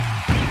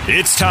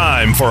It's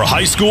time for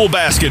high school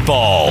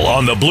basketball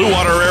on the Blue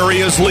Water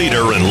area's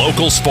leader in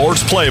local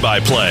sports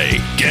play-by-play.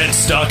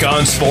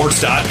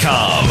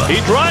 GetStuckOnSports.com.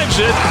 He drives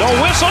it. The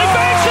whistle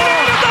bangs it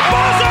in at the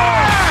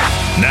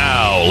buzzer.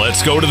 Now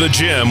let's go to the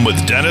gym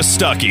with Dennis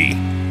Stuckey.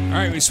 All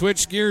right, we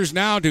switch gears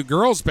now to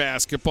girls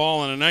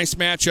basketball and a nice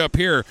matchup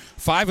here.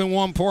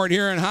 5-1 Port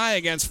Huron High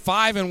against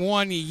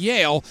 5-1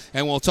 Yale,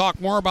 and we'll talk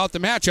more about the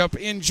matchup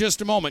in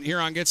just a moment here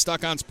on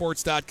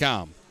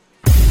GetStuckOnSports.com.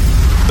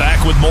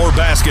 Back with more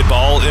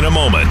basketball in a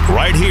moment,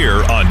 right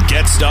here on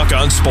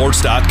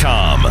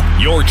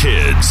GetStuckOnSports.com. Your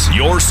kids,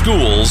 your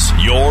schools,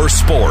 your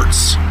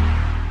sports.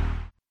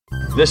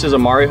 This is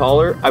Amari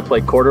Haller. I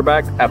play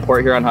quarterback at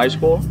Port Huron High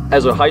School.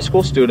 As a high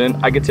school student,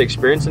 I get to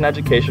experience an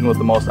education with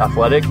the most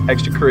athletic,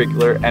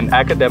 extracurricular, and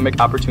academic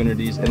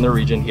opportunities in the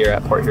region here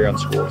at Port Huron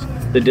Schools.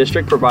 The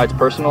district provides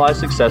personalized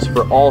success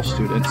for all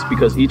students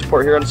because each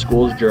Port Huron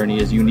School's journey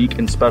is unique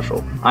and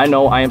special. I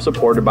know I am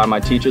supported by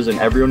my teachers and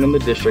everyone in the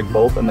district,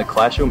 both in the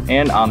classroom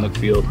and on the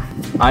field.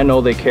 I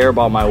know they care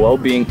about my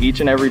well-being each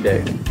and every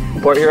day.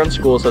 Port Huron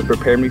Schools has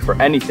prepared me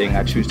for anything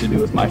I choose to do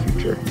with my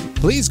future.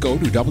 Please go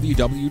to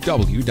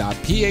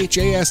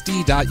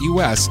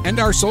www.phasd.us and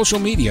our social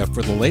media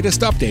for the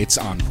latest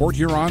updates on Port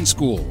Huron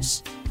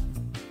Schools.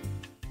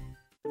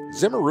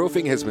 Zimmer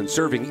Roofing has been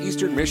serving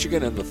Eastern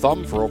Michigan and the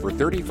Thumb for over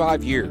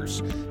 35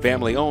 years.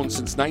 Family owned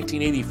since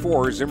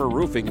 1984, Zimmer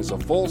Roofing is a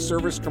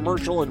full-service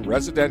commercial and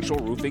residential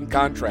roofing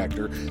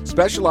contractor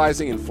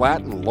specializing in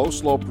flat and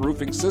low-slope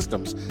roofing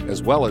systems,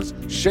 as well as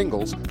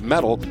shingles,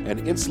 metal,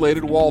 and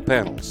insulated wall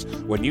panels.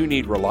 When you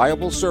need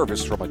reliable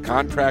service from a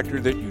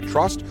contractor that you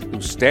trust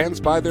who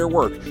stands by their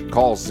work,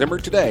 call Zimmer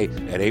today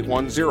at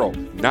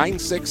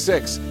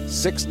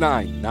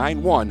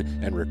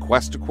 810-966-6991 and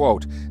request a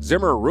quote.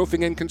 Zimmer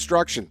Roofing and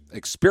Construction.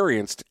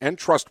 Experienced and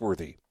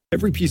trustworthy.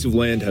 Every piece of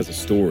land has a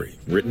story,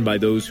 written by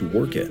those who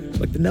work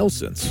it, like the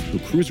Nelsons, who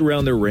cruise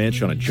around their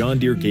ranch on a John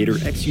Deere Gator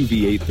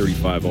XUV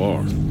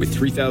 835R. With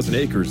 3,000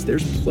 acres,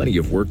 there's plenty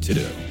of work to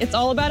do. It's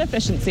all about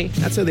efficiency.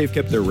 That's how they've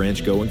kept their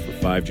ranch going for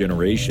 5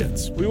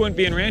 generations. We wouldn't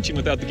be in ranching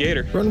without the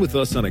Gator. Run with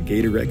us on a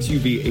Gator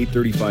XUV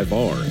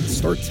 835R and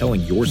start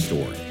telling your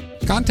story.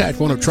 Contact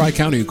one of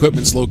Tri-County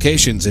Equipment's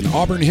locations in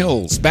Auburn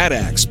Hills, Bad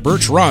Axe,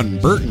 Birch Run,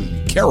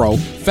 Burton, Caro,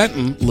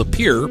 Fenton,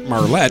 Lapeer,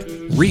 Marlette,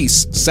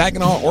 Reese,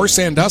 Saginaw, or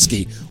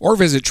Sandusky, or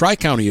visit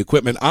Tri-County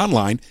Equipment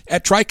online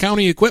at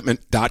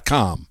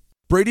tricountyequipment.com.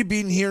 Brady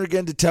Beaton here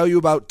again to tell you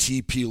about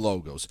TP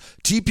Logos.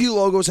 TP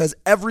Logos has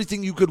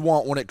everything you could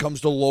want when it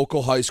comes to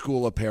local high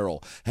school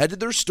apparel. Head to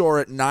their store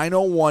at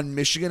 901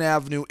 Michigan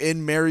Avenue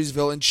in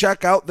Marysville and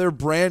check out their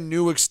brand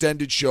new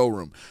extended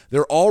showroom.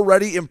 Their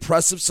already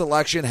impressive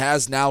selection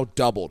has now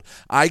doubled.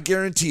 I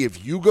guarantee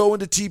if you go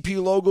into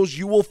TP Logos,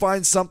 you will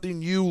find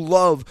something you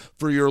love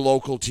for your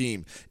local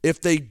team.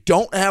 If they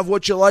don't have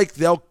what you like,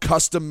 they'll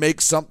custom make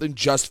something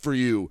just for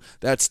you.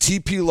 That's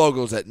TP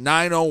Logos at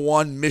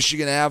 901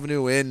 Michigan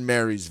Avenue in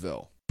Marysville.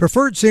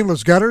 Preferred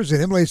Seamless Gutters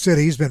in Imlay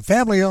City has been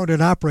family-owned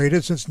and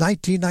operated since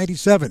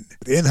 1997.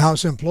 With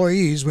in-house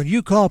employees, when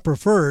you call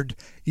Preferred,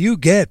 you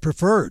get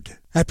Preferred.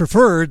 At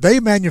Preferred, they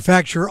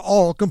manufacture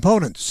all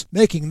components,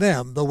 making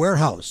them the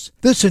warehouse.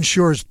 This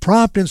ensures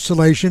prompt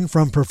installation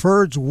from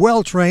Preferred's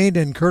well-trained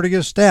and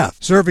courteous staff,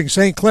 serving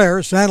St. Clair,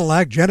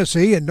 Sanilac,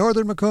 Genesee, and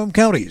northern Macomb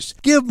counties.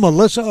 Give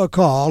Melissa a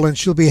call and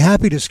she'll be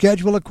happy to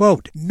schedule a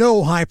quote.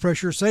 No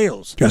high-pressure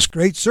sales, just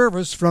great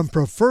service from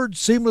Preferred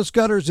Seamless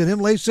Gutters in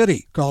Imlay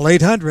City. Call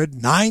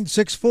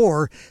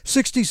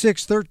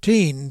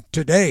 800-964-6613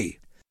 today.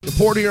 The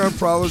Port Huron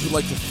Prowlers would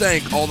like to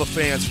thank all the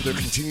fans for their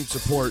continued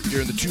support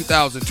during the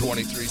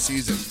 2023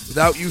 season.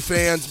 Without you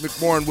fans,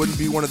 McMorran wouldn't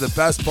be one of the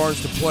best barns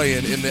to play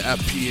in the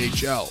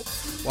FPHL.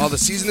 While the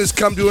season has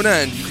come to an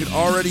end, you can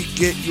already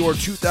get your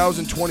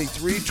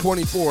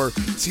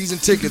 2023-24 season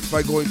tickets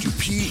by going to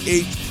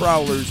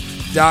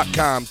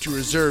phprowlers.com to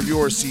reserve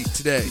your seat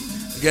today.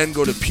 Again,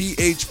 go to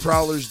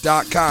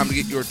phprowlers.com to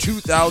get your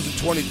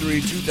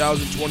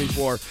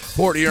 2023-2024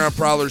 Port Huron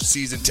Prowlers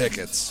season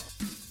tickets.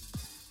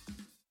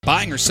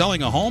 Buying or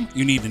selling a home?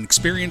 You need an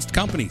experienced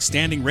company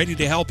standing ready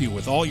to help you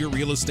with all your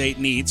real estate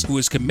needs, who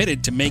is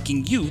committed to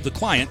making you the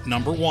client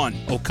number one.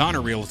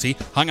 O'Connor Realty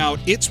hung out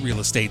its real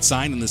estate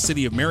sign in the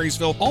city of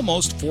Marysville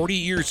almost 40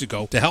 years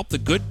ago to help the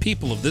good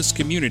people of this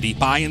community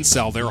buy and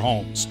sell their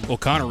homes.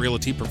 O'Connor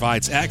Realty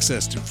provides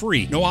access to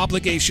free,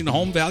 no-obligation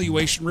home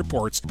valuation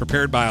reports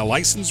prepared by a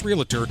licensed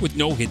realtor with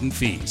no hidden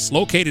fees.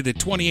 Located at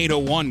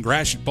 2801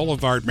 Gratiot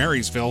Boulevard,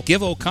 Marysville,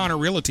 give O'Connor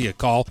Realty a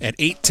call at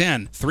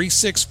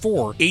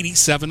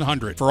 810-364-8700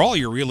 for all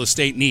your real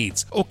estate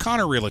needs.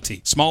 O'Connor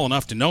Realty, small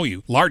enough to know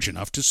you, large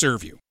enough to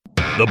serve you.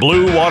 The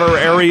Blue Water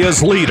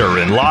area's leader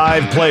in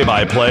live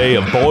play-by-play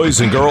of boys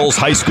and girls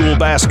high school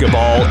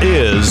basketball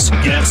is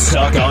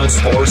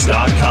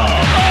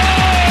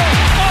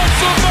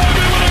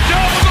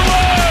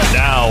GetStuckOnSports.com.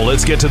 Now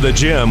let's get to the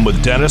gym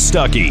with Dennis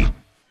Stuckey.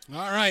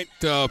 All right,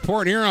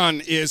 Port Huron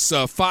is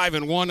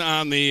 5-1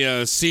 on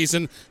the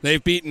season.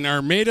 They've beaten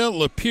Armada,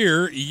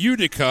 Lapeer,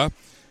 Utica,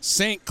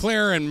 St.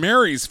 Clair and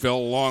Marysville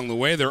along the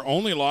way. Their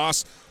only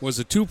loss was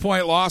a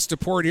 2-point loss to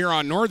Port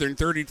Huron Northern,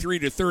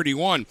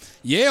 33-31.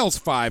 Yale's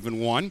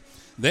 5-1.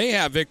 They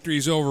have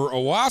victories over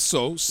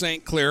Owasso,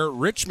 St. Clair,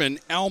 Richmond,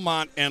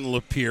 Almont, and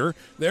Lapeer.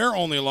 Their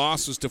only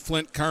loss was to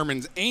Flint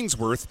Carmen's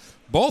Ainsworth.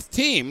 Both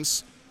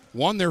teams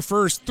won their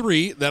first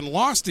 3, then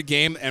lost a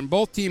game, and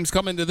both teams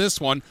come into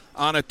this one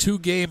on a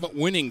 2-game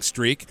winning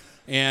streak.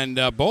 And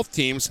both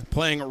teams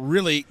playing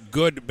really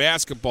good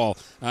basketball.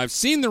 I've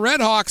seen the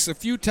Redhawks a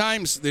few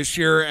times this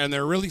year, and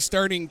they're really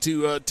starting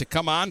to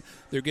come on.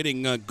 They're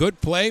getting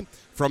good play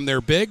from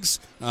their bigs,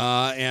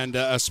 and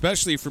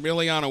especially from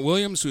Ileana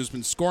Williams, who's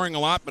been scoring a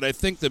lot. But I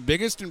think the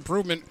biggest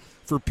improvement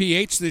for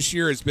PH this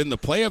year has been the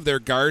play of their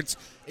guards.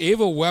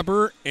 Ava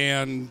Weber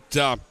and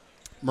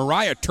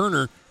Mariah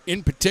Turner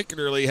in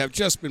particularly have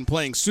just been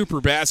playing super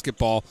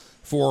basketball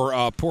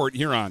for Port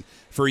Huron.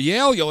 For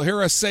Yale, you'll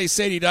hear us say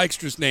Sadie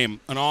Dykstra's name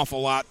an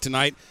awful lot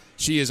tonight.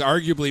 She is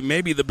arguably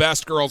maybe the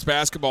best girls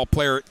basketball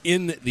player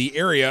in the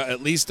area,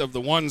 at least of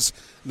the ones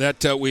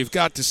that we've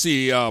got to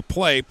see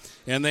play.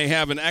 And they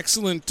have an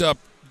excellent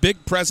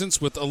big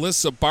presence with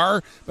Alyssa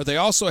Barr, but they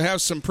also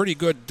have some pretty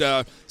good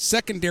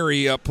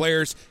secondary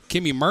players.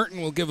 Kimmy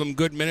Martin will give them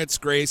good minutes.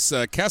 Grace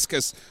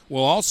Keskis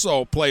will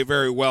also play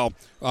very well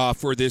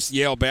for this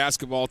Yale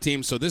basketball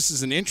team. So this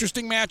is an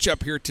interesting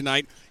matchup here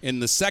tonight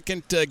in the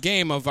second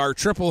game of our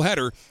triple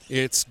header.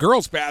 It's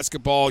girls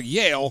basketball,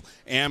 Yale,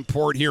 and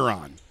Port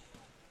Huron.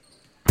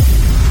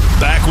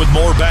 Back with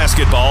more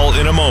basketball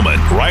in a moment,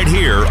 right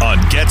here on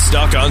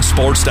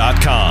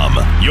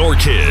GetStuckOnSports.com. Your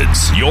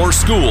kids, your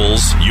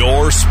schools,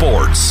 your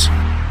sports.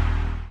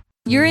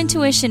 Your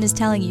intuition is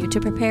telling you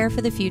to prepare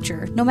for the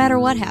future, no matter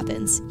what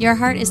happens. Your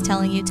heart is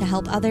telling you to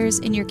help others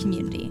in your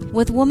community.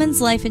 With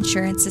Women's Life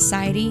Insurance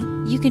Society,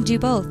 you can do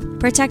both.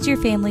 Protect your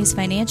family's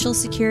financial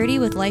security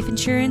with life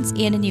insurance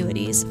and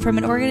annuities from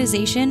an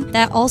organization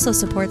that also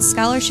supports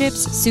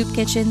scholarships, soup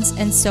kitchens,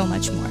 and so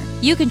much more.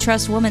 You can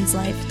trust Women's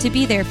Life to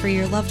be there for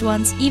your loved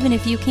ones even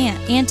if you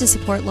can't, and to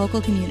support local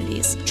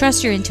communities.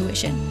 Trust your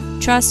intuition.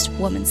 Trust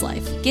Women's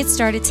Life. Get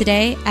started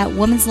today at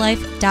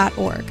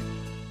womenslife.org.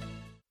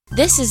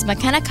 This is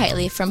McKenna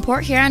Kitely from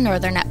Port Huron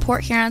Northern at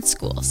Port Huron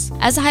Schools.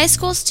 As a high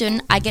school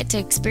student, I get to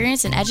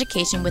experience an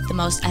education with the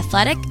most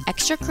athletic,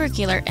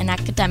 extracurricular, and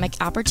academic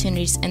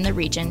opportunities in the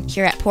region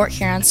here at Port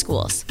Huron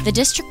Schools. The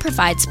district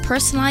provides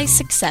personalized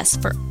success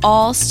for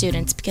all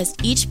students because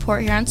each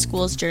Port Huron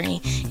Schools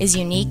journey is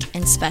unique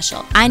and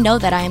special. I know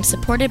that I am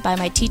supported by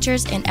my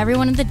teachers and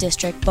everyone in the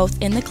district,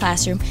 both in the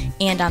classroom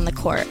and on the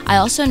court. I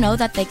also know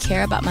that they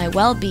care about my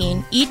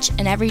well-being each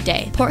and every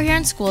day. Port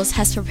Huron Schools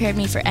has prepared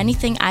me for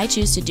anything I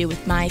choose to do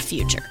with my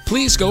future.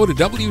 Please go to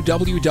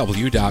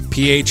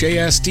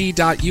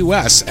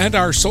www.phasd.us and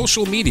our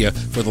social media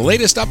for the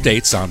latest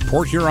updates on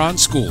Port Huron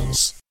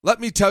Schools. Let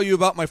me tell you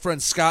about my friend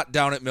Scott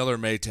down at Miller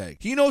Maytag.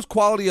 He knows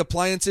quality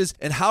appliances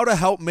and how to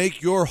help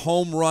make your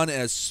home run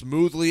as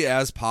smoothly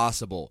as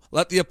possible.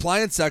 Let the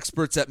appliance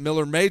experts at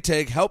Miller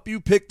Maytag help you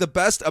pick the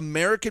best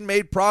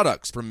American-made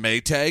products from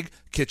Maytag,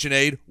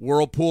 KitchenAid,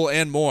 Whirlpool,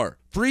 and more.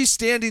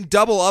 Freestanding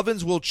double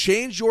ovens will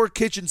change your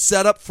kitchen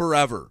setup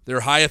forever.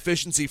 Their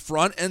high-efficiency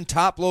front and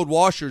top-load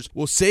washers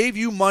will save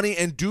you money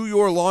and do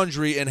your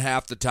laundry in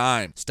half the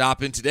time.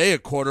 Stop in today a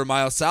quarter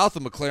mile south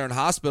of McLaren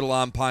Hospital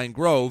on Pine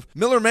Grove.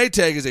 Miller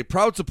Maytag is a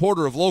proud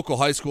supporter of local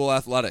high school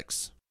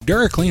athletics.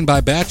 DuraClean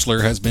by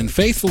Bachelor has been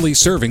faithfully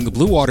serving the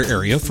Blue Water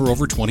area for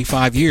over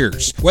 25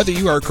 years. Whether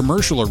you are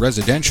commercial or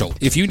residential,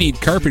 if you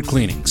need carpet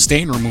cleaning,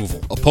 stain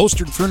removal,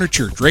 upholstered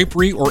furniture,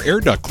 drapery, or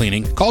air duct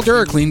cleaning, call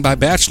DuraClean by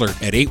Bachelor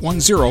at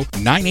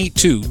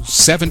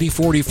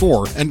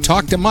 810-982-7044 and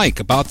talk to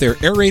Mike about their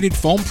aerated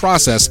foam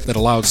process that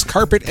allows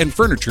carpet and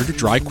furniture to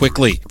dry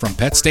quickly. From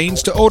pet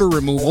stains to odor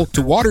removal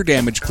to water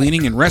damage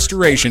cleaning and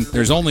restoration,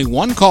 there's only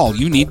one call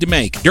you need to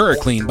make.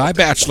 DuraClean by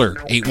Bachelor,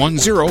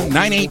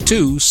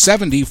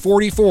 810-982-7044.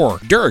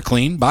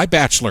 DuraClean by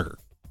Bachelor.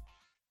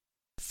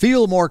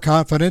 Feel more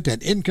confident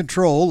and in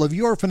control of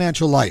your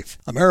financial life.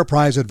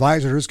 Ameriprise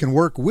advisors can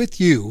work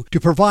with you to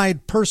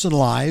provide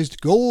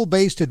personalized,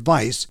 goal-based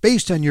advice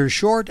based on your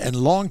short and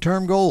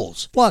long-term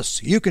goals.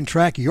 Plus, you can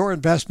track your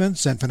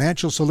investments and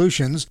financial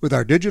solutions with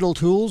our digital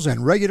tools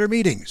and regular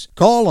meetings.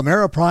 Call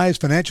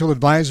Ameriprise Financial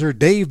Advisor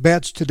Dave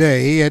Betts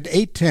today at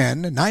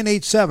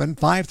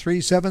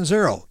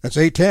 810-987-5370. That's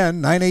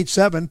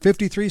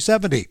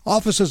 810-987-5370.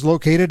 Office is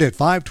located at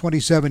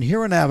 527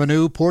 Huron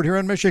Avenue, Port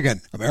Huron,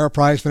 Michigan.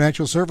 Ameriprise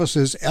Financial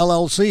Services,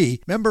 LLC,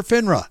 member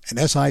FINRA and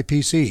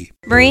SIPC.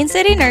 Marine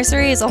City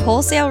Nursery is a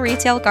wholesale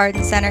retail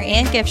garden center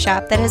and gift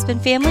shop that has been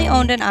family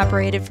owned and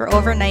operated for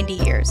over 90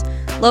 years.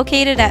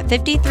 Located at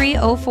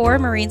 5304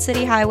 Marine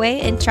City Highway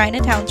in China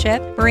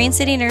Township, Marine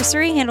City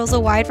Nursery handles a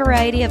wide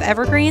variety of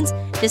evergreens,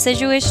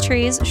 deciduous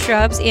trees,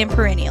 shrubs, and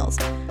perennials.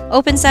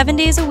 Open 7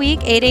 days a week,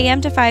 8 a.m.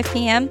 to 5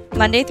 p.m.,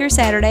 Monday through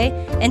Saturday,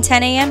 and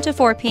 10 a.m. to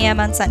 4 p.m.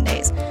 on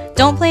Sundays.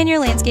 Don't plan your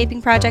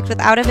landscaping project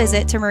without a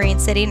visit to Marine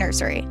City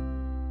Nursery.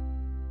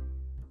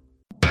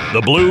 The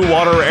Blue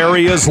Water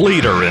Area's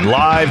leader in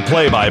live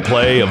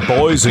play-by-play of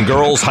boys and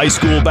girls high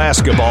school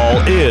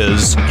basketball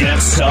is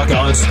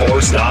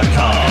GetStuckOnSports.com.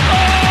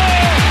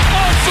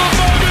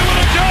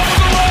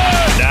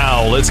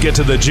 Now let's get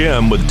to the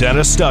gym with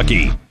Dennis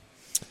Stuckey.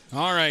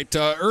 All right,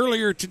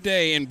 earlier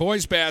today in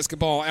boys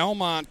basketball,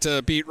 Almont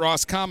beat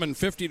Roscommon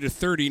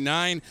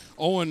 50-39.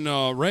 Owen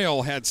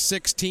Rail had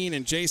 16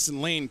 and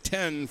Jason Lane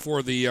 10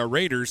 for the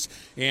Raiders.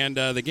 And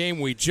the game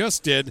we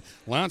just did,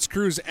 L'Anse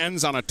Creuse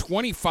ends on a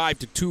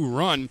 25-2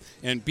 run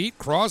and beat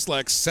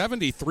Croslex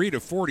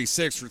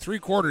 73-46. For three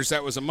quarters,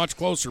 that was a much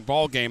closer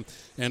ball game,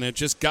 and it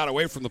just got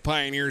away from the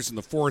Pioneers in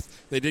the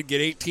fourth. They did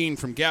get 18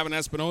 from Gavin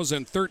Espinoza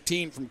and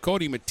 13 from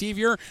Cody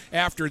Mativier.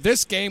 After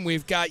this game,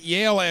 we've got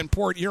Yale and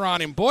Port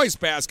Huron in boys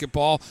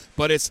basketball,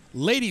 but it's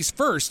ladies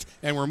first,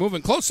 and we're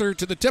moving closer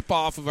to the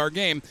tip-off of our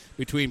game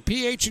between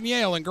PH and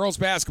Yale in girls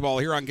basketball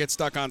here on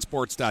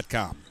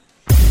GetStuckOnSports.com.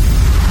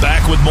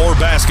 Back with more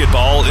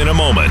basketball in a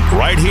moment,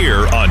 right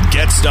here on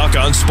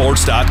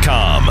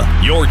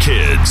GetStuckOnSports.com. Your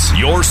kids,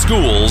 your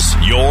schools,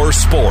 your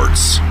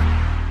sports.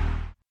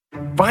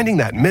 Finding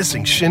that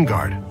missing shin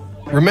guard,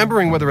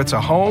 remembering whether it's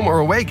a home or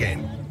away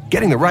game,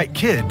 getting the right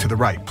kid to the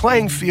right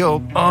playing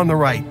field on the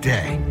right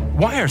day.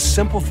 Why are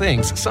simple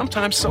things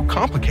sometimes so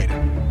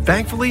complicated?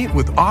 Thankfully,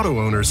 with auto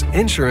owners,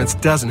 insurance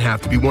doesn't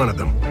have to be one of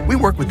them. We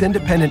work with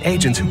independent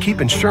agents who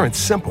keep insurance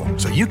simple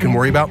so you can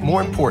worry about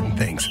more important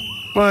things,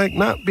 like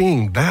not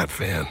being that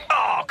fan.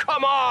 Oh,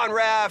 come on,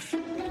 ref!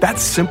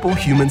 That's simple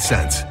human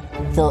sense.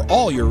 For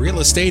all your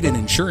real estate and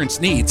insurance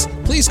needs,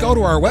 please go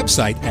to our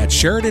website at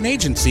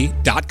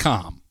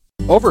SheridanAgency.com.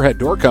 Overhead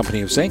Door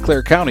Company of St.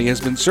 Clair County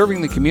has been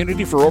serving the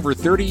community for over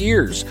 30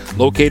 years.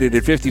 Located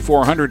at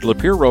 5400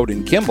 Lapeer Road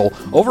in Kimball,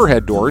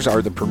 Overhead Doors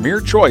are the premier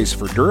choice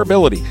for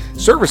durability,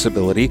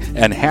 serviceability,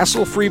 and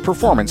hassle-free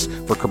performance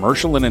for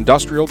commercial and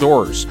industrial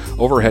doors.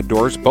 Overhead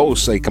Doors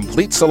boasts a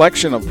complete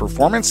selection of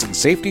performance and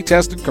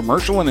safety-tested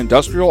commercial and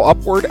industrial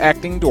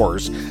upward-acting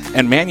doors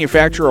and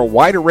manufacture a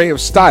wide array of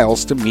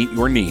styles to meet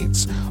your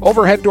needs.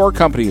 Overhead Door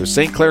Company of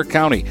St. Clair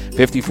County,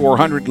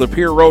 5400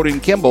 Lapeer Road in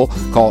Kimball.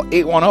 Call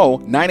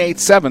 810-987-2185.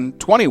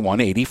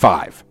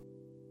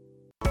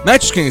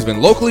 Mattress King has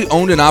been locally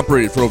owned and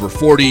operated for over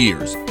 40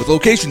 years. With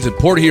locations in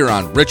Port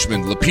Huron,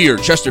 Richmond,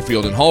 Lapeer,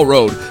 Chesterfield, and Hall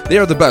Road, they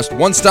are the best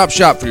one-stop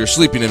shop for your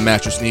sleeping and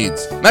mattress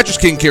needs. Mattress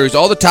King carries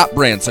all the top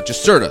brands such as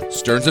Serta,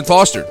 Stearns &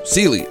 Foster,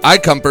 Sealy,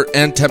 iComfort,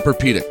 and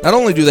Tempur-Pedic. Not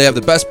only do they have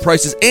the best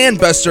prices and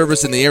best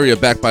service in the area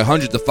backed by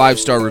hundreds of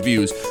 5-star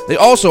reviews, they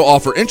also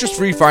offer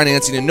interest-free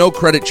financing and no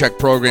credit check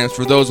programs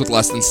for those with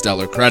less than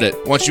stellar credit.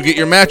 Once you get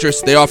your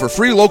mattress, they offer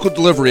free local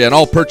delivery on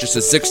all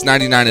purchases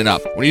 $6.99 and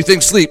up. When you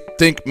think sleep,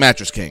 think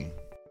Mattress King.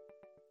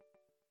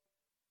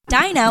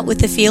 Dine out with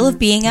the feel of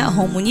being at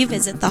home when you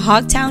visit the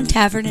Hogtown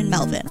Tavern in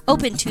Melvin.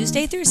 Open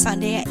Tuesday through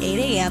Sunday at 8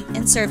 a.m.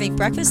 and serving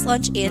breakfast,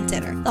 lunch, and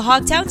dinner. The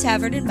Hogtown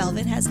Tavern in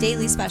Melvin has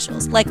daily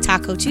specials like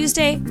Taco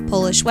Tuesday,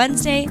 Polish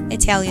Wednesday,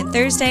 Italian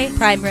Thursday,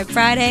 Prime Rib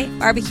Friday,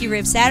 Barbecue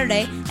Rib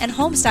Saturday, and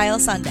Homestyle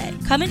Sunday.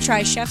 Come and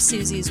try Chef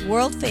Susie's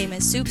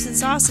world-famous soups and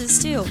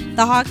sauces, too.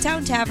 The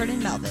Hogtown Tavern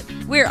in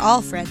Melvin. We're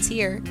all friends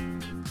here.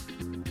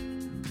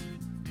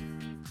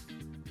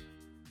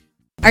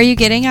 Are you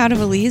getting out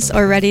of a lease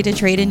or ready to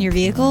trade in your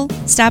vehicle?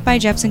 Stop by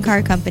Jepson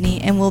Car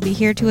Company and we'll be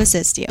here to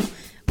assist you.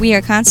 We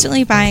are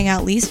constantly buying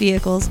out leased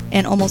vehicles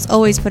and almost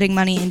always putting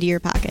money into your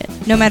pocket.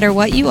 No matter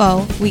what you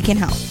owe, we can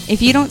help.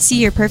 If you don't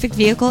see your perfect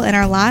vehicle in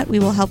our lot, we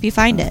will help you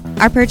find it.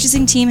 Our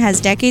purchasing team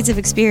has decades of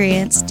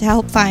experience to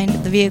help find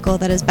the vehicle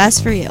that is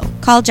best for you.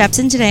 Call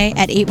Jepson today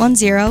at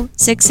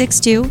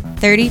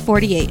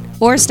 810-662-3048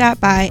 or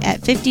stop by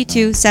at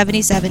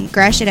 5277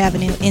 Gratiot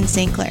Avenue in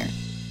St. Clair.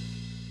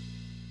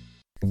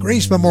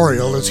 Grace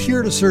Memorial is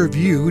here to serve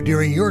you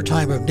during your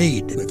time of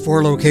need. With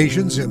 4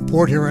 locations in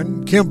Port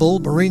Huron, Kimball,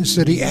 Marine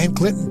City, and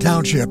Clinton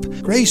Township,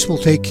 Grace will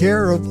take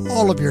care of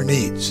all of your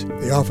needs.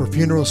 They offer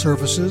funeral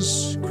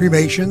services,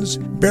 cremations,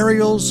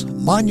 burials,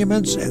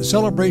 monuments, and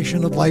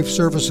celebration of life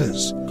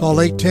services. Call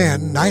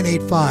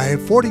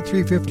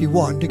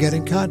 810-985-4351 to get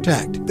in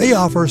contact. They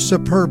offer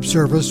superb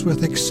service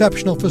with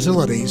exceptional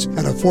facilities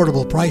at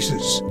affordable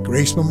prices.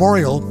 Grace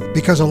Memorial,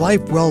 because a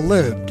life well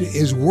lived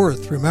is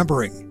worth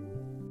remembering.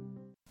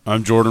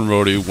 I'm Jordan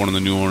Rohde, one of the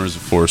new owners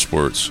of Forest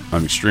Sports.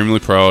 I'm extremely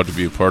proud to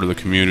be a part of the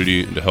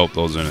community and to help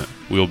those in it.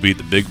 We will beat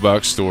the big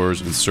box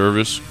stores in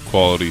service,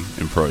 quality,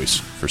 and price.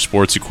 For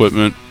sports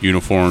equipment,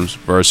 uniforms,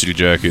 varsity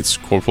jackets,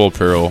 corporal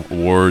apparel,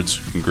 awards,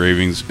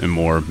 engravings, and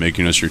more,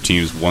 making us your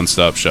team's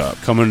one-stop shop.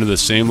 Come into the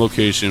same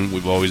location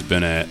we've always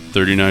been at,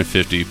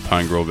 3950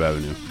 Pine Grove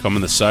Avenue. Come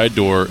in the side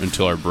door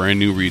until our brand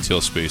new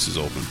retail space is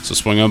open. So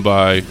swing on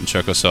by and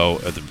check us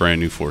out at the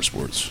brand new Forest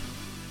Sports.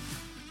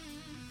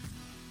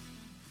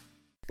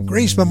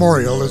 Grace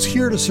Memorial is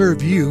here to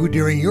serve you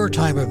during your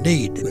time of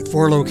need. With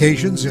 4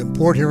 locations in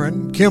Port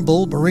Huron,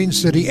 Kimball, Marine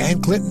City,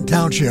 and Clinton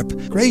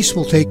Township, Grace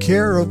will take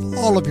care of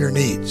all of your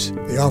needs.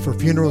 They offer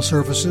funeral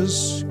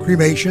services,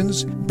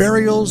 cremations,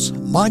 burials,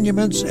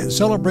 monuments, and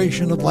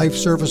celebration of life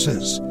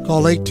services.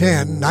 Call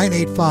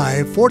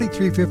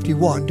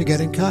 810-985-4351 to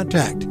get in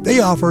contact.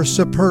 They offer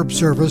superb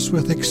service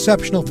with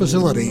exceptional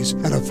facilities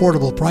at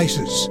affordable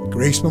prices.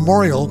 Grace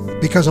Memorial,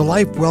 because a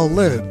life well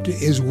lived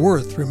is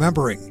worth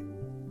remembering.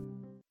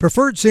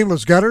 Preferred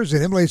Seamless Gutters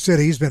in Imlay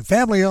City has been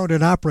family-owned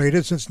and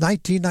operated since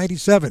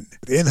 1997.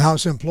 With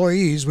in-house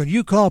employees, when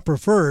you call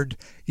Preferred,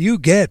 you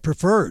get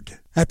Preferred.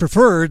 At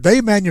Preferred, they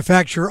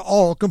manufacture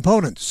all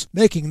components,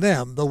 making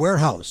them the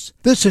warehouse.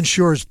 This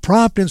ensures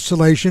prompt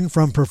installation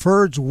from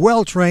Preferred's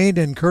well-trained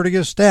and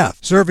courteous staff,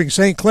 serving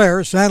St.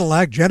 Clair,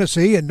 Sanilac,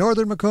 Genesee, and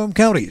northern Macomb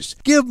counties.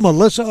 Give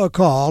Melissa a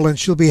call and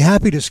she'll be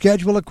happy to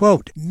schedule a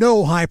quote.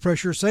 No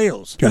high-pressure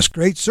sales, just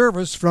great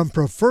service from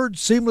Preferred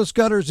Seamless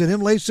Gutters in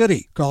Imlay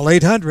City. Call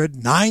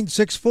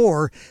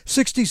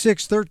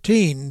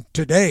 800-964-6613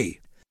 today.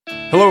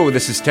 Hello,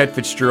 this is Ted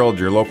Fitzgerald,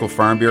 your local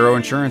Farm Bureau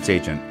insurance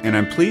agent, and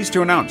I'm pleased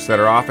to announce that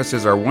our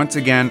offices are once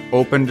again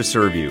open to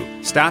serve you.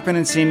 Stop in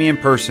and see me in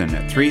person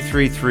at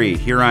 333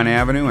 Huron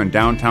Avenue in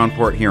downtown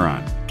Port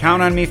Huron.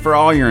 Count on me for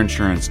all your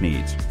insurance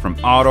needs, from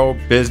auto,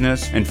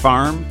 business, and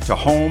farm to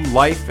home,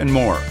 life, and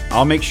more.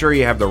 I'll make sure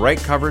you have the right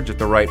coverage at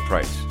the right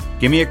price.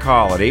 Give me a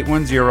call at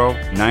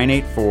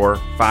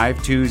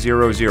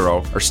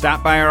 810-984-5200 or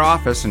stop by our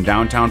office in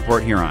downtown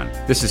Port Huron.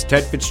 This is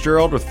Ted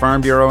Fitzgerald with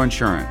Farm Bureau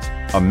Insurance,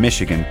 a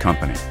Michigan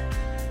company.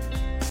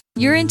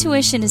 Your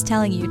intuition is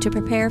telling you to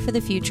prepare for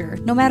the future,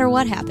 no matter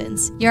what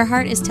happens. Your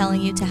heart is telling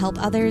you to help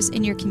others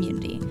in your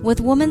community. With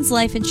Women's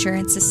Life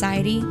Insurance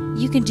Society,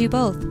 you can do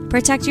both.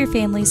 Protect your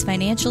family's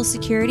financial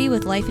security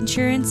with life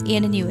insurance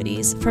and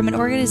annuities from an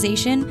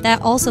organization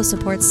that also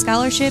supports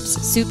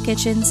scholarships, soup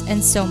kitchens,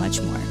 and so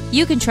much more.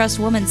 You can trust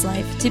Women's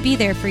Life to be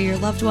there for your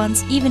loved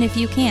ones even if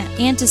you can't,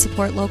 and to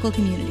support local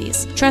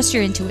communities. Trust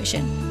your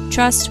intuition.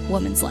 Trust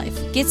Women's Life.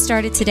 Get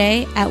started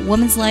today at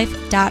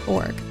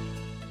womenslife.org.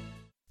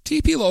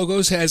 TP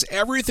Logos has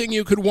everything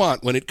you could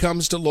want when it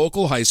comes to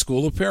local high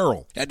school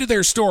apparel. Head to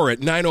their store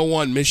at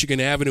 901 Michigan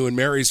Avenue in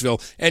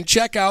Marysville and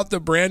check out the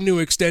brand new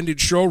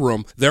extended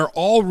showroom. Their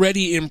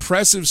already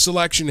impressive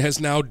selection has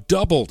now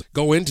doubled.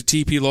 Go into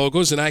TP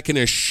Logos and I can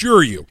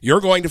assure you,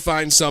 you're going to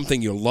find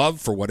something you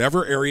love for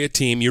whatever area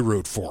team you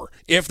root for.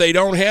 If they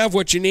don't have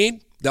what you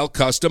need, they'll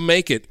custom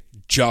make it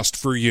just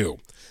for you.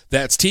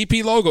 That's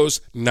TP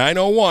Logos,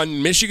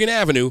 901 Michigan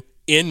Avenue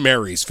in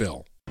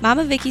Marysville.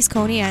 Mama Vicky's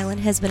Coney Island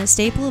has been a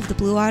staple of the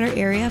Blue Water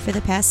area for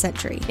the past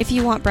century. If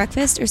you want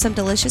breakfast or some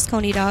delicious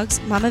Coney dogs,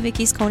 Mama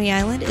Vicky's Coney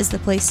Island is the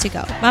place to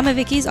go. Mama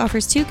Vicky's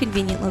offers 2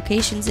 convenient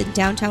locations in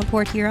downtown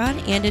Port Huron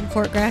and in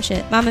Fort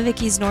Gratiot. Mama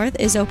Vicky's North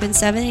is open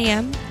 7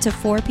 a.m. to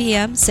 4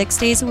 p.m. 6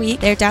 days a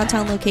week. Their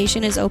downtown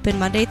location is open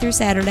Monday through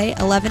Saturday,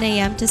 11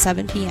 a.m. to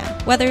 7 p.m.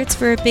 Whether it's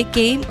for a big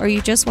game or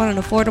you just want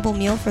an affordable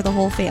meal for the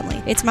whole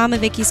family, it's Mama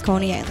Vicky's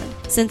Coney Island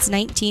since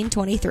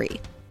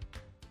 1923.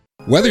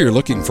 Whether you're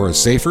looking for a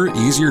safer,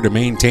 easier to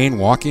maintain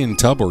walk-in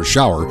tub or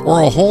shower,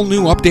 or a whole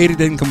new updated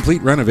and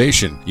complete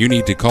renovation, you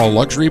need to call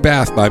Luxury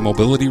Bath by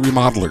Mobility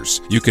Remodelers.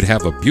 You could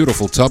have a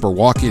beautiful tub or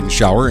walk-in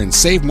shower and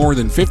save more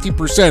than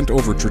 50%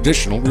 over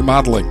traditional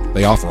remodeling.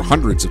 They offer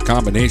hundreds of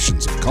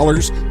combinations of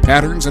colors,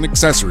 patterns, and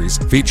accessories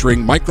featuring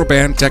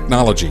microband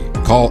technology.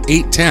 Call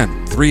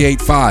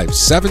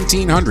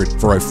 810-385-1700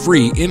 for a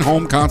free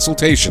in-home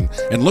consultation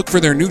and look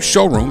for their new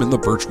showroom in the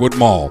Birchwood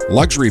Mall.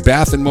 Luxury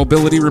Bath and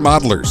Mobility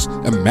Remodelers.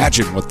 Imagine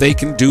what they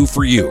can do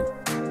for you.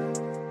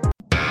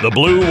 The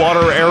Blue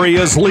Water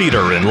area's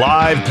leader in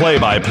live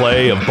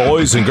play-by-play of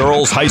boys and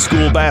girls high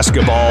school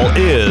basketball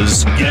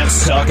is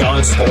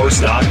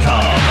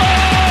GetStuckOnSports.com.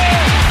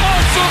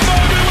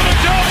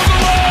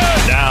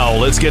 Now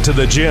let's get to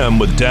the gym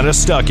with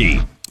Dennis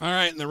Stuckey. All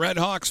right, and the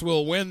Redhawks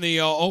will win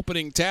the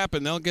opening tap,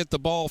 and they'll get the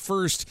ball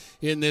first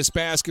in this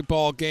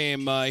basketball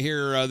game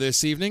here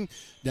this evening.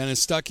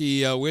 Dennis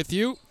Stuckey with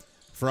you.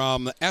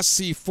 From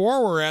SC4,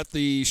 we're at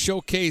the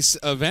showcase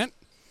event,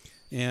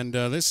 and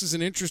this is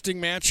an interesting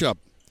matchup.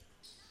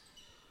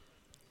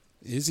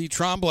 Izzy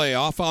Tremblay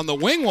off on the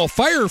wing will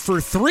fire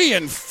for 3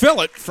 and fill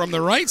it from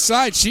the right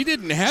side. She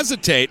didn't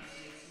hesitate,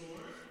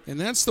 and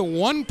that's the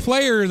one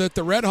player that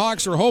the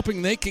Redhawks are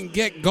hoping they can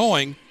get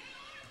going.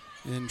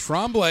 And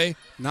Tremblay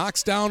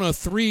knocks down a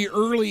 3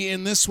 early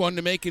in this one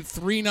to make it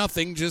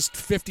 3-0 just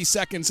 50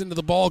 seconds into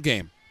the ball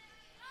game.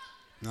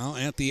 Now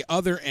at the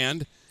other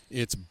end,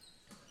 it's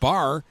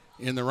Barr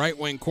in the right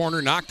wing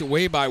corner, knocked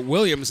away by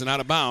Williams and out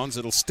of bounds.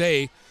 It'll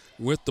stay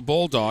with the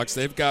Bulldogs.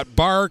 They've got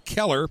Barr,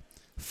 Keller,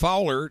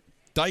 Fowler,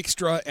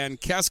 Dykstra,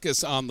 and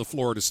Keskis on the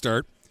floor to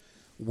start.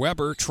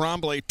 Weber,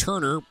 Tremblay,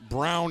 Turner,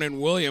 Brown, and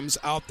Williams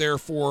out there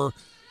for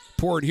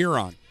Port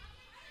Huron.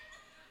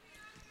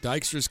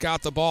 Dykstra's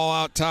got the ball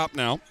out top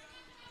now.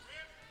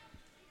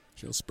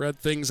 She'll spread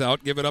things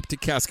out, give it up to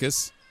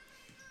Keskis.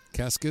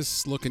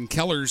 Keskis looking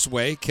Keller's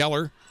way.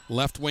 Keller,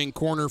 left wing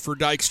corner for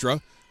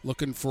Dykstra.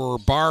 Looking for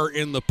Barr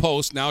in the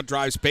post. Now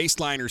drives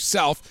baseline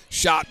herself.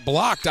 Shot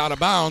blocked out of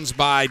bounds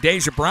by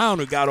Deja Brown,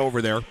 who got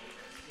over there.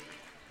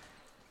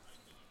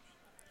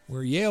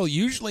 Where Yale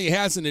usually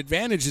has an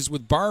advantage is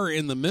with Barr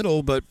in the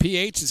middle, but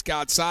PH has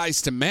got size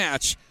to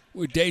match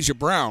with Deja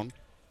Brown.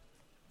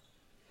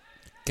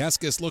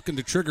 Keskis looking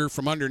to trigger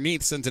from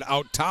underneath, sends it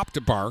out top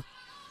to Barr.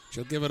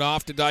 She'll give it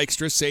off to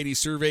Dykstra. Sadie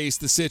surveys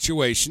the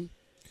situation.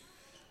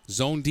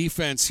 Zone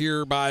defense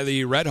here by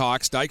the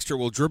Redhawks. Dykstra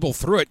will dribble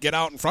through it, get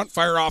out in front,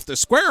 fire off the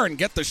square, and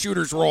get the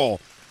shooter's roll.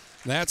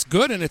 That's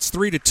good, and it's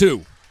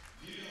 3-2.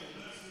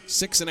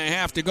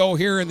 6.5 to go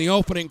here in the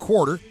opening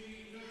quarter.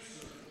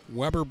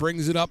 Weber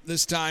brings it up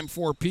this time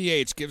for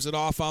PH. Gives it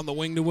off on the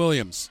wing to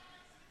Williams.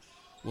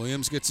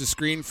 Williams gets a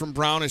screen from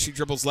Brown as she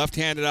dribbles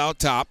left-handed out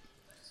top.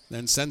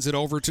 Then sends it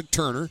over to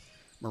Turner.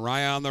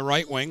 Mariah on the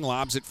right wing,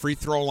 lobs it free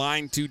throw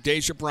line to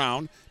Deja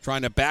Brown.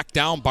 Trying to back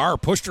down Barr,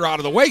 pushed her out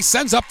of the way,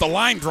 sends up the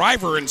line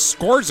driver and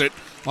scores it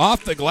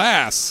off the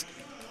glass.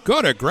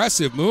 Good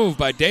aggressive move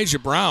by Deja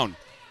Brown.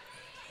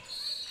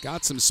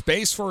 Got some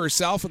space for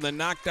herself and then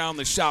knocked down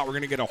the shot. We're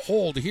going to get a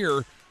hold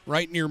here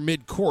right near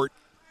midcourt.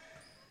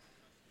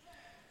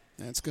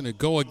 That's going to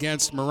go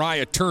against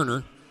Mariah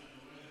Turner.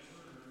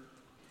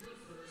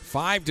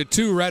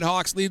 5-2,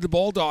 Redhawks lead the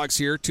Bulldogs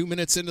here, 2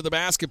 minutes into the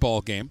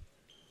basketball game.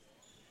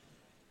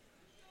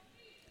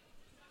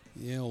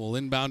 Yale will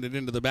inbound it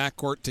into the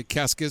backcourt to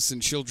Keskis,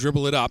 and she'll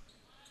dribble it up.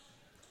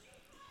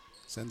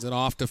 Sends it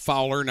off to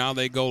Fowler. Now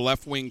they go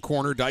left wing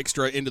corner.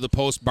 Dykstra into the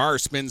post. Barr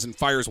spins and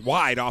fires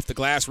wide off the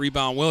glass.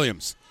 Rebound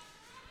Williams.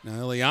 Now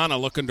Ileana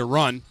looking to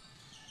run.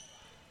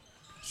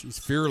 She's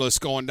fearless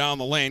going down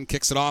the lane.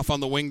 Kicks it off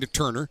on the wing to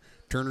Turner.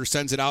 Turner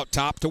sends it out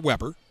top to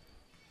Weber.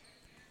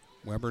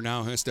 Weber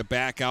now has to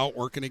back out,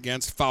 working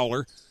against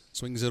Fowler.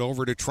 Swings it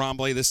over to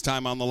Tremblay, this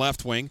time on the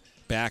left wing.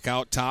 Back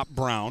out top,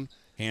 Brown.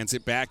 Hands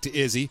it back to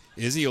Izzy.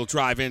 Izzy will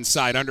drive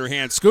inside.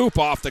 Underhand scoop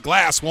off the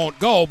glass. Won't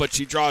go, but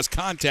she draws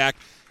contact.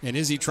 And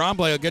Izzy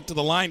Tremblay will get to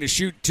the line to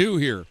shoot two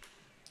here.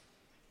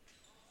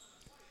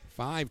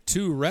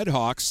 5-2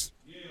 Redhawks.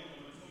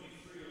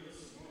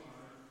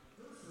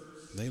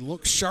 They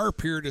look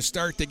sharp here to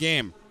start the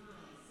game.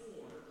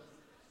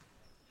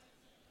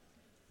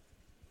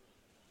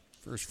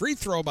 First free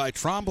throw by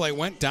Tremblay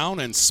went down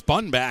and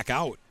spun back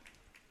out.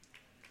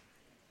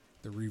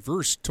 The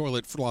reverse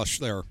toilet flush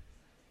there.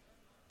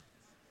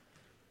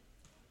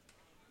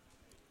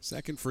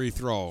 Second free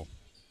throw.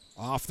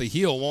 Off the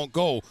heel, won't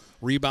go.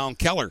 Rebound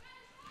Keller.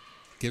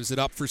 Gives it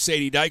up for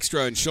Sadie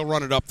Dykstra, and she'll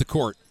run it up the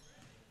court.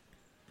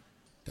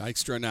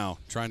 Dykstra now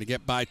trying to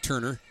get by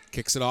Turner.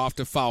 Kicks it off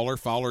to Fowler.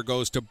 Fowler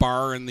goes to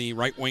Barr in the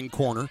right wing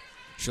corner.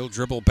 She'll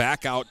dribble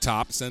back out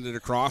top, send it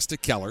across to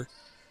Keller.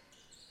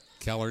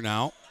 Keller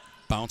now.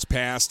 Bounce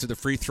pass to the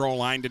free throw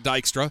line to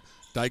Dykstra.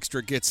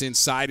 Dykstra gets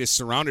inside, is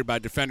surrounded by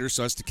defenders,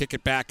 so has to kick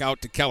it back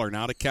out to Keller.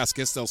 Now to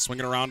Keskis. They'll swing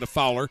it around to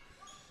Fowler.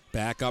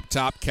 Back up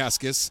top,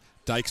 Keskis.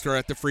 Dykstra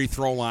at the free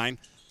throw line.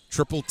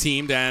 Triple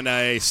teamed and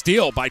a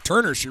steal by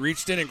Turner. She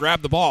reached in and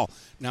grabbed the ball.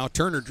 Now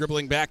Turner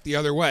dribbling back the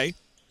other way.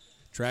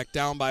 Tracked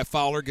down by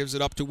Fowler, gives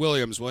it up to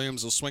Williams.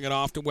 Williams will swing it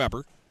off to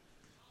Weber.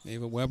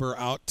 Ava Weber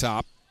out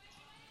top.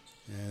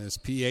 As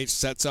PH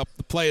sets up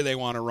the play they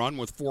want to run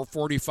with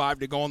 4:45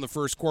 to go in the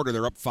first quarter.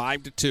 They're up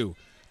 5-2.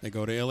 They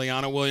go to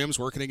Ileana Williams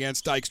working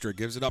against Dykstra.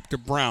 Gives it up to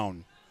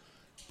Brown.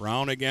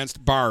 Brown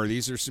against Barr.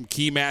 These are some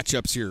key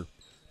matchups here.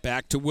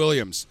 Back to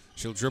Williams.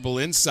 She'll dribble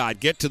inside,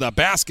 get to the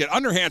basket.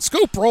 Underhand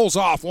scoop, rolls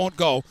off, won't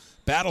go.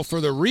 Battle for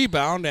the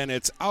rebound, and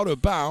it's out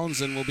of bounds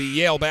and will be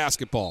Yale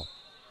basketball.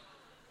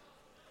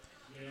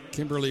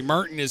 Kimberly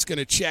Martin is going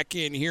to check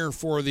in here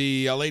for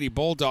the Lady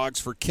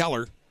Bulldogs for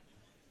Keller.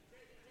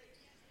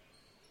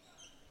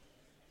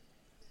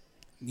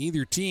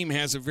 Neither team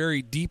has a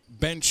very deep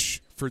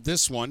bench for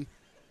this one.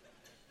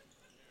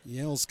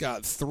 Yale's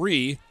got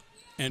 3,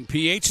 and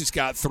PH has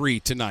got 3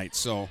 tonight,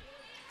 so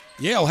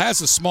Yale has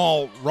a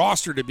small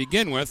roster to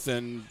begin with,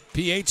 and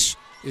PH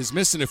is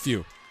missing a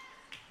few.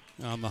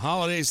 On the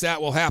holidays,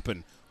 that will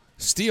happen.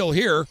 Steal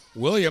here.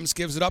 Williams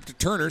gives it up to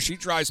Turner. She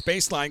drives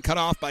baseline, cut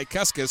off by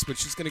Keskis, but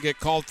she's going to get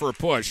called for a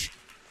push.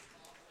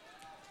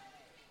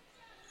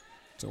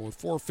 So with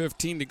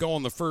 4:15 to go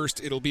in the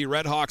first, it'll be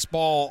Redhawks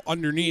ball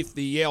underneath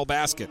the Yale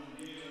basket.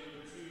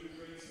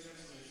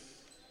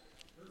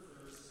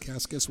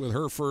 Keskis with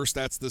her first.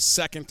 That's the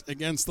second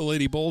against the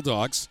Lady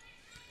Bulldogs.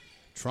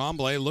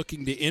 Tremblay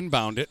looking to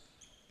inbound it.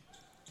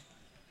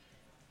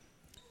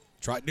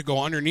 Tried to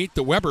go underneath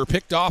the Weber,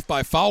 picked off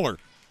by Fowler.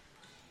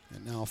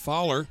 And now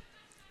Fowler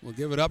will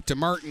give it up to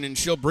Martin, and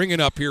she'll bring it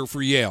up here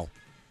for Yale.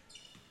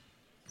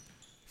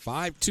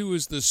 5-2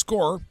 is the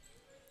score.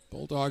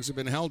 Bulldogs have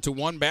been held to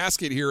one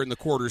basket here in the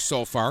quarter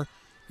so far.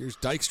 Here's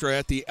Dykstra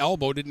at the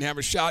elbow, didn't have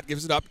a shot,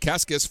 gives it up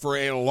Keskis for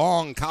a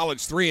long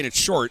college three, and it's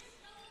short.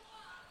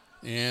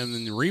 And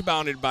then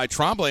rebounded by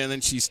Tremblay, and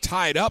then she's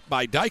tied up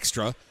by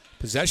Dykstra.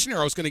 Possession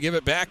arrow is going to give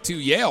it back to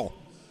Yale.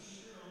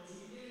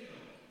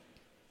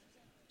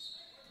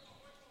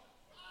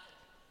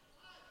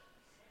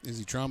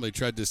 Izzy Tremblay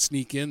tried to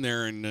sneak in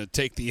there and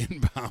take the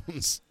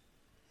inbounds.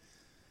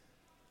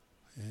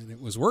 And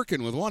it was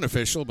working with one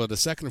official, but a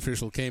second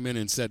official came in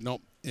and said,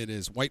 nope, it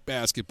is white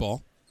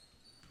basketball.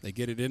 They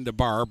get it into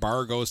Barr.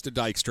 Barr goes to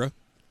Dykstra.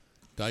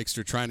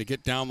 Dykstra trying to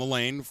get down the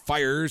lane,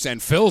 fires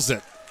and fills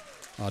it.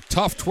 A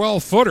tough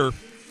 12-footer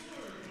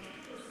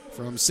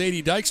from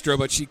Sadie Dykstra,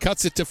 but she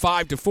cuts it to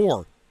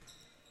 5-4.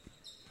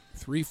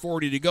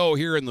 3:40 to go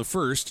here in the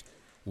first.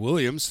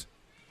 Williams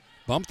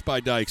bumped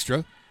by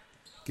Dykstra.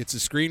 Gets a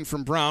screen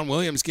from Brown.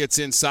 Williams gets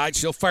inside.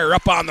 She'll fire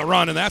up on the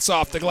run, and that's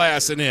off the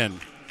glass and in.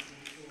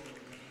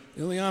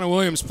 Ileana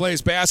Williams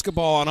plays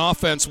basketball on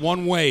offense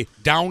one way,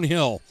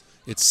 downhill.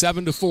 It's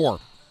 7-4.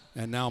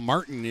 And now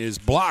Martin is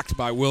blocked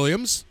by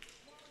Williams.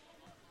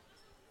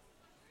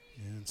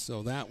 And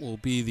so that will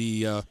be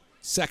the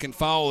second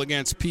foul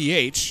against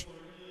PH.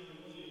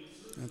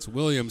 That's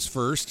Williams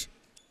first.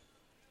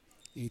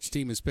 Each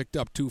team has picked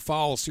up 2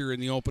 fouls here in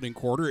the opening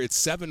quarter. It's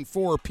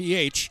 7-4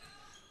 PH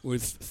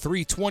with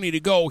 3:20 to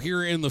go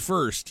here in the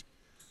first.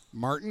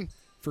 Martin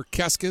for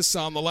Keskis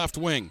on the left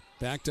wing.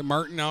 Back to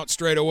Martin out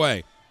straight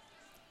away.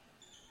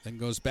 Then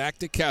goes back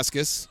to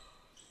Keskis,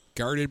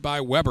 guarded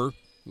by Weber,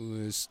 who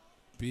is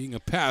being a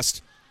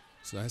pest.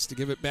 So has to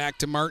give it back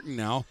to Martin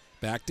now.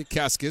 Back to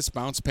Keskis.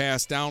 Bounce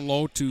pass down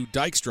low to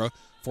Dykstra.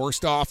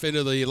 Forced off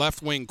into the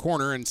left wing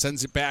corner and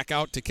sends it back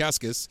out to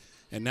Keskis.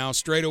 And now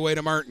straight away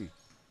to Martin.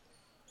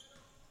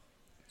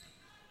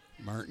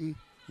 Martin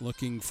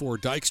looking for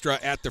Dykstra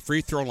at the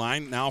free throw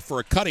line. Now for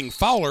a cutting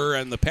Fowler,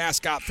 and the pass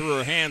got through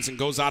her hands and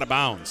goes out of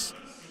bounds.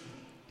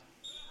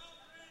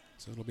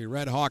 So it'll be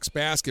Redhawks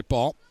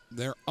basketball.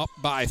 They're up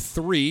by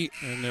 3,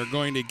 and they're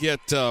going to get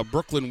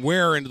Brooklyn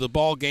Ware into the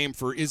ball game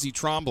for Izzy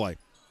Tremblay.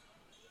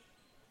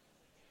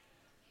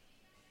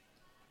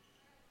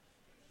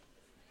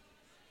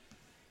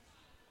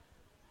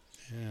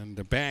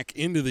 And back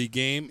into the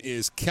game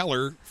is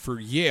Keller for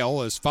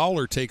Yale as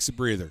Fowler takes a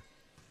breather.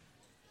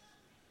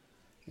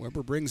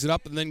 Weber brings it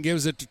up and then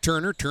gives it to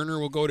Turner. Turner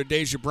will go to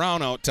Deja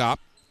Brown out top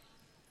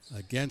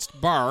against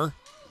Barr.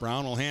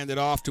 Brown will hand it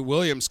off to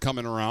Williams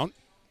coming around.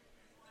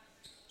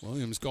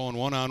 Williams going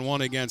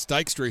one-on-one against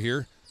Dykstra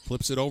here.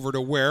 Flips it over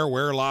to Ware.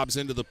 Ware lobs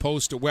into the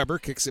post to Weber.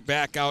 Kicks it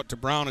back out to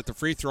Brown at the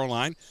free throw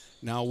line.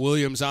 Now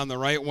Williams on the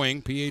right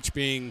wing. PH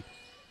being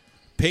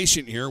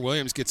patient here.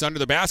 Williams gets under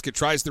the basket.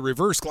 Tries the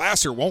reverse.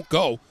 Glasser won't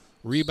go.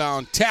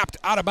 Rebound tapped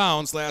out of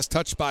bounds. Last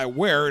touch by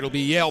Ware. It'll be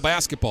Yale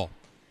basketball.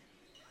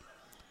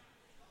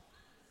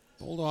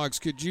 Bulldogs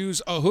could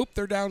use a hoop.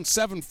 They're down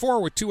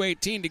 7-4 with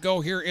 2:18 to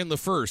go here in the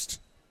first.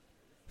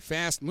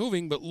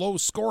 Fast-moving but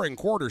low-scoring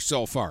quarter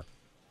so far.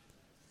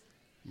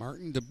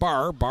 Martin to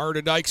Barr. Barr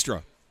to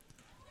Dykstra.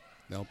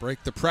 They'll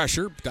break the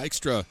pressure.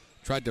 Dykstra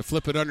tried to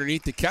flip it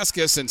underneath to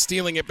Keskis, and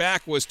stealing it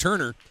back was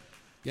Turner.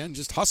 Again,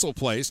 just hustle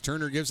plays.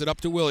 Turner gives it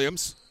up to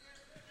Williams.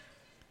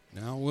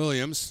 Now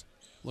Williams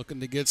looking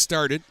to get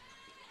started.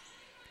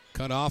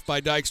 Cut off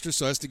by Dykstra,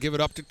 so has to give it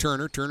up to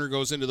Turner. Turner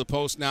goes into the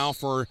post now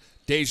for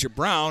Deja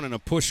Brown, and a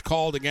push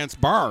called against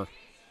Barr.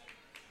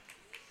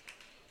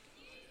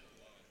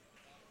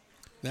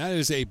 That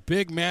is a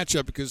big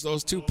matchup because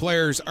those two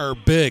players are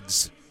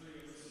bigs.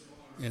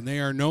 And they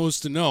are nose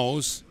to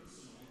nose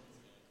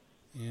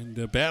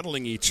and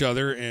battling each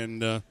other.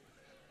 And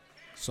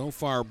so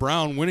far,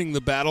 Brown winning the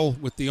battle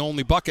with the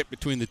only bucket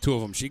between the two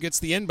of them. She gets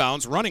the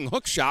inbounds. Running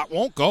hook shot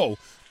won't go.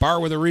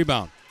 Barr with a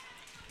rebound.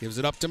 Gives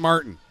it up to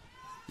Martin.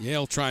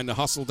 Yale trying to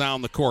hustle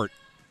down the court.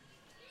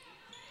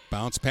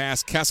 Bounce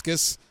pass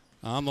Keskis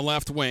on the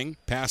left wing.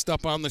 Passed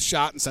up on the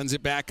shot and sends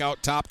it back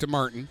out top to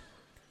Martin.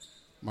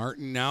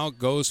 Martin now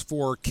goes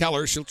for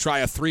Keller. She'll try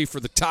a 3 for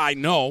the tie.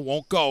 No,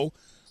 won't go.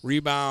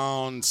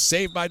 Rebound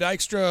saved by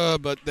Dykstra,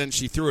 but then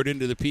she threw it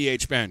into the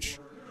PH bench.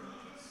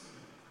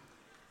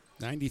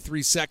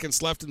 93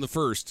 seconds left in the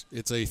first.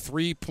 It's a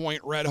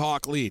 3-point Red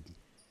Hawk lead.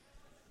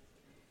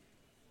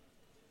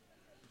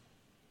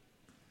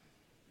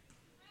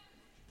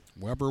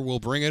 Weber will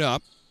bring it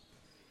up.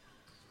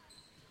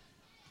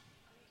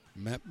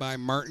 Met by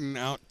Martin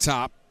out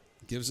top.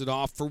 Gives it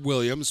off for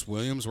Williams.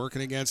 Williams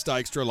working against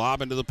Dykstra.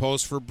 Lob into the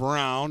post for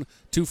Brown.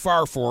 Too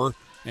far for her,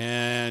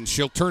 and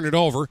she'll turn it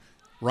over.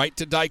 Right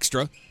to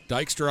Dykstra.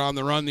 Dykstra on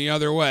the run the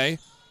other way.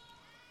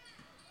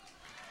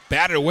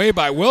 Batted away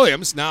by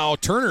Williams. Now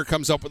Turner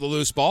comes up with a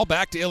loose ball.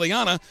 Back to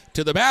Ileana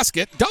to the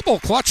basket. Double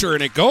clutcher,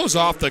 and it goes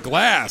off the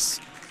glass.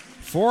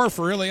 4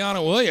 for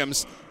Ileana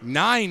Williams.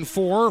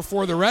 9-4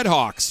 for the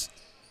Redhawks.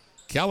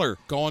 Keller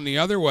going the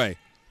other way.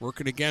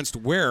 Working against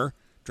Ware.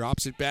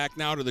 Drops it back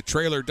now to the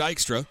trailer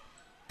Dykstra.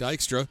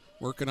 Dykstra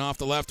working off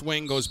the left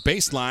wing. Goes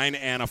baseline,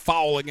 and a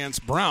foul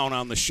against Brown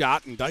on the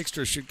shot. And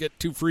Dykstra should get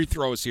 2 free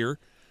throws here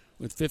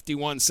with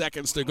 51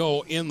 seconds to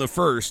go in the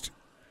first.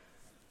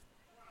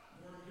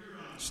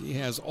 She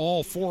has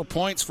all 4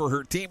 points for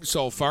her team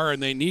so far,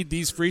 and they need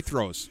these free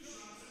throws.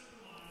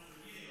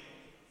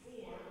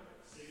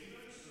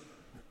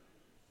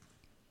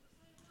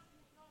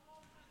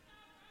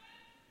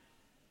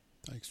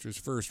 Dykstra's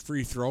first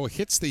free throw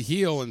hits the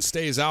heel and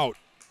stays out.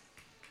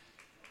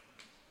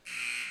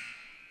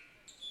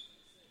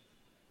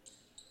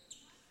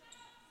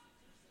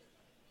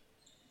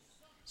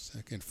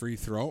 Second free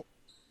throw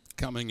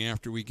coming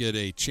after we get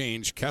a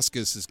change.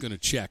 Keskis is going to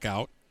check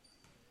out.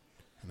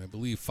 And I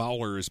believe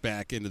Fowler is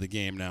back into the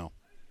game now.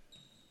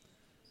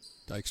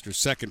 Dykstra's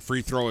second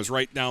free throw is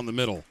right down the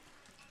middle.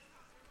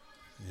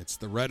 It's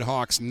the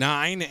Redhawks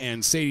 9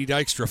 and Sadie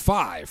Dykstra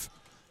 5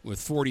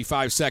 with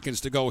 45 seconds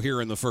to go here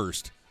in the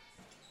first.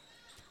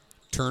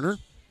 Turner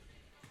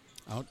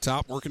out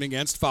top working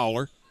against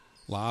Fowler.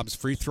 Lobs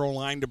free throw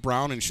line to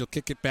Brown, and she'll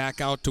kick it back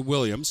out to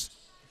Williams.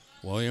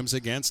 Williams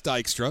against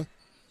Dykstra.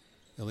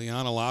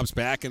 Ileana lobs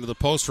back into the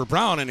post for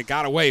Brown, and it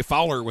got away.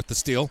 Fowler with the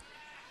steal.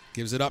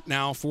 Gives it up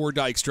now for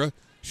Dykstra.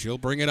 She'll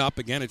bring it up.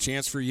 Again, a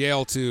chance for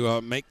Yale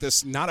to make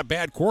this not a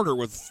bad quarter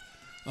with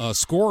a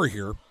score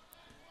here.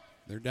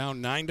 They're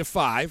down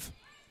 9-5.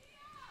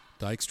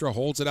 Dykstra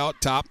holds it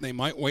out top. They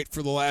might wait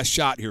for the last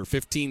shot here.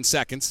 15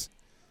 seconds.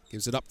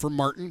 Gives it up for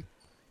Martin.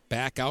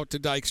 Back out to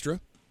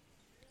Dykstra.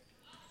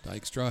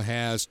 Dykstra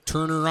has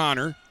Turner on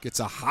her. Gets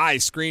a high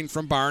screen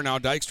from Barr. Now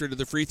Dykstra to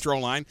the free throw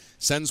line.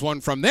 Sends one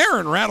from there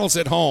and rattles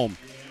it home.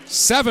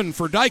 7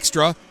 for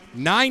Dykstra.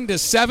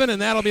 9-7, and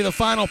that'll be the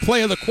final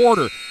play of the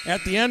quarter.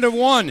 At the end of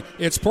 1,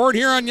 it's Port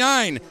Huron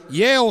 9,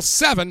 Yale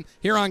 7,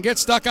 here on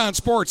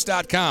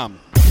GetStuckOnSports.com.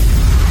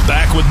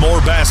 Back with more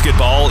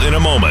basketball in a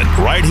moment,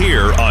 right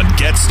here on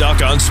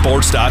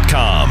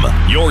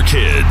GetStuckOnSports.com. Your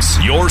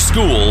kids, your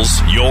schools,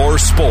 your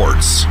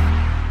sports.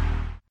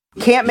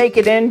 Can't make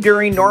it in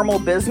during normal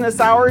business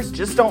hours?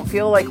 Just don't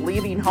feel like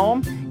leaving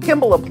home?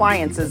 Kimball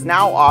Appliance is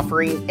now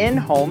offering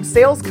in-home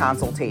sales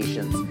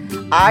consultations.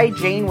 I,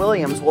 Jane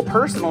Williams, will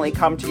personally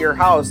come to your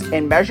house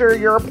and measure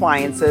your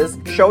appliances,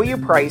 show you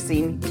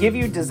pricing, give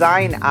you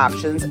design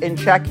options, and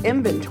check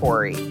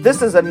inventory.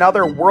 This is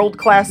another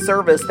world-class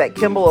service that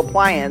Kimball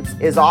Appliance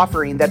is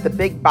offering that the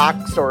big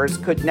box stores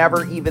could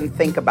never even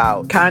think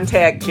about.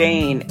 Contact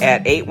Jane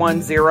at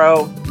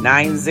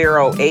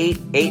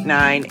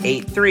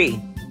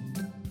 810-908-8983.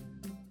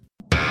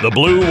 The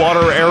Blue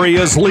Water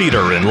Area's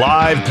leader in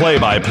live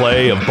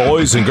play-by-play of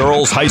boys and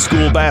girls high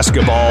school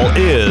basketball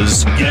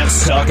is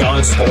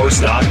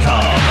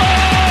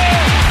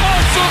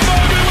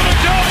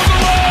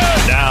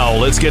GetStuckOnSports.com. Now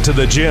let's get to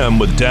the gym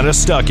with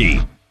Dennis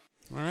Stuckey.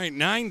 All right,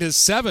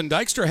 9-7.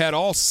 Dykstra had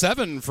all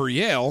 7 for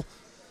Yale.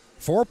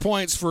 4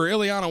 points for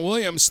Ileana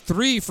Williams,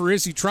 3 for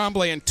Izzy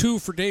Tremblay, and 2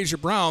 for Deja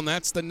Brown.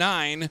 That's the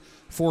 9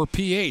 for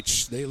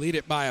PH. They lead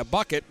it by a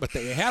bucket, but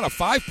they had a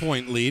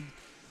 5-point lead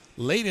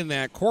late in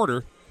that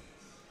quarter.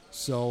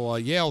 So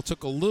Yale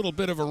took a little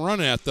bit of a run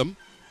at them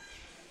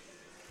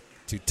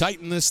to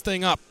tighten this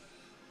thing up.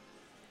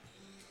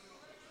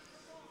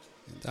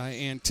 And I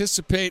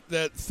anticipate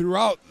that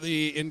throughout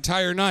the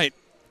entire night,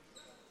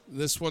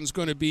 this one's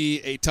going to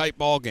be a tight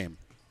ball game.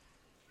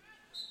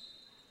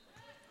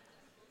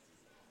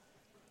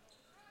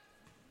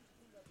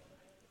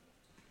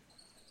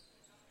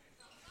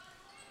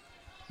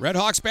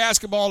 Redhawks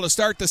basketball to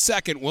start the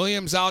second.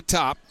 Williams out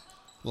top.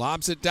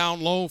 Lobs it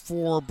down low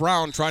for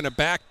Brown, trying to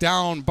back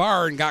down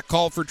Barr, and got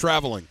called for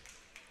traveling.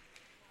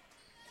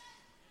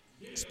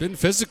 It's been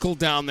physical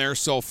down there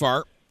so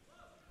far.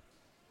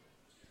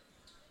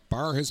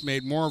 Barr has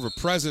made more of a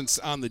presence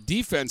on the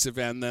defensive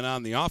end than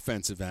on the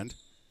offensive end.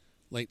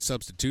 Late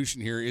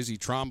substitution here, Izzy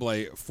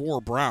Tremblay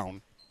for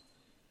Brown.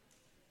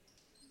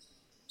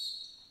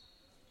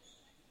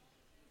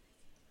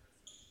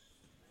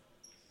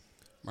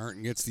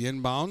 Martin gets the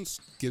inbounds,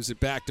 gives it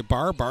back to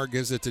Barr. Barr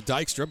gives it to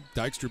Dykstra.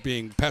 Dykstra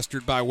being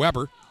pestered by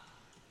Weber.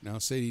 Now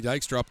Sadie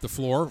Dykstra up the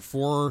floor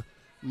for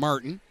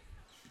Martin.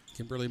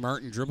 Kimberly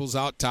Martin dribbles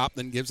out top,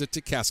 then gives it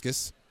to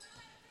Keskis.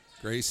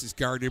 Grace is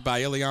guarded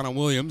by Ileana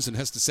Williams and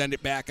has to send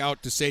it back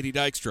out to Sadie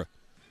Dykstra.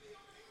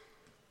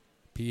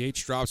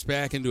 PH drops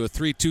back into a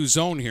 3-2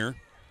 zone here.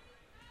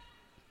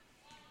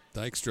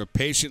 Dykstra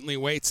patiently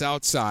waits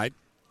outside.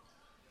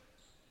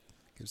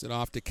 Gives it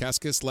off to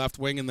Keskis, left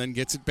wing, and then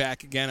gets it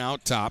back again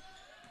out top.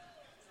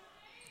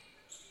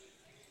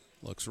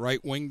 Looks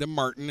right wing to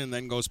Martin and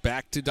then goes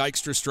back to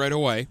Dykstra straight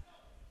away.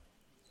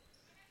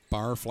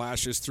 Barr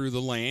flashes through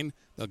the lane.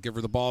 They'll give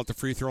her the ball at the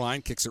free throw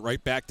line, kicks it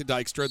right back to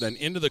Dykstra, then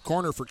into the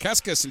corner for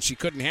Keskis, and she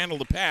couldn't handle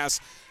the pass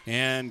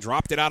and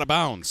dropped it out of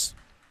bounds.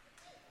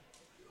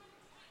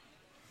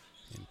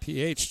 And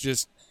PH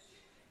just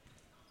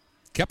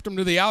kept him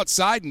to the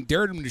outside and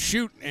dared him to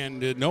shoot,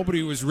 and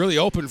nobody was really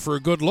open for a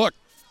good look.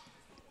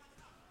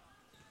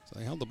 So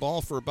they held the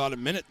ball for about a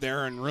minute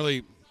there and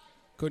really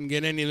couldn't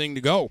get anything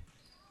to go.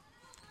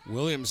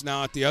 Williams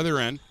now at the other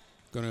end,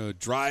 going to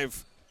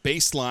drive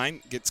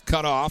baseline, gets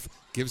cut off,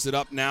 gives it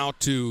up now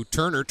to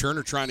Turner.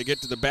 Turner trying to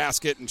get to the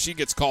basket, and she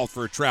gets called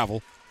for a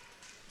travel.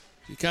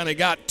 He kind of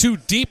got too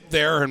deep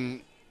there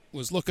and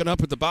was looking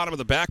up at the bottom of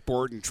the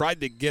backboard and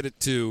tried to get it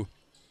to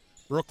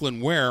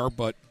Brooklyn Ware,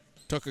 but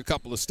took a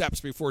couple of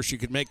steps before she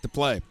could make the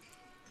play.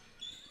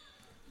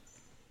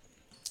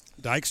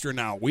 Dykstra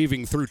now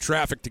weaving through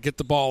traffic to get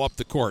the ball up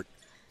the court.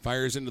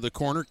 Fires into the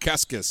corner.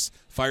 Keskis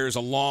fires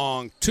a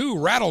long 2.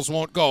 Rattles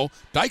won't go.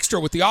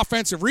 Dykstra with the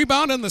offensive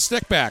rebound and the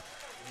stick back.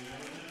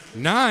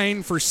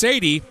 9 for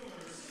Sadie.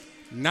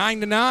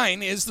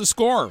 9-9 is the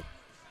score.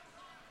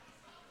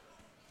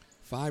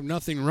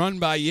 5-0 run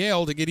by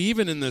Yale to get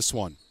even in this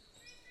one.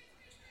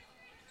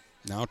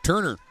 Now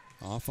Turner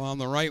off on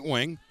the right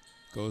wing.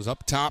 Goes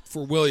up top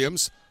for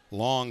Williams.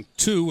 Long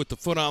two with the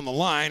foot on the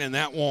line, and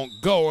that won't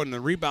go, and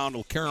the rebound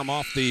will carry him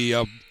off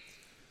the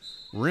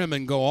rim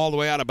and go all the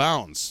way out of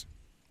bounds.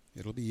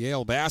 It'll be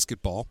Yale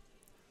basketball.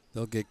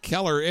 They'll get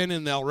Keller in,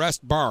 and they'll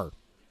rest Barr.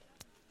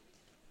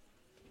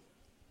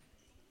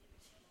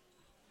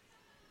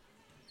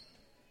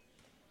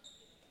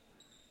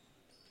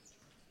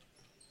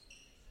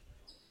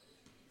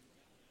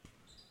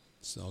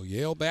 So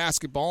Yale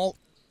basketball,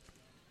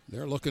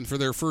 they're looking for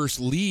their first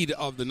lead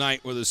of the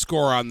night with a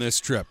score on this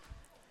trip.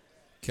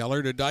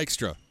 Keller to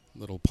Dykstra.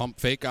 Little pump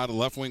fake out of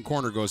left wing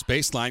corner, goes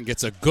baseline,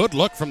 gets a good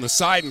look from the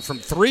side, and from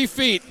 3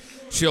 feet,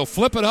 she'll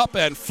flip it up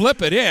and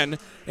flip it in,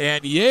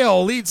 and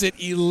Yale leads it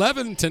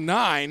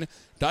 11-9.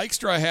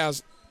 Dykstra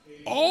has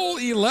all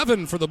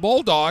 11 for the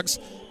Bulldogs.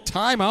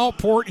 Timeout,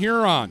 Port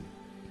Huron.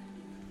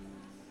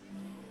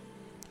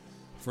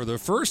 For the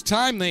first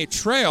time they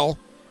trail,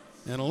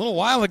 and a little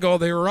while ago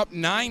they were up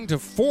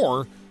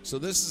 9-4, so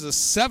this is a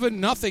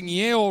 7-0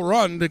 Yale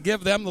run to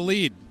give them the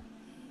lead.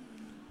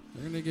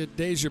 They're going to get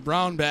Deja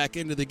Brown back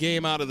into the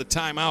game out of the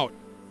timeout.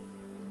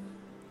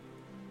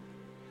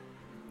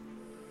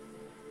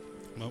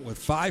 But with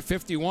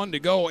 5:51 to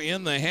go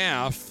in the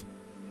half,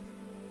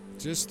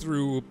 just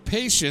through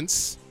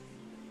patience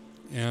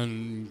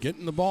and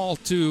getting the ball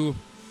to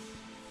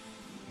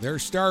their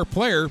star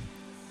player,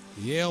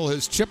 Yale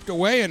has chipped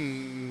away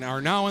and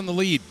are now in the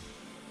lead.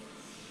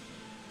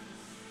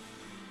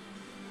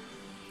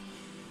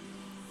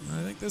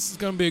 I think this is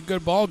going to be a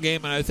good ball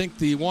game, and I think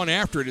the one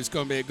after it is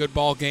going to be a good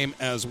ball game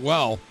as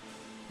well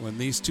when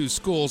these two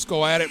schools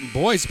go at it in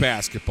boys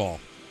basketball.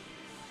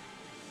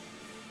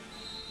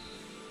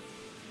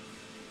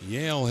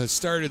 Yale has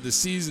started the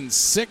season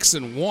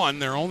 6-1.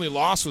 Their only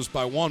loss was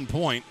by 1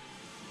 point.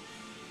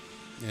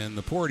 And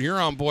the Port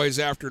Huron boys,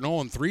 after an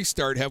 0-3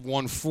 start, have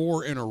won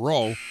 4 in a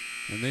row,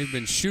 and they've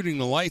been shooting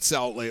the lights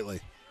out lately.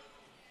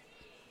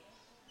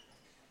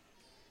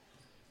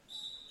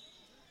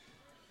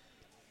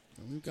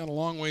 We've got a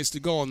long ways to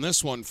go on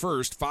this one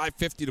first.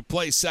 5:50 to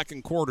play,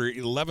 second quarter.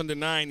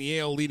 11-9,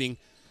 Yale leading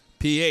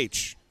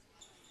PH.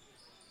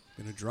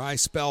 Been a dry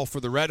spell for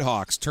the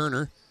Redhawks.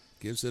 Turner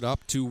gives it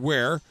up to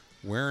Ware.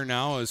 Ware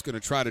now is going to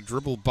try to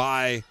dribble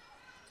by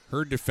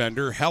her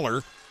defender,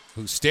 Heller,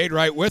 who stayed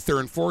right with her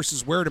and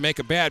forces Ware to make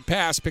a bad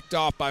pass, picked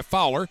off by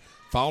Fowler.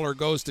 Fowler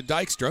goes to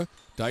Dykstra.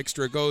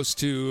 Dykstra goes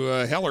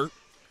to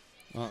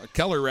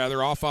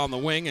Keller off on the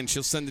wing, and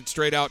she'll send it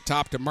straight out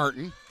top to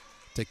Martin.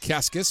 To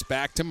Keskis,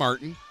 back to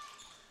Martin.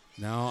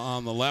 Now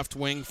on the left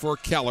wing for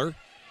Keller.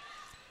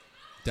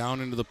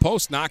 Down into the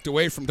post, knocked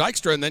away from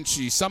Dykstra, and then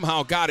she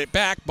somehow got it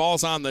back.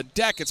 Ball's on the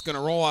deck. It's going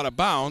to roll out of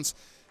bounds.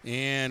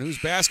 And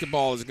whose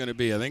basketball is it going to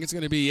be? I think it's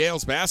going to be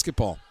Yale's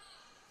basketball.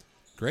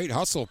 Great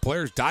hustle.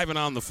 Players diving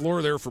on the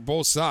floor there for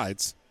both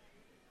sides.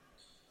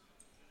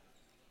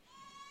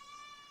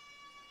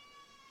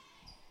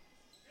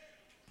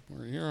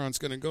 Port Huron's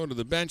going to go to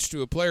the bench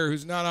to a player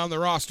who's not on the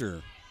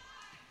roster.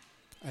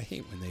 I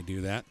hate when they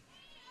do that.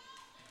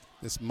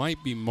 This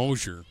might be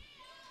Mosier,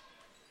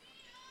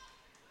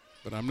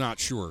 but I'm not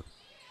sure.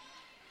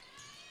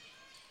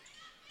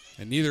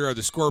 And neither are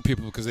the score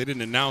people because they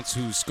didn't announce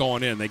who's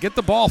going in. They get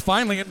the ball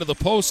finally into the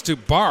post to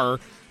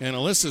Barr, and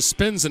Alyssa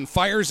spins and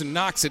fires and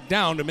knocks it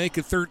down to make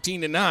it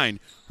 13-9.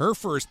 Her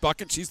first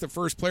bucket, she's the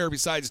first player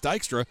besides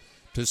Dykstra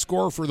to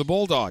score for the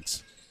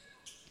Bulldogs.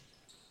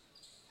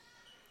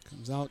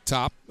 Comes out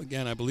top.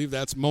 Again, I believe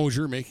that's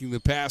Mosier making the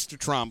pass to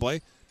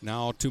Tremblay.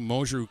 Now to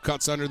Mosier, who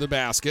cuts under the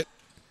basket,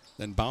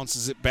 then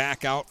bounces it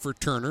back out for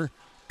Turner.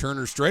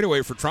 Turner straight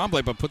away for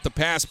Tremblay, but put the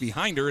pass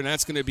behind her, and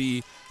that's going to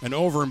be an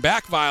over and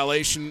back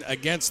violation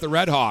against the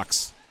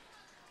Redhawks.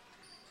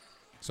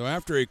 So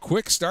after a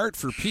quick start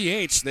for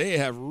PH, they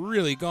have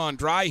really gone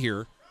dry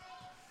here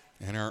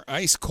and are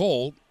ice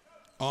cold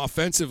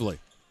offensively.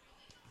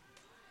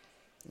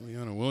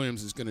 Leanna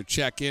Williams is going to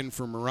check in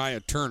for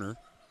Mariah Turner.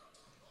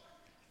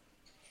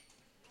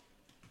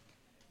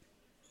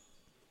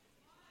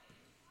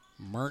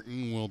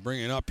 Martin will bring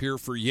it up here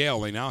for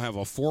Yale. They now have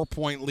a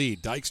 4-point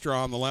lead. Dykstra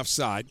on the left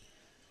side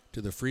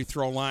to the free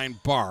throw line.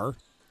 Barr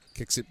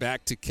kicks it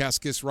back to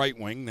Keskis, right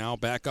wing. Now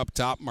back up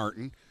top,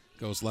 Martin.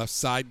 Goes left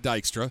side,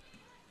 Dykstra.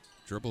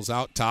 Dribbles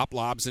out top,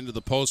 lobs into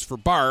the post for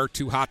Barr.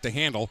 Too hot to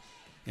handle,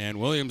 and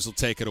Williams will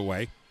take it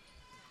away.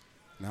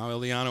 Now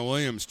Ileana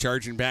Williams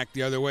charging back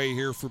the other way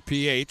here for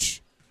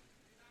PH.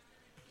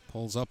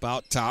 Pulls up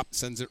out top,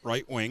 sends it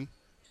right wing.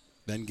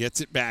 Then gets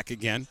it back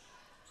again.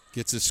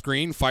 Gets a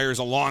screen, fires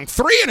a long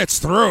three, and it's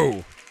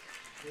through.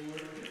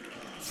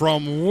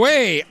 From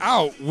way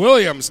out,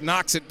 Williams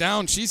knocks it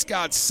down. She's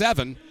got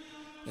 7,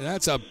 and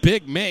that's a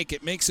big make.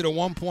 It makes it a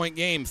 1-point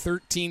game,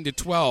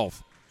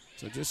 13-12.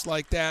 So just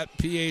like that,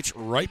 PH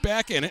right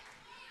back in it.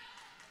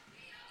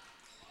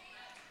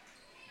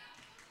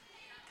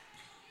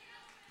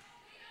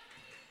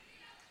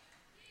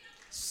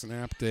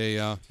 Snapped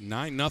a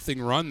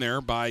 9-0 run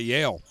there by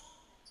Yale.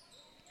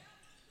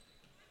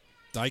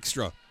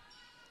 Dykstra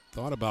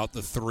thought about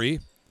the 3.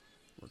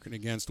 Working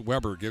against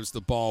Weber. Gives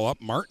the ball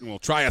up. Martin will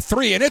try a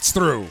 3, and it's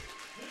through.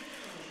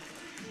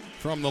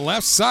 From the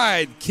left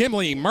side,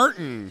 Kimley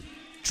Martin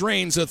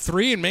drains a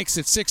three and makes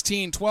it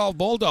 16-12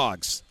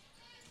 Bulldogs.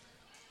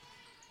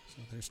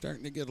 So they're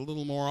starting to get a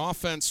little more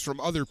offense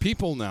from other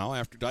people now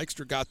after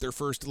Dykstra got their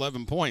first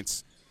 11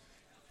 points.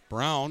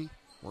 Brown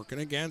working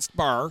against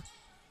Barr.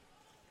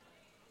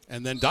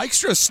 And then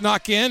Dykstra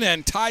snuck in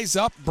and ties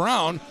up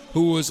Brown,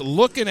 who was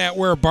looking at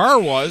where Barr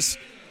was.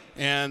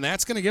 And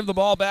that's going to give the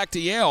ball back to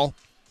Yale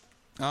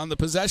on the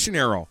possession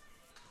arrow.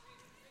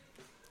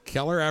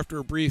 Keller, after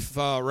a brief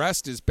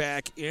rest, is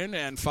back in,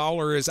 and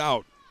Fowler is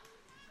out.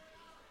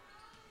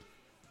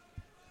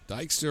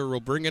 Dykstra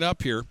will bring it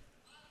up here.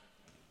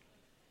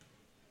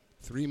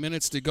 3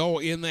 minutes to go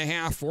in the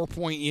half.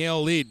 4-point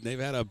Yale lead. They've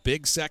had a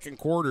big second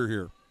quarter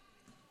here.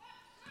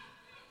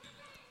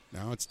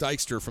 Now it's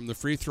Dykstra from the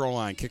free throw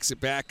line. Kicks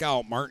it back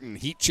out. Martin,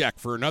 heat check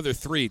for another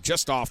three.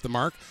 Just off the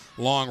mark.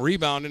 Long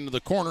rebound into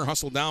the corner.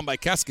 Hustled down by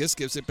Keskis.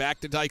 Gives it back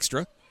to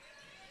Dykstra.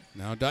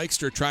 Now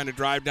Dykstra trying to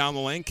drive down the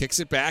lane. Kicks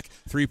it back.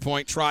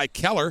 3-point try.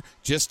 Keller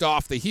just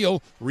off the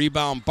heel.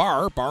 Rebound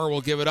Barr. Barr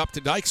will give it up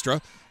to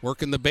Dykstra.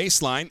 Working the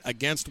baseline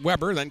against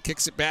Weber. Then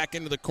kicks it back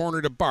into the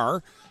corner to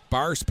Barr.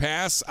 Barr's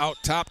pass out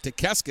top to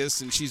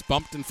Keskis, and she's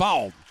bumped and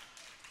fouled.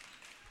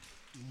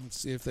 Let's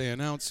see if they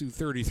announce who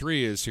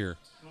 33 is here.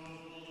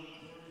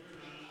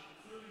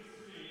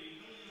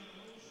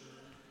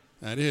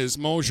 That is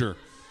Mosier.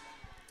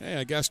 Hey,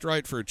 I guessed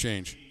right for a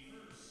change.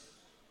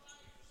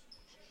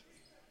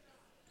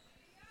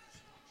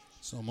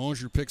 So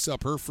Mosier picks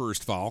up her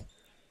first foul.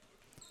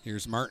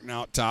 Here's Martin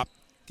out top,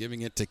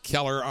 giving it to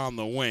Keller on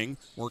the wing.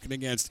 Working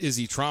against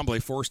Izzy Tremblay,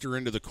 forced her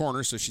into the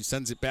corner, so she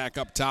sends it back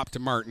up top to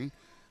Martin.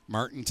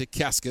 Martin to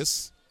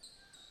Keskis.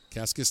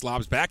 Keskis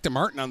lobs back to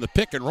Martin on the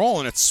pick and roll,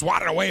 and it's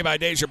swatted away by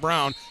Deja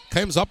Brown.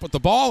 Comes up with the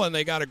ball, and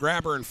they got to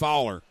grab her and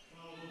foul her.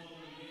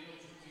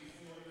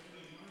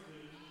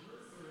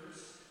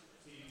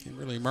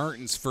 Kimberly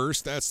Martin's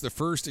first. That's the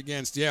first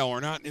against Yale.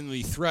 We're not in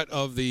the threat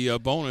of the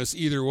bonus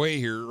either way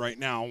here right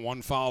now.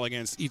 One foul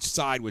against each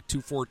side with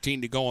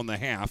 2:14 to go in the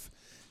half.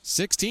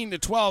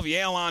 16-12,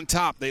 Yale on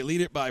top. They lead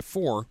it by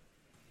 4.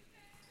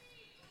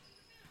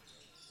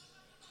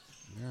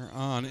 They're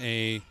on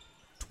a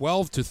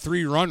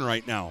 12-3 run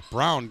right now.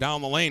 Brown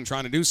down the lane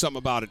trying to do something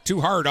about it.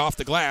 Too hard off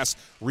the glass.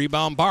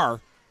 Rebound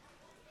Barr.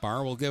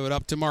 Barr will give it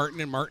up to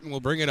Martin, and Martin will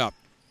bring it up.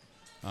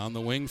 On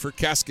the wing for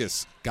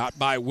Keskis. Got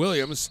by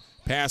Williams.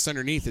 Pass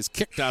underneath is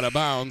kicked out of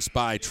bounds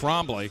by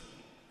Tremblay.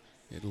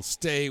 It'll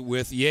stay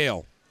with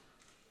Yale.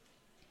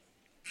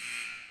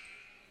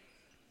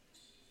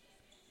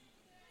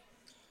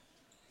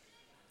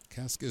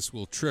 Keskis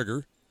will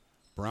trigger.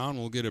 Brown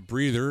will get a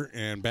breather,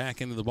 and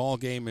back into the ball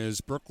game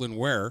is Brooklyn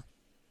Ware.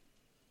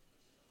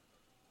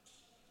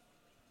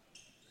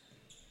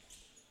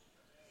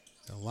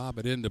 They'll lob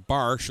it into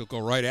Barr. She'll go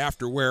right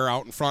after Ware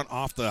out in front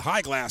off the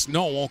high glass.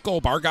 No, won't go.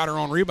 Barr got her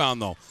own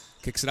rebound, though.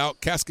 Kicks it out.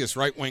 Keskis,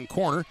 right wing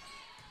corner.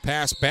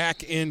 Pass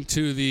back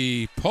into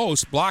the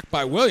post. Blocked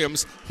by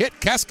Williams. Hit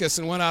Keskis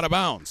and went out of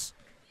bounds.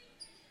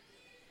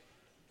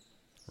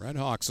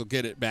 Redhawks will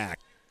get it back.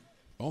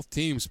 Both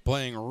teams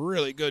playing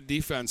really good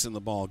defense in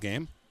the ball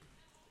game.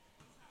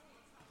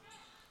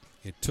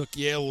 It took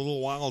Yale a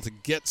little while to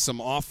get some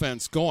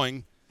offense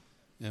going.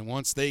 And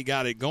once they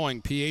got it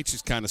going, PH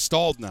is kind of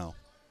stalled now.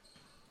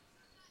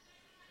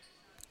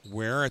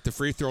 Ware at the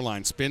free throw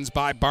line. Spins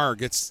by Barr.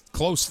 Gets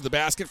close to the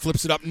basket.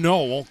 Flips it up. No,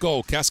 won't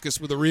go.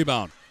 Keskis with a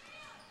rebound.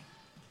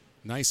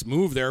 Nice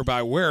move there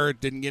by Ware.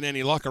 Didn't get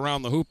any luck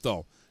around the hoop,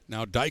 though.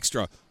 Now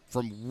Dykstra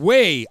from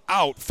way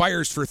out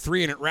fires for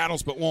three, and it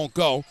rattles but won't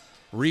go.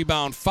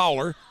 Rebound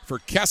Fowler for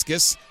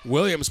Keskis.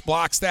 Williams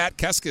blocks that.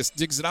 Keskis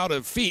digs it out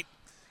of feet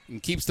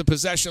and keeps the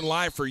possession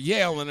live for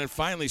Yale, and then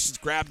finally she's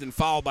grabbed and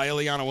fouled by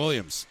Ileana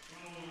Williams.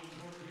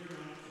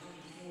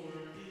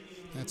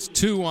 That's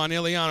 2 on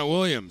Ileana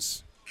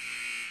Williams.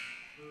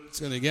 It's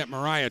going to get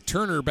Mariah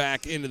Turner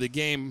back into the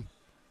game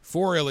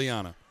for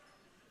Ileana.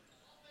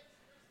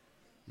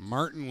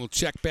 Martin will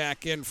check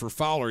back in for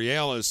Fowler.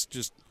 Yale is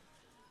just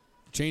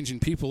changing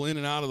people in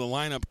and out of the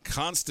lineup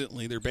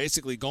constantly. They're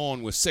basically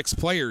going with 6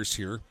 players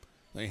here.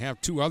 They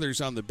have 2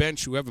 others on the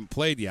bench who haven't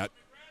played yet.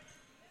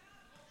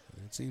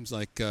 It seems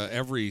like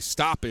every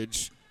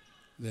stoppage,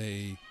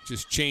 they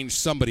just change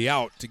somebody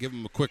out to give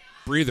them a quick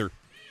breather.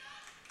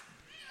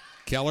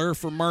 Keller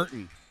for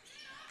Martin.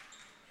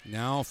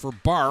 Now for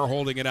Barr,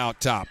 holding it out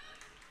top.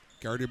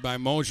 Guarded by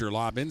Mosier.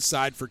 Lob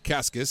inside for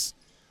Keskis.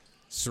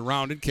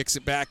 Surrounded, kicks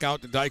it back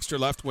out to Dykstra,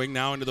 left wing,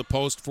 now into the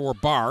post for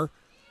Barr.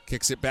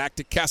 Kicks it back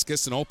to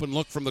Keskis, an open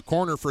look from the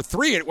corner for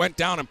 3. It went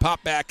down and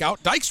popped back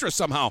out. Dykstra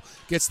somehow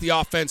gets the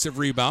offensive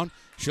rebound.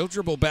 She'll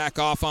dribble back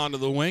off onto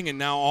the wing, and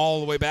now all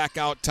the way back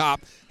out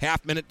top.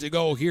 Half minute to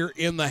go here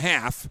in the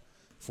half.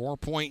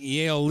 4-point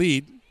Yale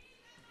lead.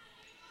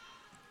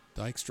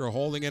 Dykstra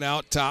holding it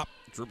out top.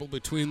 Dribble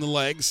between the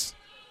legs.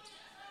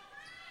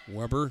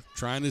 Weber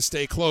trying to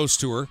stay close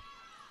to her.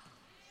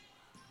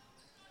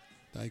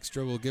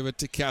 Dykstra will give it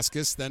to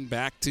Keskis, then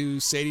back to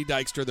Sadie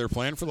Dykstra. They're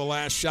playing for the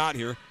last shot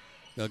here.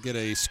 They'll get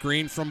a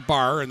screen from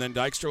Barr, and then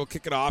Dykstra will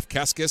kick it off.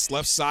 Keskis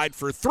left side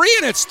for three,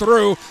 and it's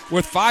through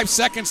with 5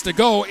 seconds to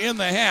go in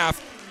the half.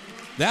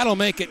 That'll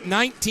make it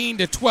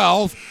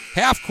 19-12.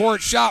 Half-court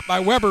shot by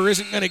Weber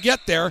isn't going to get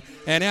there.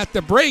 And at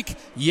the break,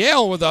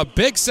 Yale with a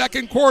big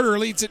second quarter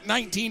leads it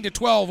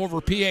 19-12 over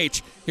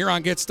PH here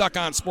on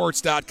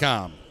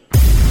GetStuckOnSports.com.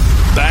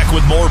 Back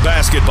with more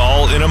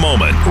basketball in a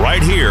moment,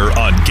 right here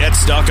on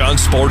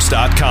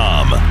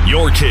GetStuckOnSports.com.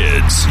 Your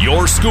kids,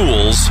 your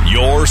schools,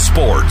 your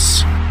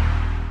sports.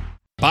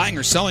 Buying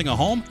or selling a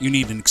home? You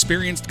need an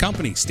experienced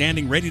company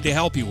standing ready to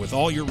help you with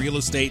all your real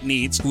estate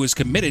needs, who is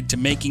committed to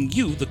making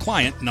you the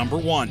client number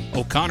one.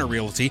 O'Connor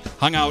Realty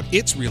hung out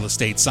its real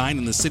estate sign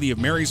in the city of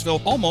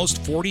Marysville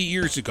almost 40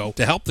 years ago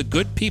to help the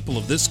good people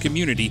of this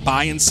community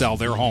buy and sell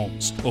their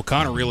homes.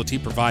 O'Connor Realty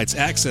provides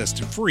access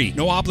to free,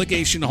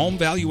 no-obligation home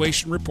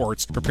valuation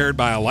reports prepared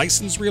by a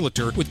licensed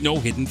realtor with no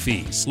hidden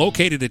fees.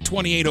 Located at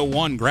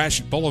 2801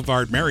 Gratiot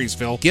Boulevard,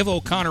 Marysville, give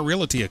O'Connor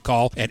Realty a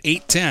call at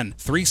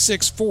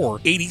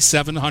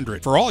 810-364-8700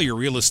 for all your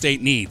real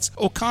estate needs.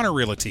 O'Connor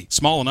Realty,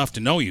 small enough to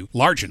know you,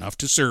 large enough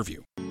to serve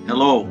you.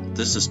 Hello,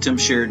 this is Tim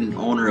Sheridan,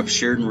 owner of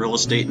Sheridan Real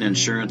Estate and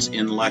Insurance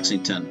in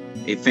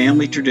Lexington, a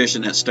family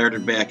tradition that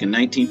started back in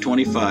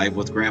 1925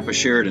 with Grandpa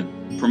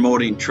Sheridan.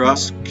 Promoting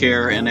trust,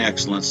 care, and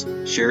excellence,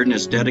 Sheridan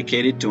is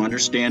dedicated to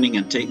understanding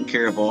and taking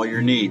care of all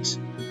your needs.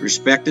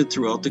 Respected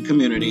throughout the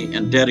community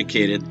and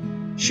dedicated,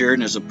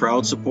 Sheridan is a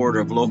proud supporter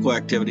of local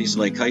activities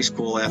like high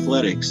school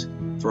athletics.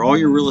 For all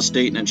your real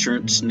estate and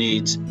insurance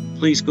needs,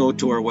 please go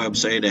to our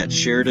website at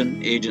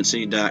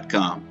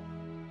SheridanAgency.com.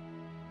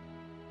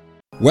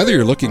 Whether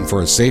you're looking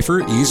for a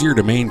safer, easier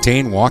to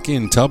maintain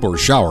walk-in tub or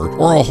shower,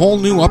 or a whole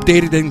new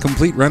updated and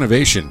complete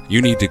renovation,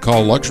 you need to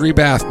call Luxury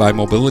Bath by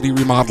Mobility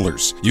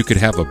Remodelers. You could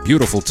have a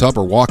beautiful tub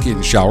or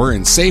walk-in shower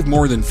and save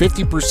more than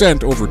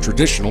 50% over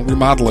traditional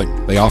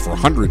remodeling. They offer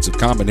hundreds of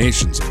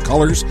combinations of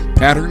colors,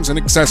 patterns, and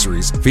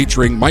accessories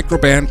featuring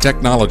microband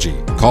technology.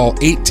 Call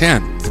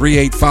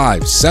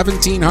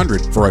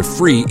 810-385-1700 for a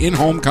free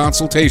in-home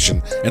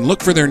consultation and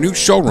look for their new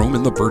showroom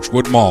in the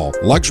Birchwood Mall.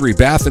 Luxury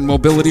Bath and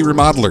Mobility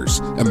Remodelers.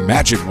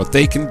 Imagine what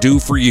they can do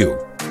for you.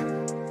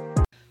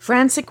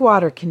 Frantic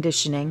Water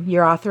Conditioning,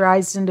 your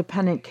authorized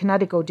independent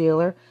Connecticut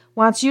dealer,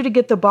 wants you to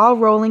get the ball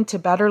rolling to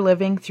better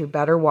living through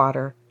better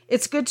water.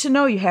 It's good to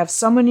know you have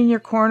someone in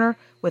your corner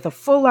with a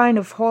full line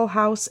of whole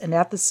house and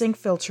at-the-sink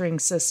filtering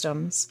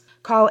systems.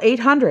 Call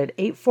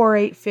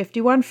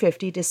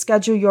 800-848-5150 to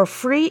schedule your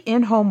free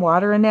in-home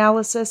water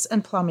analysis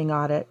and plumbing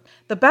audit.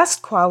 The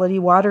best quality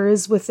water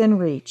is within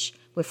reach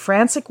with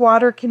Frantic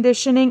Water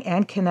Conditioning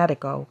and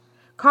Connecticut.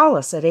 Call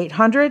us at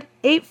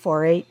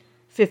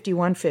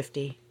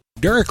 800-848-5150.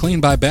 DuraClean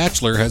by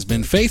Bachelor has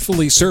been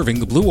faithfully serving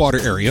the Blue Water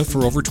area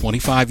for over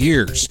 25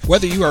 years.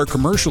 Whether you are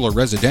commercial or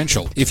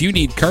residential, if you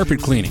need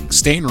carpet cleaning,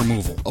 stain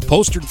removal,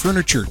 upholstered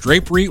furniture,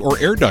 drapery, or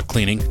air duct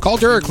cleaning, call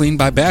DuraClean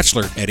by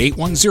Bachelor at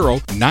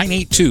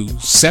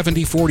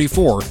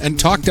 810-982-7044 and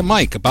talk to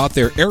Mike about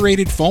their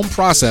aerated foam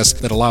process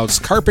that allows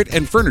carpet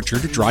and furniture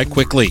to dry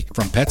quickly.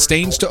 From pet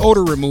stains to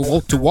odor removal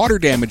to water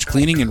damage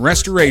cleaning and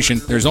restoration,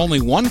 there's only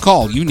one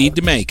call you need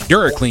to make.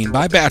 DuraClean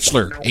by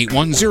Bachelor,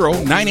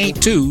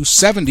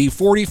 810-982-7044.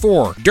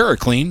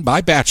 DuraClean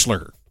by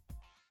Bachelor.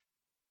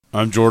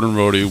 I'm Jordan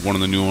Rohde, one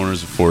of the new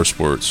owners of Forest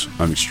Sports.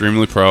 I'm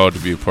extremely proud to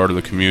be a part of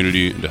the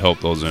community and to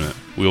help those in it.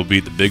 We will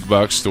beat the big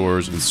box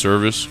stores in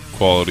service,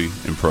 quality,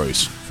 and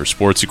price. For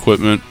sports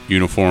equipment,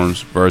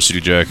 uniforms,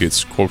 varsity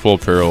jackets, corporal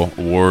apparel,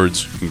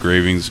 awards,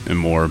 engravings, and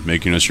more,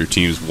 making us your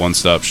team's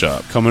one-stop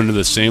shop. Come into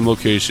the same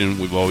location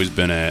we've always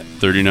been at,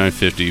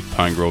 3950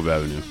 Pine Grove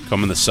Avenue.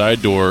 Come in the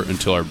side door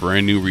until our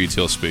brand new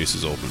retail space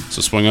is open.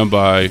 So swing on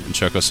by and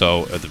check us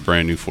out at the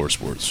brand new Forest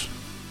Sports.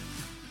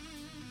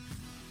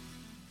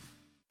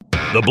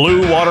 The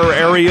Blue Water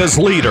area's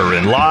leader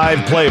in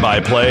live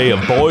play-by-play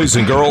of boys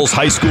and girls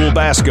high school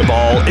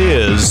basketball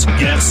is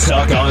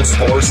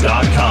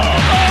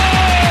GetStuckOnSports.com.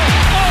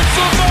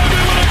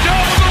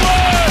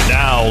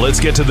 Now let's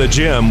get to the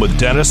gym with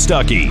Dennis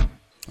Stuckey.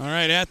 All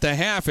right, at the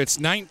half, it's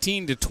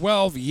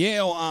 19-12,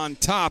 Yale on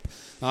top.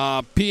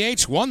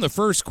 PH won the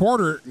first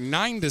quarter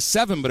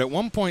 9-7, but at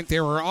one point they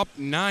were up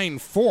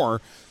 9-4.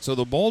 So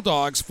the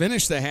Bulldogs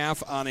finished the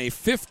half on a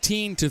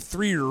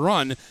 15-3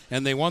 run,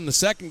 and they won the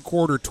second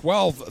quarter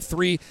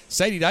 12-3.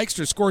 Sadie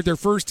Dykstra scored their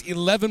first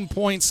 11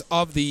 points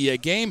of the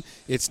game.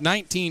 It's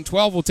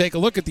 19-12. We'll take a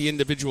look at the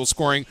individual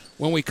scoring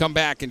when we come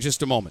back in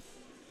just a moment.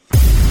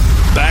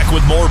 Back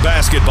with more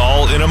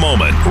basketball in a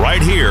moment,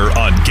 right here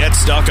on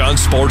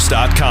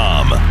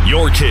GetStuckOnSports.com.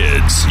 Your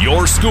kids,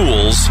 your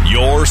schools,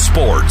 your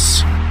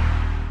sports.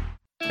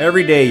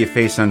 Every day you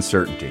face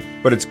uncertainty,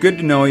 but it's good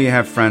to know you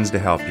have friends to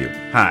help you.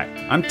 Hi,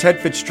 I'm Ted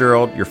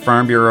Fitzgerald, your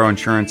Farm Bureau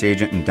insurance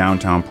agent in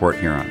downtown Port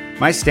Huron.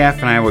 My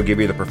staff and I will give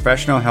you the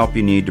professional help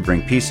you need to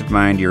bring peace of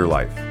mind to your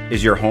life.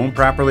 Is your home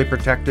properly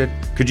protected?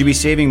 Could you be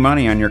saving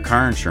money on your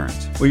car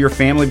insurance? Will your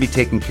family be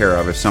taken care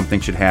of if something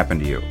should happen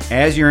to you?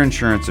 As your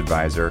insurance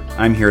advisor,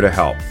 I'm here to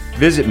help.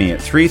 Visit me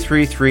at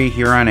 333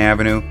 Huron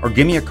Avenue or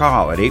give me a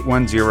call at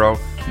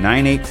 810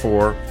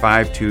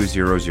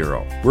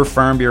 984-5200. We're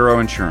Farm Bureau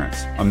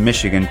Insurance, a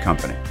Michigan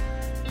company.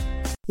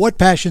 What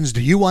passions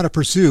do you want to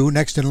pursue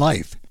next in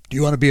life? Do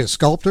you want to be a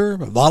sculptor,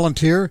 a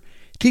volunteer,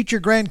 teach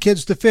your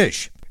grandkids to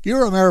fish?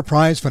 Your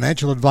Ameriprise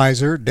financial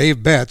advisor,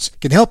 Dave Betts,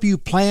 can help you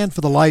plan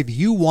for the life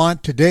you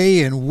want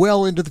today and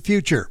well into the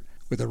future.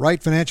 With the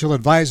right financial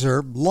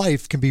advisor,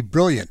 life can be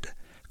brilliant.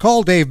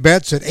 Call Dave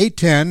Betts at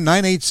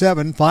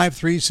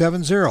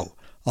 810-987-5370.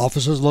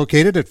 Office is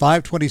located at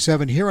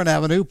 527 Huron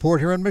Avenue,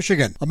 Port Huron,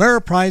 Michigan.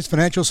 Ameriprise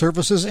Financial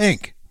Services,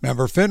 Inc.,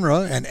 member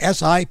FINRA and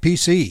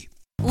SIPC.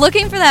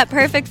 Looking for that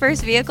perfect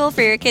first vehicle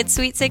for your kid's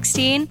Sweet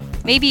 16?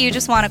 Maybe you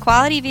just want a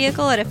quality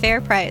vehicle at a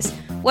fair price.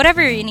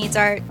 Whatever your needs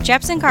are,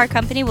 Jepson Car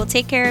Company will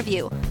take care of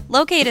you.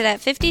 Located at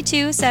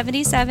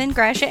 5277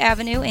 Gratiot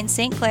Avenue in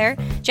St. Clair,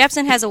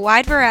 Jepson has a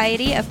wide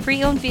variety of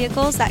pre-owned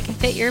vehicles that can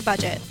fit your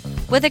budget.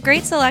 With a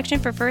great selection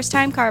for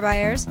first-time car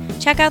buyers,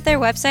 check out their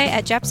website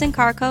at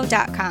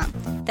jepsoncarco.com.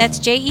 That's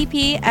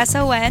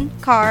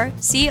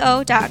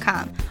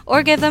JEPSONCARCO.com.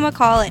 Or give them a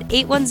call at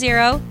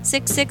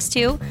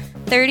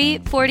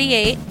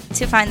 810-662-3048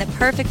 to find the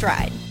perfect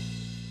ride.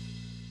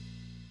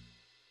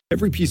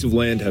 Every piece of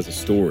land has a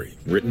story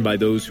written by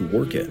those who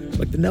work it,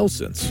 like the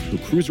Nelsons, who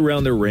cruise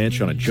around their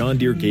ranch on a John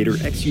Deere Gator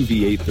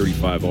XUV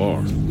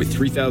 835R. With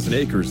 3,000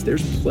 acres,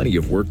 there's plenty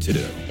of work to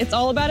do. It's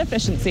all about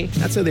efficiency.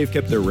 That's how they've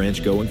kept their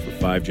ranch going for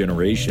 5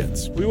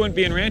 generations. We wouldn't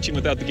be in ranching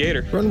without the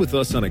Gator. Run with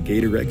us on a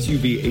Gator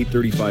XUV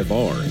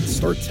 835R and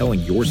start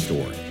telling your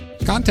story.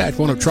 Contact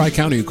one of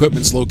Tri-County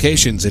Equipment's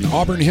locations in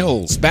Auburn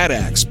Hills, Bad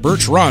Axe,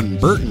 Birch Run,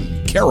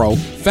 Burton, Caro,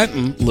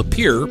 Fenton,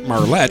 Lapeer,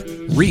 Marlette,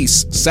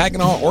 Reese,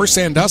 Saginaw, or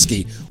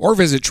Sandusky, or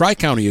visit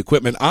Tri-County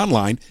Equipment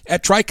online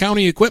at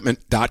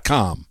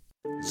tricountyequipment.com.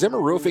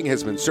 Zimmer Roofing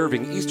has been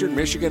serving Eastern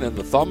Michigan and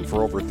the Thumb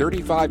for over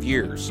 35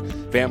 years.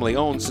 Family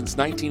owned since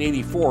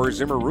 1984,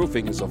 Zimmer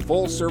Roofing is a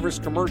full-service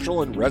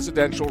commercial and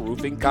residential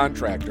roofing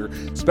contractor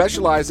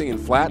specializing in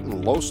flat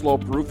and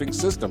low-slope roofing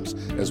systems,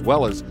 as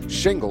well as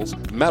shingles,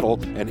 metal,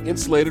 and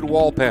insulated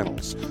wall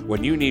panels.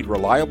 When you need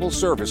reliable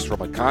service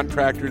from a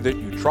contractor that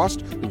you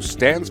trust who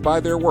stands by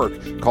their work,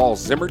 call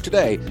Zimmer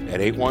today at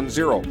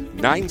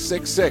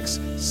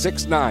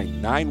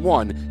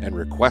 810-966-6991 and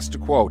request a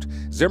quote.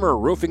 Zimmer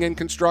Roofing and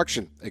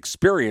Construction.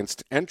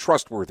 Experienced and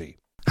trustworthy.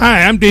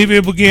 Hi, I'm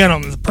David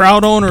Buchanan, the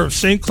proud owner of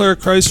St. Clair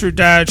Chrysler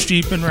Dodge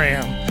Jeep and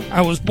Ram. I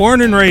was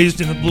born and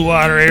raised in the Blue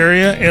Water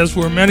area, as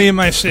were many of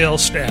my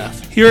sales staff.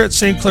 Here at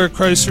St. Clair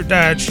Chrysler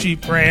Dodge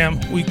Jeep Ram,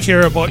 we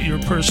care about your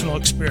personal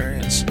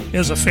experience.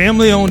 As a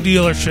family-owned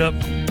dealership,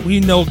 we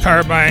know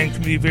car buying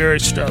can be very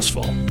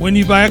stressful. When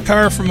you buy a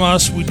car from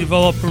us, we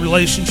develop a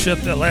relationship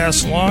that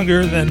lasts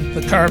longer than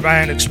the car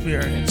buying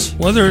experience.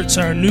 Whether it's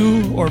our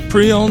new or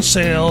pre-owned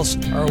sales,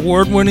 our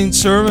award-winning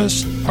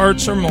service,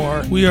 parts, or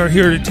more, we are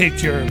here to take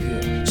care of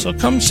you. So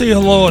come say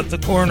hello at the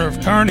corner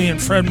of Kearney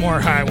and Fred Moore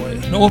Highway.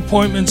 No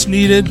appointments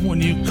needed when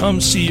you come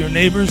see your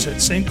neighbors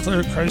at St.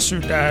 Clair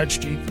Chrysler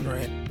Dodge Jeep and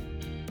Ram.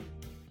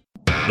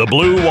 The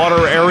Blue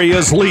Water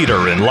area's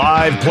leader in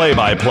live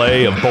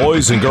play-by-play of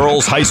boys and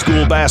girls high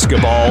school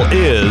basketball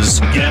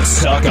is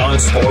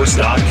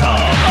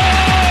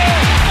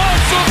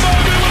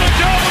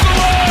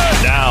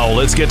GetStuckOnSports.com. Now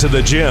let's get to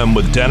the gym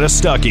with Dennis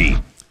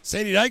Stuckey.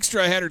 Sadie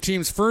Dykstra had her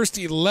team's first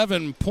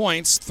 11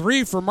 points,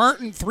 3 for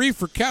Martin, 3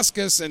 for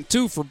Keskis, and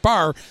 2 for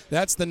Barr.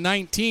 That's the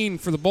 19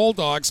 for the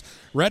Bulldogs.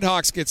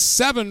 Redhawks get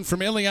 7 from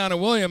Ileana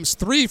Williams,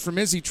 3 from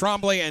Izzy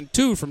Tremblay, and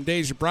 2 from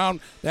Deja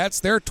Brown. That's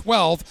their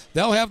 12.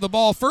 They'll have the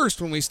ball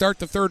first when we start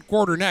the third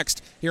quarter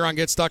next here on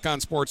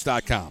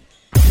GetStuckOnSports.com.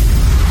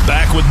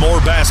 Back with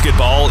more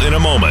basketball in a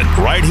moment,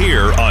 right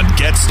here on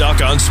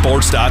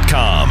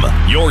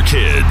GetStuckOnSports.com. Your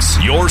kids,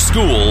 your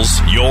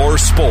schools, your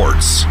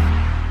sports.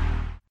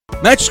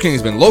 Mattress King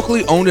has been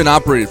locally owned and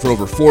operated for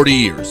over 40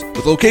 years.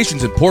 With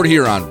locations in Port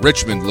Huron,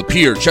 Richmond,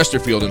 Lapeer,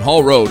 Chesterfield, and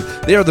Hall Road,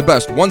 they are the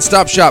best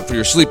one-stop shop for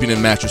your sleeping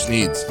and mattress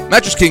needs.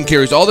 Mattress King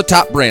carries all the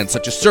top brands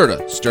such as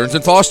Serta, Stearns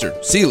 & Foster,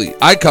 Sealy,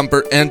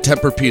 iComfort, and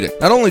Tempur-Pedic.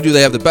 Not only do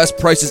they have the best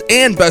prices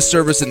and best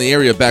service in the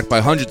area backed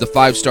by hundreds of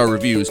 5-star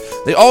reviews,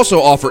 they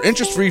also offer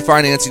interest-free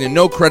financing and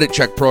no credit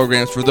check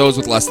programs for those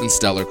with less than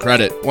stellar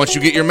credit. Once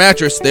you get your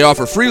mattress, they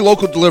offer free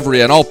local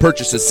delivery on all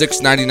purchases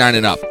 $6.99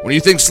 and up. When you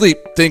think sleep,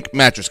 think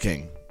Mattress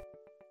King.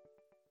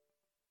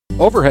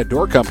 Overhead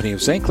Door Company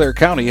of St. Clair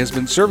County has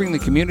been serving the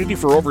community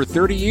for over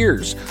 30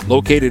 years.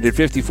 Located at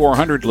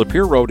 5400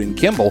 Lapeer Road in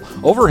Kimball,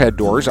 Overhead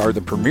Doors are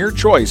the premier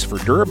choice for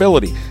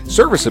durability,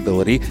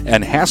 serviceability,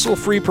 and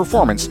hassle-free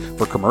performance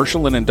for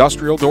commercial and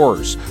industrial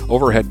doors.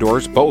 Overhead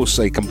Doors boasts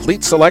a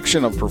complete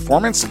selection of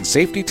performance and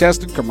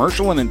safety-tested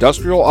commercial and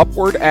industrial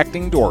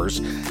upward-acting doors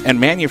and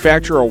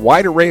manufacture a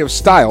wide array of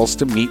styles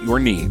to meet your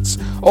needs.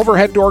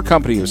 Overhead Door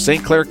Company of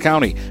St. Clair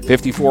County,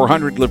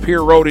 5400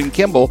 Lapeer Road in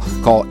Kimball.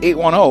 Call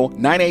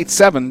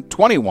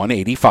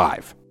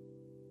 810-987-2185.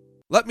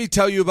 Let me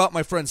tell you about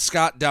my friend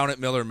Scott down at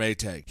Miller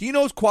Maytag. He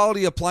knows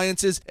quality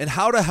appliances and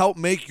how to help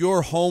make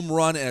your home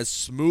run as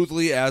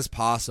smoothly as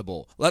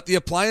possible. Let the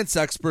appliance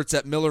experts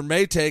at Miller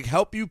Maytag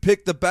help you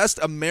pick the best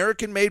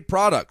American-made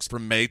products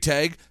from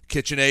Maytag,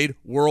 KitchenAid,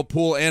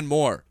 Whirlpool, and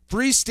more.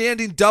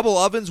 Freestanding double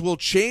ovens will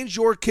change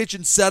your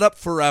kitchen setup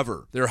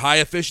forever. Their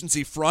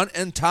high-efficiency front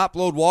and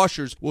top-load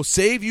washers will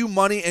save you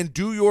money and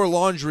do your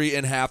laundry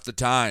in half the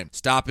time.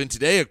 Stop in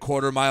today a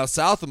quarter mile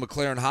south of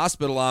McLaren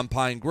Hospital on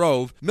Pine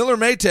Grove. Miller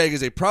Maytag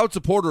is a proud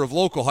supporter of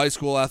local high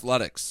school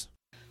athletics.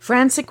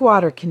 Frantic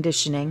Water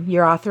Conditioning,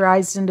 your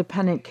authorized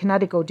independent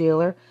Connecticut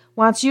dealer,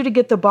 wants you to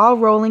get the ball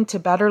rolling to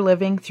better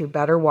living through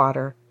better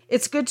water.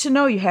 It's good to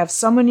know you have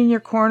someone in your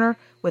corner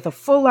with a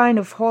full line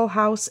of whole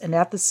house and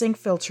at-the-sink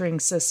filtering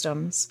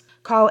systems.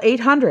 Call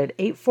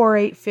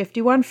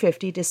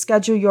 800-848-5150 to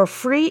schedule your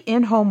free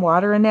in-home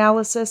water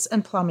analysis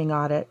and plumbing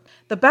audit.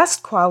 The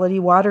best quality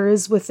water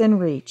is within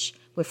reach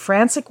with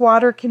Frantic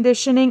Water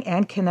Conditioning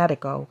and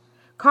Connecticut.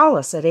 Call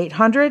us at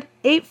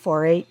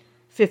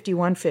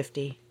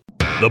 800-848-5150.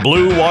 The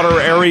Blue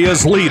Water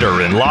Area's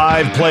leader in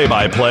live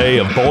play-by-play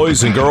of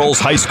boys and girls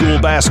high school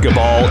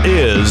basketball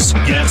is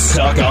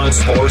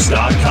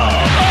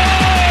GetStuckOnSports.com.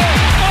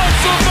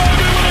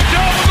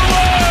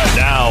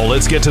 Now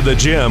let's get to the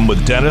gym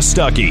with Dennis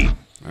Stuckey.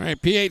 All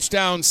right, PH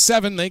down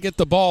 7. They get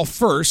the ball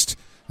first.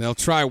 They'll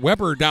try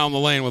Weber down the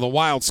lane with a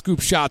wild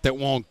scoop shot that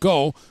won't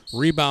go.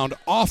 Rebound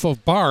off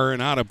of Barr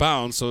and out of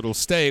bounds, so it'll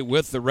stay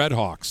with the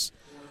Redhawks.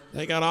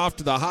 They got off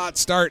to the hot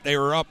start. They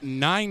were up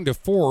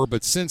 9-4,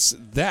 but since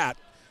that,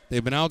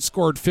 they've been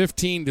outscored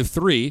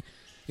 15-3.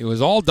 It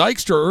was all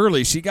Dykstra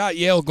early. She got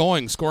Yale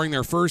going, scoring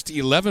their first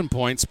 11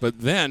 points,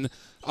 but then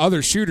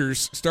other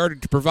shooters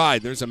started to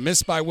provide. There's a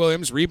miss by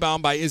Williams,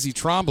 rebound by Izzy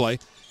Tremblay.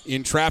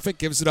 In traffic,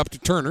 gives it up to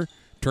Turner.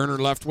 Turner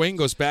left wing,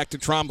 goes back to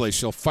Tremblay.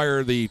 She'll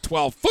fire the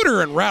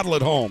 12-footer and rattle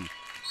it home.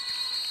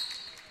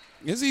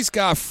 Izzy's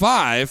got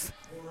 5.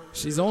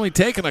 She's only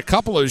taken a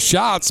couple of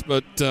shots,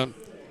 but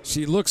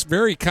she looks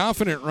very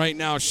confident right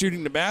now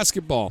shooting the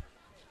basketball.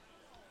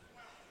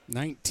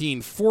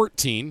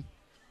 19-14.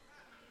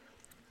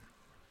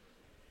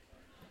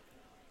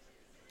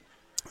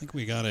 I think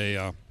we got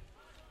a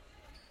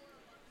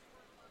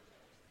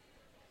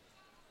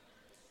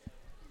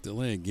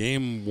delay of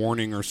game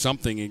warning or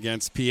something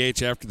against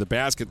PH after the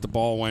basket. The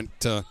ball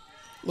went a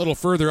little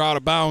further out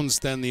of bounds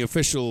than the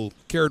official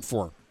cared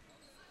for.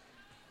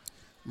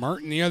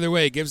 Martin the other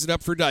way, gives it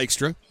up for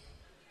Dykstra.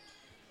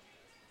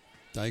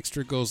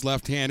 Dykstra goes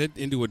left-handed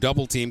into a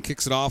double team,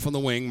 kicks it off on the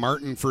wing.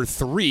 Martin for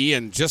 3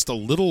 and just a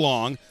little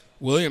long.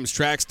 Williams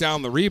tracks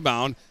down the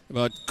rebound,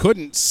 but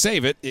couldn't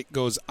save it. It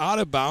goes out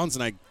of bounds,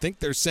 and I think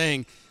they're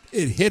saying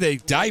it hit a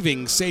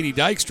diving Sadie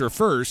Dykstra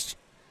first.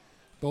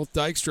 Both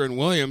Dykstra and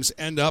Williams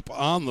end up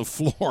on the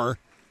floor.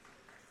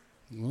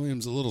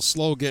 Williams a little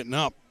slow getting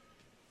up.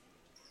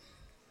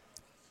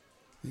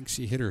 I think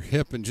she hit her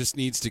hip and just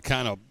needs to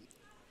kind of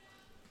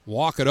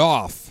walk it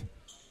off.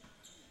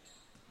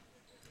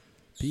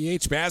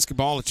 PH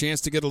basketball, a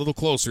chance to get a little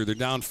closer. They're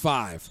down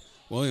 5.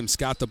 Williams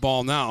got the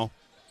ball now.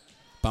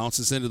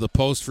 Bounces into the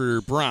post for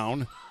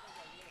Brown.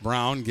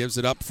 Brown gives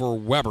it up for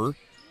Weber.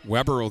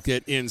 Weber will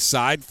get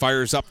inside,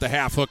 fires up the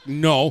half hook.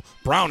 No.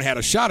 Brown had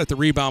a shot at the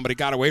rebound, but it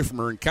got away from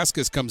her, and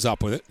Keskis comes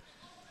up with it.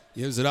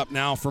 Gives it up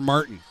now for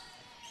Martin.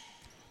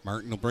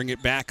 Martin will bring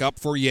it back up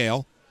for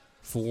Yale.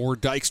 For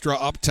Dykstra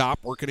up top,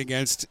 working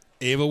against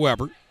Ava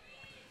Weber.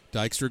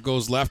 Dykstra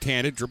goes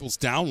left-handed, dribbles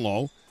down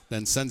low,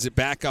 then sends it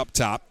back up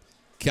top.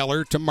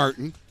 Keller to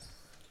Martin.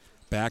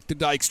 Back to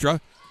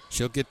Dykstra.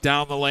 She'll get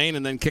down the lane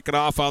and then kick it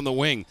off on the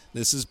wing.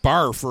 This is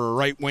Barr for a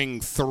right wing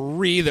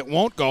 3 that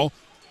won't go.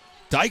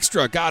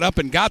 Dykstra got up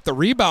and got the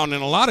rebound,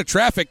 and a lot of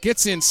traffic,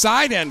 gets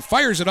inside and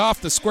fires it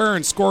off the square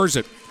and scores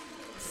it.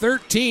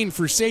 13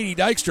 for Sadie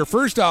Dykstra.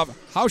 First off,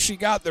 how she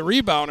got the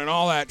rebound and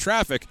all that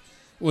traffic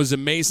was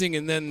amazing,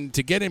 and then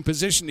to get in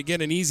position to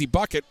get an easy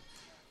bucket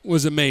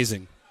was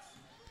amazing.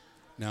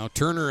 Now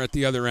Turner at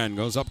the other end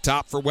goes up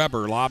top for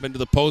Weber. Lob into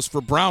the post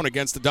for Brown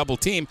against the double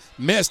team.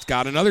 Missed.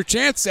 Got another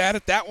chance at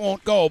it. That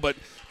won't go, but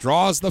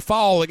draws the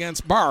foul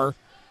against Barr,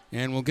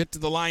 and will get to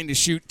the line to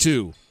shoot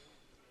 2.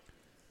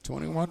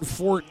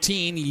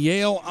 21-14,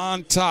 Yale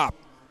on top.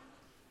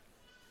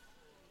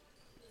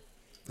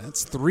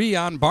 That's 3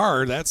 on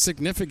Barr. That's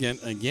significant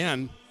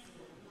again.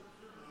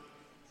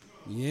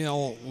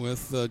 Yale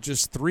with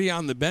just 3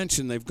 on the bench,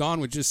 and they've gone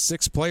with just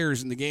 6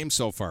 players in the game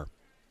so far.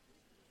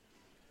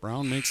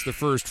 Brown makes the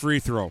first free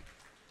throw.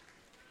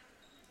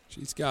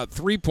 She's got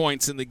 3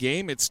 points in the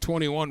game. It's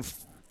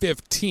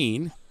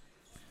 21-15.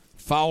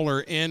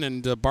 Fowler in,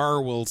 and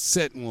Barr will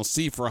sit, and we'll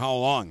see for how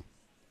long.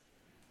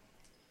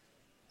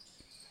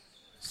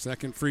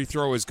 Second free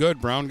throw is good.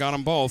 Brown got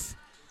them both.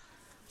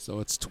 So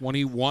it's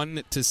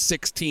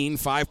 21-16,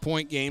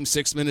 5-point game,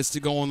 6 minutes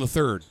to go in the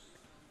third.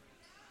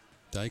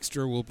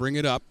 Dykstra will bring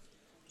it up.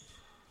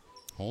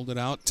 Hold it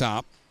out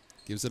top.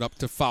 Gives it up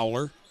to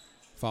Fowler.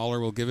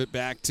 Fowler will give it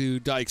back to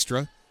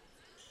Dykstra.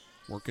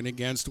 Working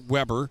against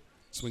Weber.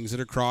 Swings it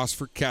across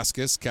for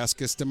Keskis.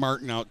 Keskis to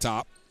Martin out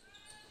top.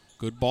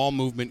 Good ball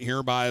movement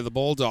here by the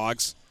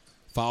Bulldogs.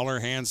 Fowler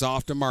hands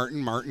off to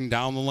Martin. Martin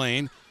down the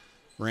lane.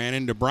 Ran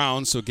into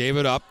Brown, so gave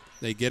it up.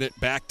 They get it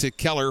back to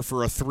Keller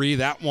for a 3.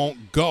 That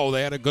won't go.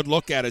 They had a good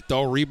look at it,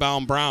 though.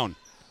 Rebound Brown.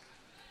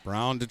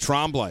 Brown to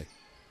Tremblay.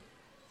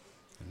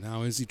 And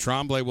now Izzy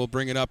Tremblay will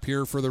bring it up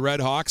here for the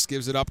Redhawks.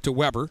 Gives it up to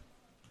Weber.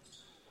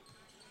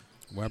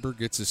 Weber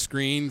gets a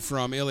screen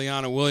from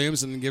Ileana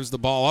Williams and then gives the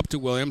ball up to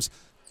Williams.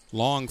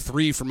 Long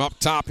three from up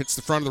top. Hits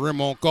the front of the rim,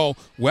 won't go.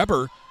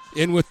 Weber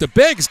in with the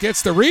bigs,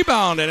 gets the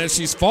rebound, and as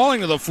she's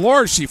falling to the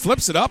floor, she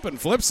flips it up and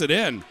flips it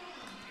in.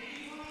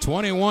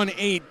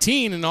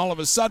 21-18, and all of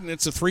a sudden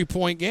it's a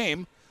three-point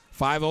game.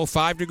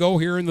 5:05 to go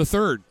here in the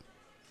third.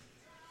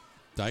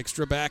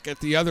 Dykstra back at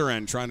the other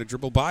end, trying to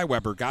dribble by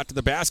Weber. Got to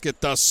the basket,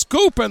 the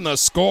scoop and the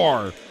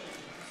score.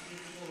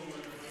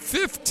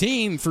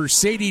 15 for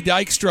Sadie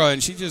Dykstra,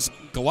 and she just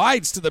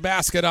glides to the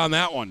basket on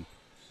that one.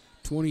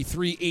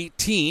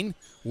 23-18.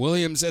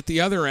 Williams at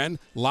the other end.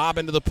 Lob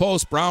into the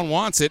post. Brown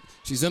wants it.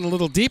 She's in a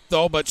little deep,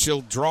 though, but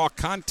she'll draw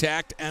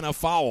contact and a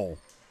foul.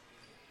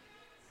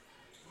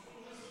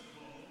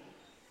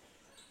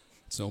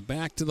 So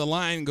back to the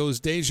line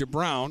goes Deja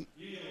Brown.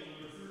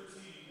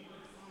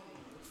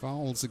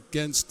 Fouls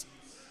against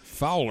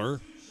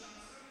Fowler.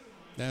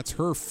 That's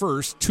her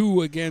first.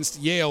 2 against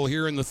Yale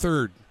here in the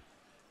third.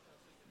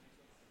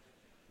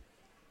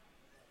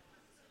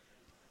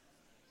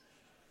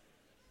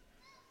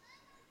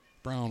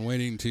 Brown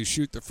waiting to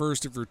shoot the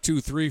first of her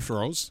 2 free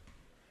throws.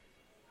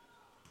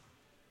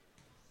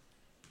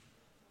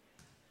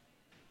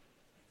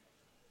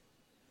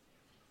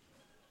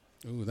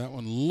 Ooh, that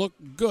one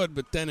looked good,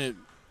 but then it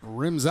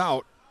rims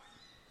out.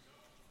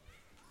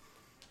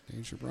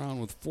 Deja Brown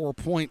with 4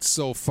 points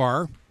so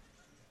far.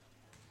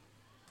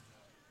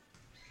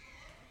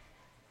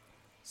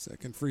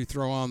 Second free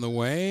throw on the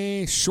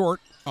way.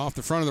 Short off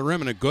the front of the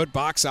rim and a good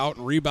box out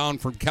and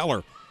rebound from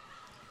Keller.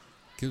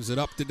 Gives it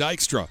up to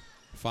Dykstra.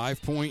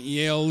 5-point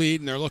Yale lead,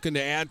 and they're looking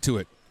to add to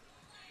it.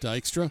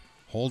 Dykstra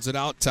holds it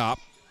out top.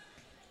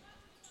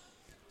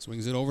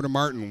 Swings it over to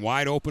Martin.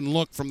 Wide open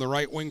look from the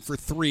right wing for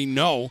 3.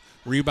 No.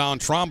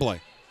 Rebound Tremblay.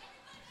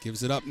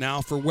 Gives it up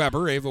now for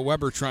Weber. Ava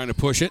Weber trying to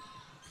push it.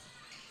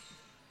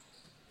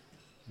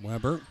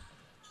 Weber.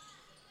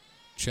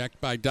 Checked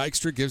by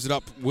Dykstra. Gives it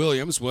up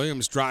Williams.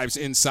 Williams drives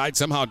inside.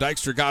 Somehow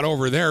Dykstra got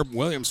over there.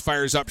 Williams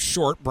fires up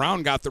short.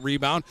 Brown got the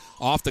rebound.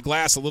 Off the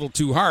glass a little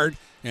too hard.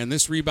 And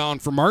this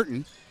rebound for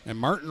Martin. And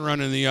Martin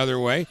running the other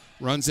way.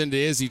 Runs into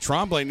Izzy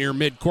Tremblay near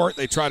midcourt.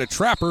 They try to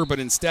trap her, but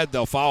instead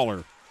they'll foul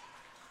her.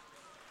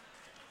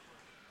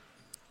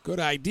 Good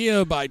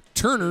idea by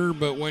Turner,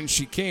 but when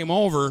she came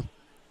over,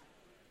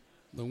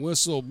 the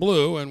whistle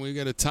blew, and we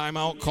get a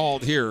timeout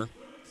called here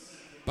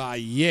by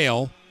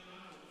Yale.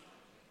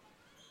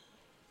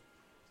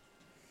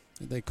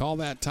 Did they call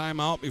that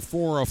timeout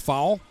before a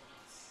foul?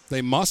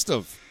 They must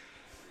have.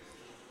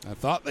 I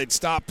thought they'd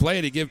stop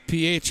play to give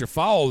PH a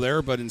foul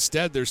there, but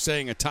instead they're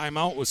saying a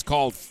timeout was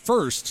called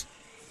first.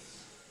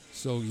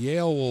 So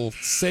Yale will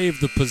save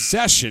the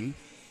possession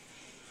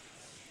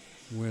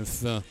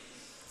with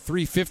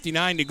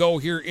 3:59 to go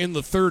here in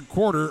the third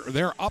quarter.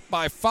 They're up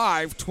by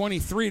 5,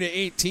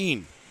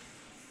 23-18.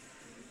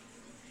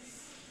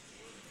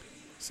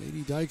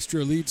 Sadie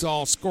Dykstra leads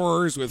all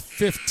scorers with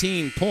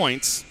 15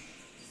 points.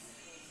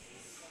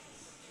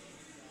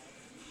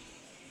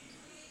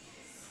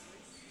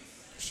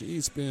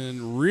 She's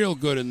been real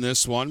good in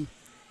this one.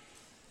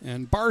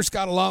 And Barr's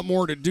got a lot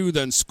more to do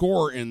than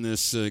score in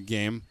this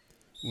game.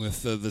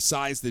 With the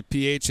size that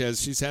PH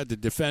has, she's had to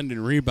defend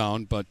and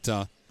rebound,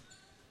 but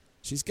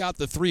she's got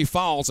the 3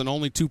 fouls and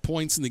only 2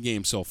 points in the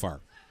game so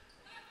far.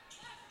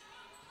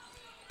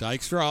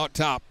 Dykstra out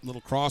top.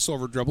 Little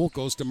crossover dribble.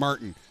 Goes to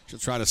Martin. She'll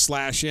try to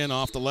slash in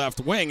off the left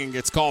wing and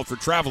gets called for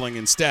traveling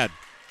instead.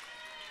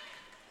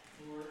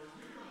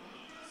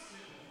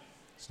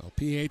 So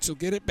PH will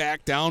get it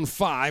back down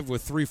 5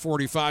 with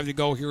 3:45 to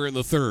go here in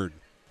the third.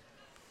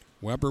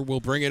 Weber will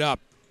bring it up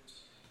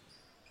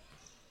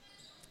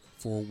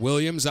for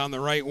Williams on the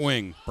right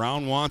wing.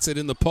 Brown wants it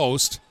in the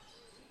post.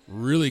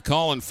 Really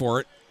calling for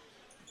it.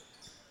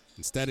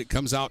 Instead it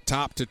comes out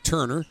top to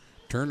Turner.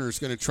 Turner's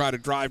going to try to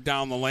drive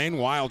down the lane.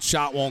 Wild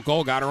shot won't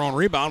go. Got her own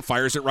rebound.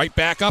 Fires it right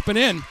back up and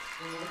in.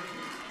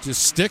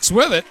 Just sticks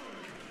with it.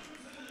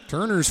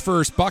 Turner's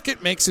first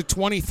bucket makes it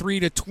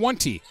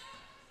 23-20.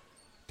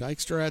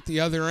 Dykstra at the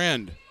other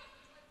end.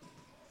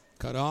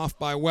 Cut off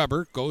by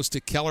Weber. Goes to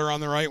Keller on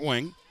the right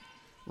wing.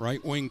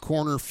 Right wing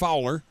corner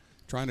Fowler.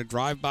 Trying to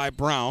drive by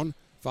Brown.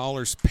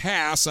 Fowler's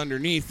pass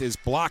underneath is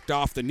blocked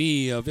off the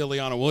knee of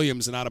Ileana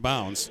Williams and out of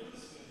bounds.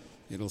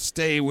 It'll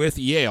stay with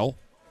Yale.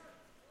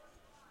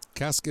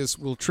 Keskis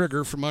will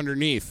trigger from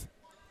underneath.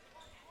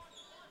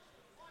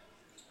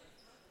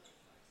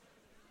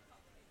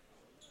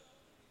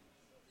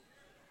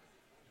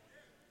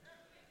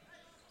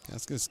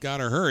 Keskis got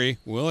to hurry.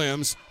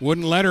 Williams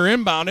wouldn't let her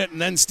inbound it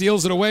and then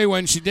steals it away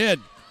when she did.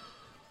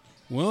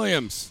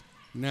 Williams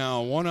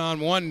now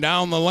one-on-one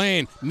down the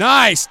lane.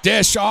 Nice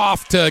dish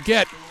off to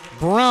get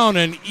Brown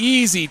an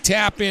easy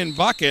tap-in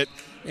bucket.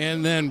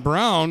 And then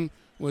Brown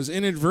was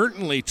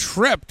inadvertently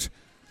tripped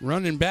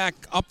running back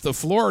up the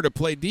floor to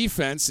play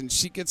defense, and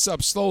she gets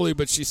up slowly,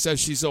 but she says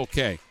she's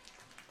okay.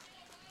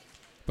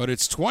 But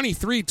it's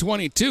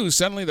 23-22.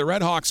 Suddenly the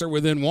Redhawks are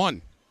within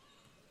 1.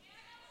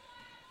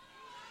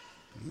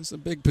 This is a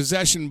big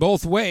possession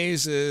both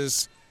ways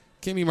as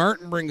Kimmy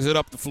Martin brings it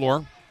up the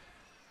floor.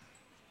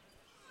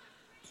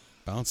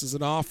 Bounces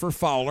it off for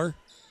Fowler.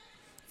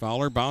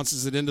 Fowler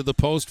bounces it into the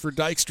post for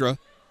Dykstra.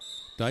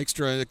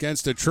 Dykstra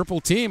against a triple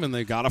team, and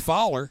they got a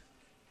Fowler.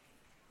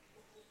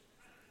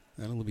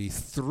 That'll be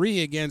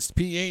 3 against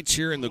PH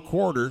here in the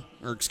quarter.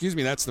 Or, excuse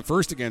me, that's the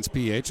first against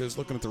PH. I was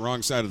looking at the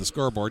wrong side of the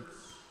scoreboard.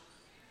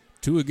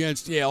 2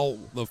 against Yale,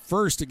 the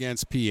first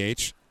against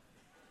PH.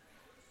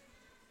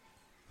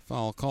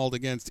 Foul called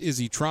against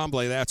Izzy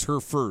Tremblay. That's her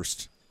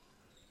first.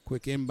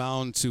 Quick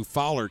inbound to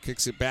Fowler.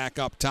 Kicks it back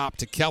up top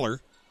to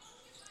Keller.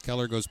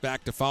 Keller goes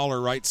back to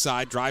Fowler, right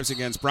side. Drives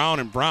against Brown,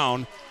 and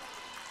Brown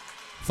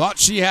thought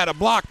she had a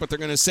block, but they're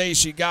going to say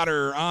she got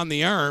her on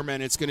the arm,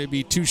 and it's going to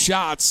be 2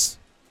 shots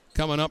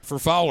coming up for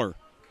Fowler.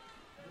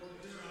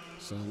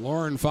 So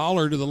Lauren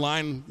Fowler to the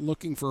line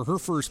looking for her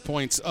first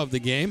points of the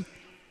game.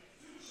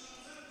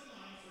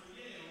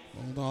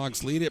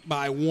 Bulldogs lead it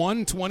by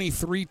 1,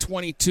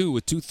 23-22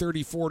 with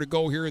 2:34 to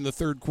go here in the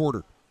third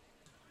quarter.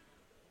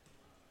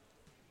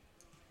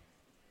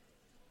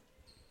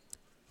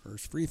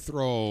 First free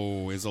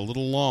throw is a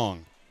little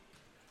long.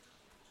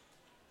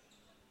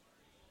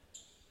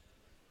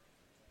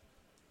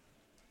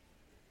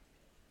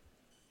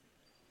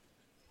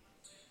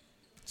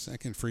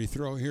 Second free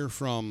throw here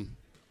from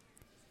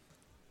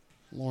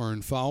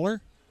Lauren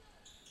Fowler.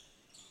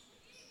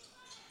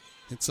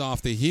 Hits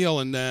off the heel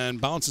and then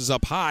bounces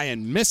up high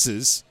and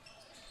misses.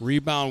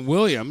 Rebound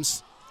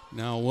Williams.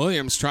 Now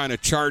Williams trying to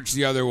charge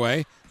the other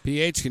way.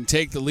 PH can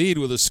take the lead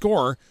with a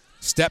score.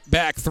 Step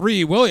back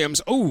 3,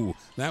 Williams. Oh,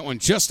 that one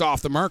just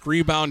off the mark.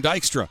 Rebound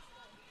Dykstra.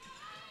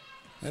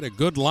 Had a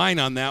good line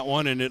on that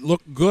one, and it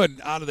looked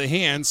good out of the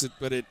hands,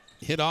 but it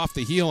hit off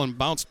the heel and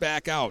bounced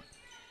back out.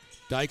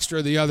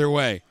 Dykstra the other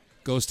way.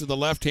 Goes to the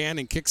left hand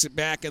and kicks it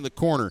back in the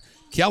corner.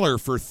 Keller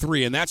for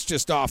 3, and that's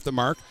just off the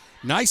mark.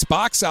 Nice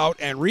box out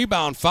and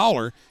rebound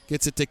Fowler.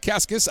 Gets it to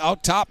Keskis.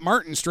 Out top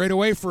Martin straight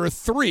away for a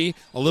 3.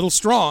 A little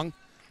strong.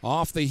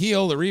 Off the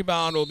heel. The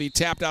rebound will be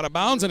tapped out of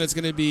bounds, and it's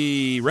going to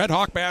be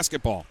Redhawk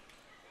basketball.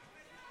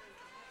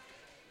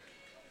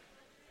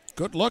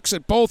 Good looks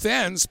at both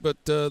ends,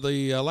 but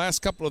the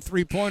last couple of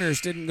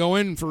three-pointers didn't go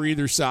in for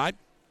either side.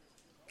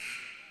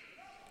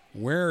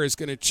 Ware is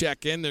going to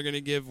check in. They're going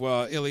to give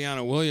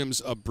Ileana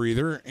Williams a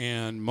breather,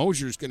 and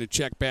Mosier's going to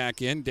check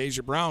back in.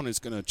 Deja Brown is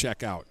going to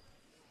check out.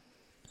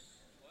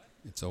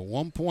 It's a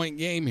 1-point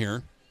game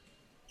here.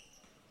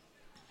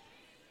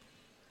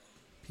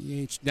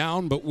 PH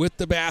down, but with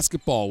the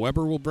basketball.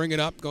 Weber will bring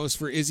it up. Goes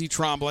for Izzy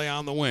Tremblay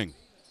on the wing.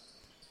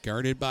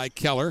 Guarded by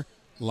Keller.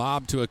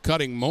 Lob to a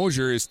cutting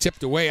Mosier is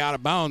tipped away out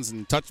of bounds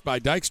and touched by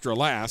Dykstra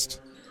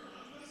last.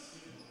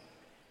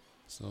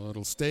 So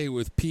it'll stay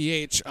with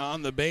PH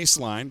on the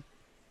baseline.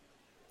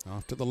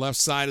 Off to the left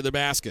side of the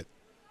basket.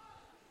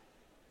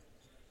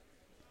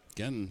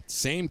 Again,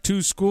 same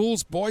 2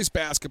 schools. Boys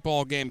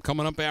basketball game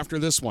coming up after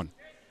this one.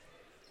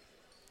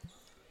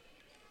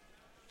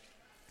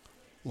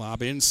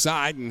 Lob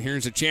inside, and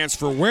here's a chance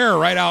for Ware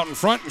right out in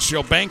front, and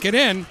she'll bank it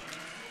in.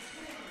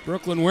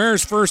 Brooklyn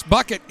Ware's first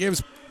bucket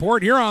gives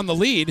Port Huron the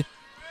lead,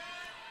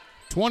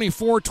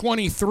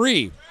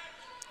 24-23.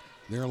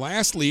 Their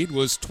last lead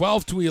was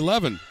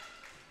 12-11.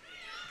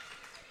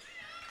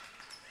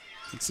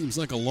 It seems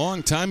like a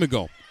long time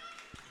ago.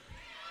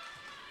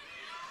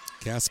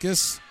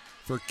 Keskis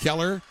for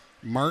Keller.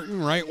 Martin,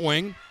 right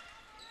wing.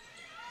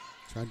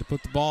 Tried to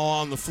put the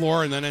ball on the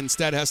floor and then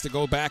instead has to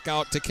go back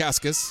out to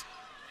Keskis.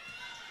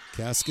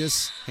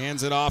 Keskis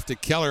hands it off to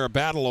Keller. A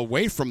battle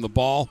away from the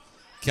ball.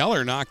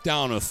 Keller knocked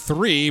down a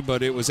 3,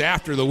 but it was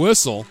after the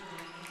whistle.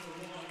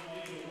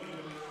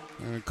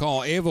 I'm going to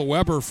call Ava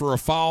Weber for a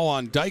foul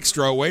on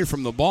Dykstra away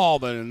from the ball,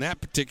 but in that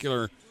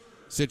particular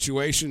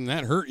situation,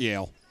 that hurt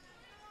Yale.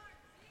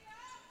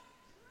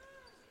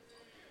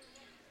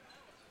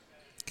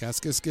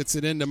 Keskis gets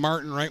it into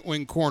Martin, right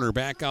wing corner,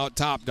 back out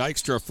top.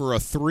 Dykstra for a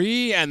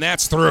 3, and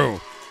that's through.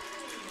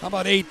 How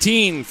about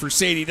 18 for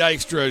Sadie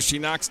Dykstra? She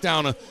knocks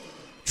down a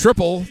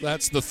triple.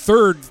 That's the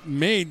third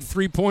made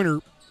three-pointer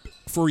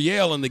for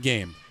Yale in the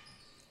game.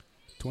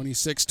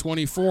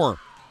 26-24.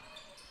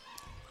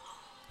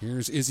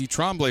 Here's Izzy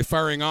Tremblay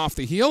firing off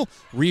the heel.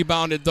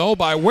 Rebounded, though,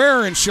 by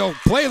Ware, and she'll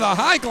play the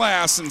high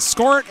glass and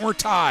score it, and we're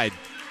tied.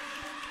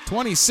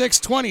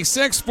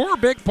 26-26, 4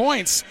 big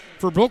points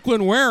for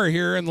Brooklyn Ware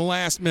here in the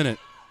last minute.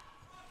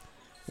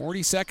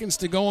 40 seconds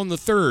to go in the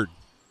third.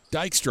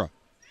 Dykstra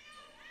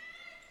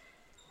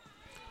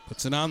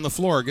puts it on the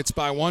floor, gets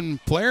by one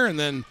player, and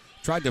then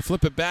tried to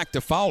flip it back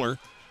to Fowler.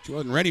 She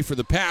wasn't ready for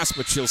the pass,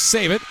 but she'll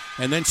save it.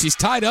 And then she's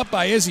tied up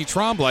by Izzy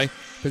Tremblay.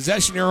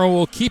 Possession arrow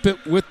will keep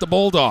it with the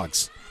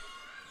Bulldogs.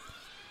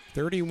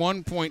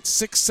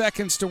 31.6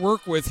 seconds to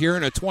work with here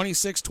in a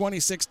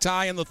 26-26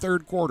 tie in the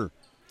third quarter.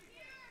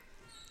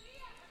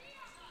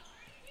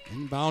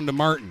 Inbound to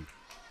Martin.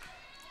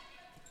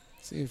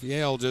 See if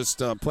Yale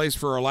just plays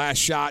for her last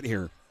shot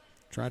here.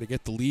 Try to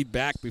get the lead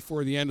back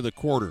before the end of the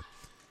quarter.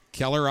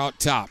 Keller out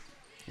top,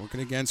 working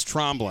against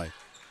Tremblay.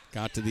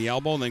 Got to the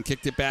elbow and then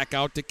kicked it back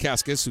out to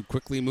Keskis, who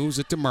quickly moves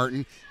it to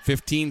Martin.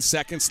 15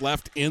 seconds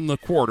left in the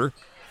quarter.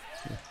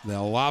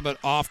 They'll lob it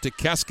off to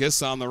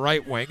Keskis on the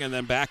right wing and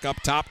then back up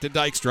top to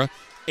Dykstra.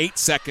 8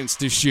 seconds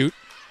to shoot.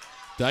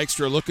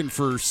 Dykstra looking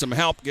for some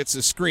help, gets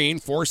a screen.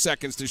 4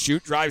 seconds to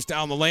shoot, drives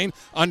down the lane.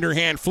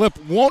 Underhand flip,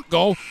 won't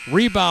go.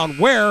 Rebound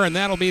Ware, and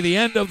that'll be the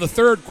end of the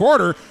third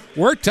quarter.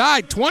 We're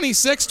tied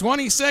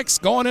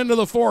 26-26 going into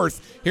the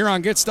fourth here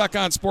on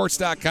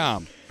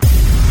GetStuckOnSports.com.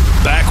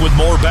 Back with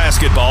more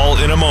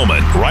basketball in a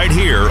moment, right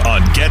here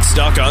on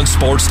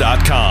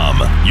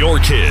GetStuckOnSports.com. Your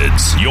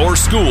kids, your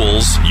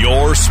schools,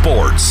 your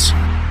sports.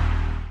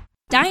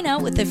 Dine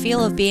out with the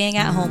feel of being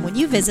at home when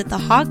you visit the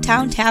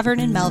Hogtown Tavern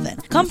in Melvin.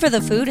 Come for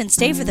the food and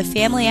stay for the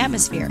family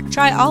atmosphere.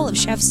 Try all of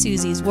Chef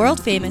Susie's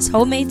world-famous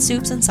homemade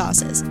soups and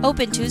sauces.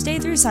 Open Tuesday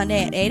through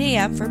Sunday at 8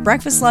 a.m. for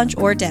breakfast, lunch,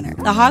 or dinner.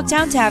 The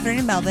Hogtown Tavern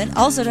in Melvin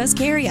also does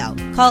carry-out.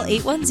 Call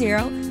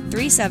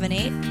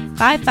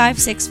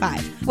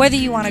 810-378-5565. Whether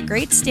you want a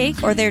great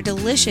steak or their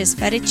delicious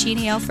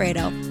fettuccine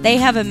Alfredo, they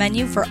have a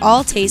menu for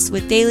all tastes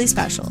with daily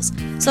specials.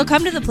 So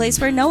come to the place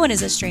where no one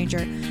is a stranger,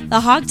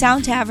 the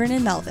Hogtown Tavern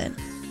in Melvin.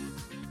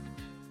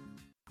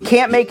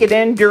 Can't make it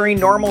in during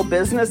normal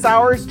business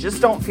hours?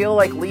 Just don't feel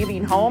like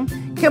leaving home?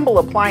 Kimball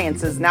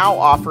Appliance is now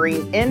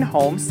offering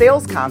in-home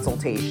sales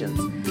consultations.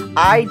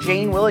 I,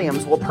 Jane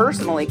Williams, will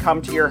personally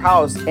come to your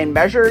house and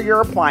measure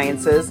your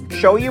appliances,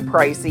 show you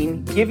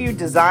pricing, give you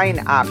design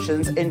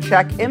options, and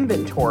check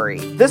inventory.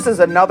 This is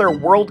another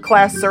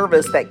world-class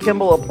service that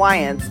Kimball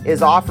Appliance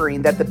is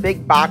offering that the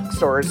big box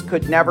stores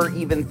could never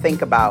even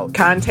think about.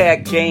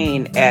 Contact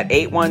Jane at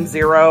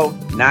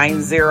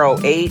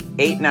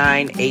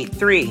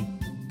 810-908-8983.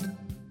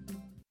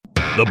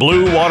 The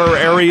Blue Water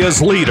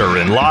Area's leader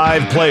in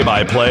live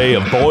play-by-play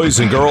of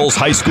boys and girls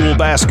high school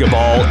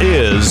basketball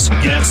is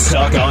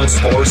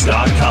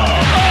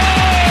GetStuckOnSports.com.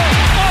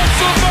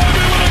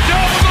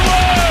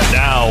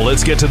 Now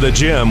let's get to the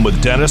gym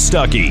with Dennis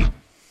Stuckey.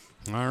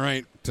 All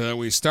right,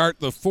 we start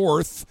the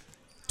fourth,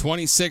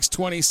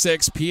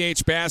 26-26,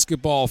 PH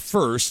basketball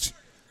first.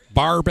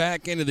 Barr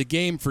back into the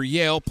game for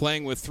Yale,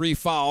 playing with 3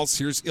 fouls.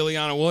 Here's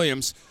Ileana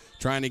Williams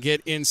trying to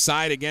get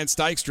inside against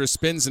Dykstra,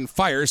 spins and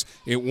fires.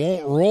 It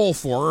won't roll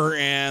for her,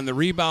 and the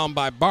rebound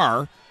by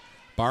Barr.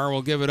 Barr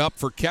will give it up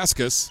for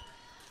Keskis.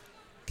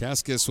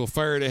 Keskis will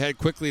fire it ahead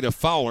quickly to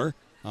Fowler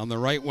on the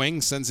right wing,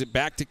 sends it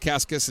back to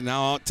Keskis, and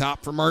now out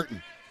top for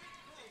Martin.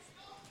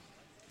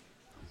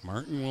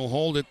 Martin will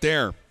hold it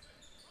there.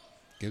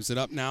 Gives it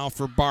up now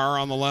for Barr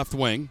on the left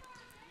wing.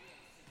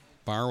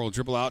 Barr will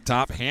dribble out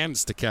top,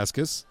 hands to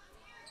Keskis.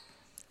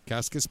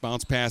 Keskis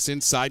bounce pass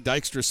inside.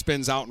 Dykstra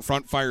spins out in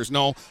front, fires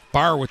no.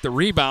 Barr with the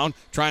rebound,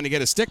 trying to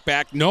get a stick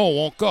back. No,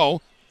 won't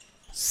go.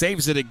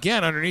 Saves it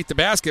again underneath the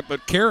basket,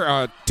 but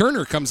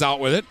Turner comes out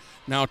with it.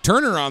 Now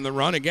Turner on the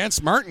run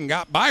against Martin.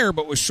 Got by her,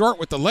 but was short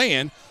with the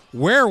lay-in.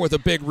 Ware with a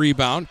big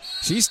rebound.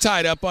 She's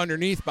tied up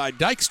underneath by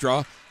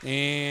Dykstra,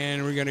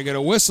 and we're going to get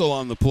a whistle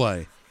on the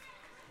play.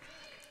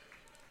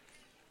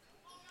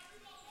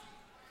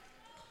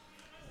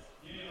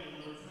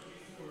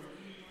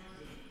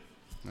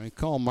 I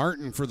call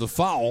Martin for the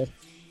foul.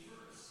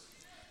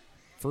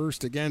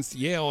 First against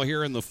Yale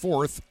here in the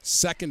fourth.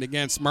 Second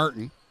against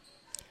Martin.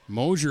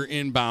 Mosier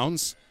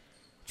inbounds.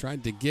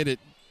 Tried to get it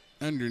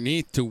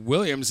underneath to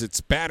Williams. It's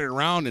batted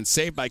around and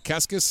saved by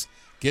Keskis.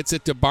 Gets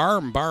it to Barr,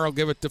 and Barr will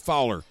give it to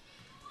Fowler.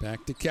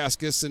 Back to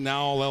Keskis, and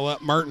now they'll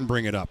let Martin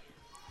bring it up.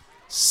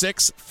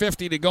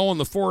 6:50 to go in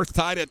the fourth,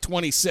 tied at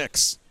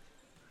 26.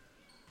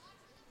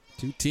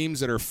 Two teams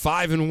that are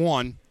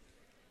 5-1.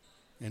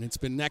 And it's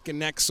been neck and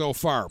neck so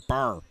far.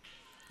 Barr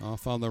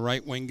off on the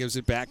right wing, gives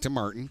it back to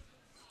Martin.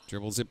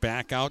 Dribbles it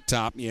back out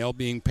top. Yale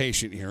being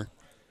patient here.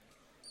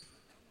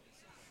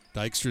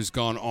 Dykstra's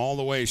gone all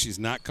the way. She's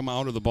not come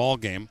out of the ball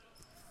game.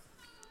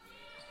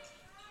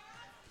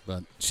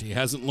 But she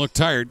hasn't looked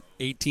tired.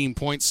 18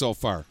 points so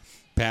far.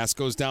 Pass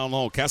goes down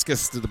low.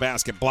 Keskis to the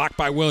basket. Blocked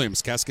by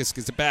Williams. Keskis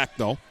gets it back,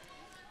 though.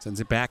 Sends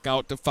it back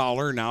out to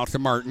Fowler. Now to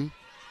Martin.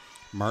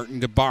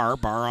 Martin to Barr.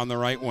 Barr on the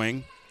right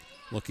wing.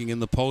 Looking in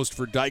the post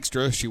for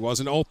Dykstra. She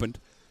wasn't opened.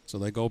 So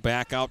they go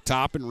back out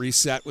top and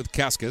reset with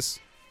Keskis.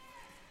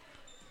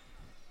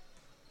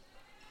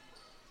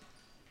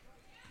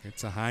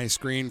 It's a high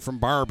screen from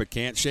Barr, but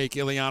can't shake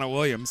Ileana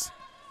Williams.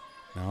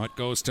 Now it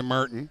goes to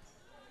Martin.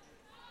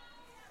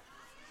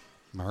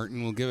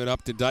 Martin will give it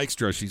up to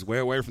Dykstra. She's way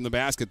away from the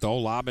basket, though.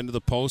 Lob into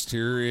the post.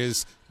 Here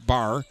is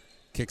Barr.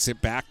 Kicks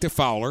it back to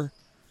Fowler.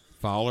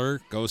 Fowler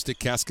goes to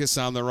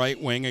Keskis on the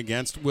right wing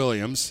against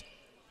Williams.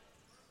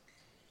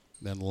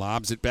 Then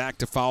lobs it back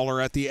to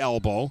Fowler at the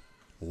elbow.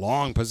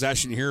 Long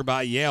possession here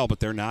by Yale, but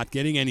they're not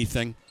getting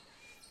anything.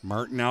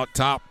 Martin out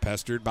top,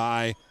 pestered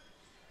by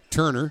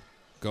Turner.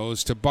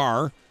 Goes to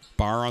Barr.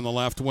 Barr on the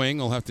left wing.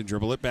 Will have to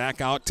dribble it back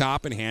out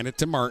top and hand it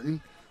to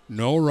Martin.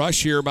 No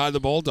rush here by the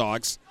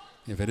Bulldogs.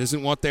 If it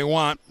isn't what they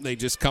want, they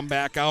just come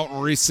back out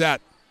and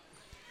reset.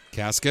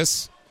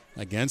 Keskis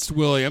against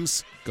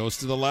Williams. Goes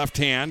to the left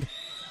hand.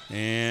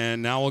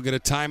 And now we'll get a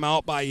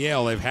timeout by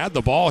Yale. They've had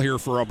the ball here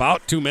for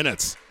about 2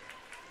 minutes.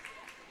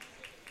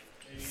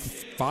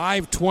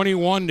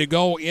 5:21 to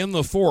go in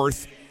the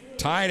fourth.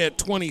 Tied at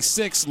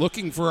 26,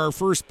 looking for our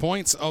first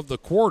points of the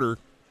quarter.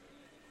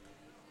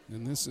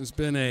 And this has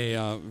been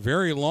a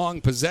very long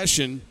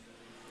possession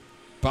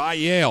by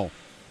Yale.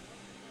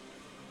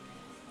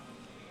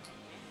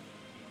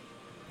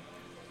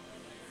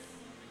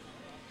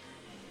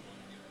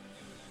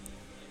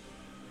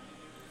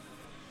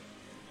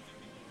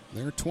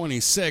 They're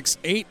 26,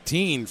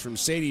 18 from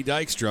Sadie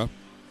Dykstra.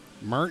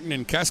 Martin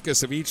and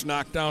Keskis have each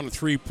knocked down a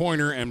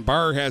three-pointer, and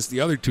Barr has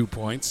the other 2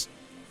 points.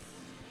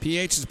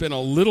 PH has been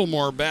a little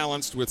more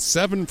balanced with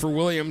 7 for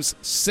Williams,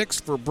 6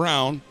 for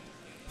Brown,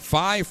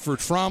 5 for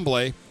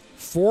Tremblay,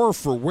 4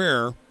 for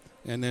Ware,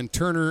 and then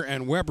Turner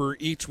and Weber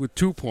each with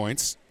 2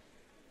 points.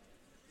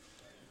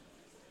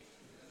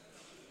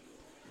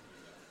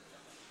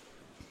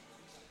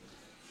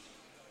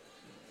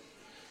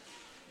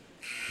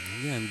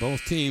 Again,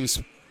 both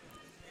teams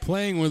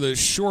playing with a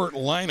short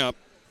lineup.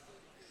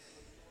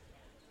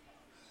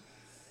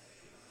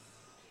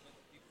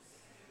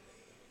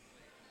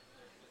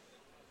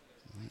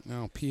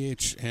 Now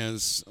PH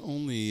has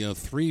only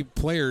 3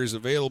 players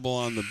available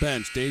on the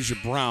bench. Deja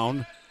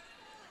Brown,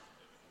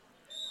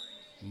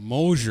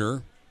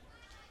 Mosier,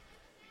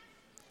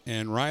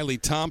 and Riley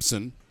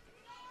Thompson.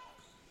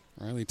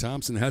 Riley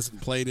Thompson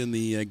hasn't played in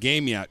the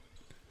game yet.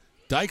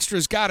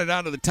 Dykstra's got it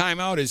out of the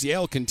timeout as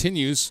Yale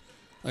continues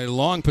a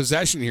long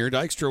possession here.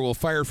 Dykstra will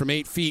fire from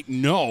 8 feet.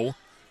 No.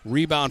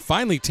 Rebound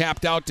finally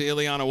tapped out to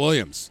Ileana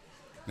Williams.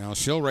 Now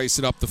she'll race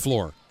it up the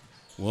floor.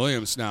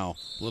 Williams now,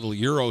 little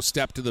Euro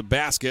step to the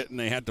basket, and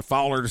they had to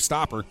foul her to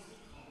stop her.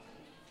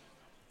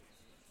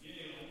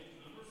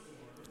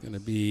 It's going to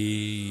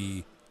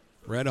be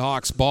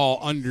Redhawks ball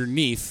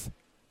underneath.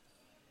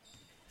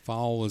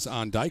 Foul was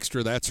on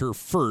Dykstra. That's her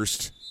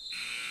first.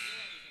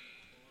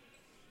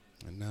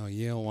 And now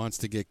Yale wants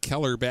to get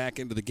Keller back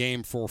into the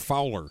game for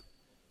Fowler.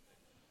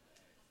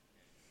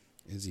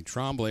 Izzy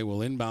Tremblay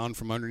will inbound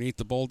from underneath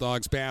the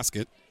Bulldogs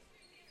basket.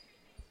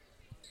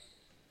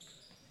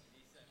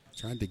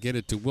 Tried to get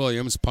it to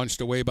Williams,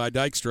 punched away by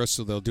Dykstra,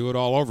 so they'll do it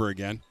all over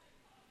again.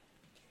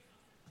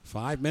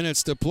 5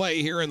 minutes to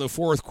play here in the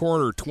fourth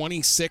quarter,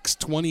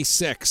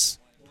 26-26.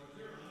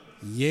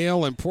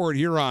 Yale and Port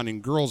Huron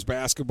in girls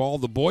basketball.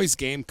 The boys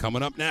game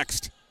coming up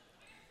next.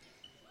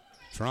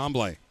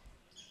 Tremblay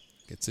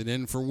gets it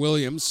in for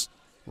Williams.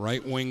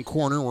 Right wing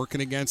corner working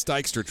against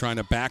Dykstra, trying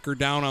to back her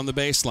down on the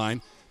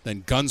baseline.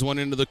 Then guns one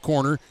into the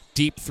corner.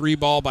 Deep 3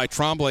 ball by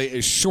Tremblay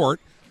is short.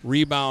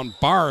 Rebound,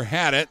 Barr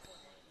had it.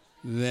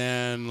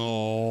 Then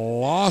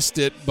lost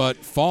it, but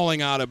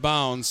falling out of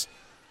bounds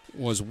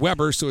was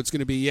Weber, so it's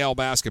going to be Yale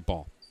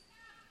basketball.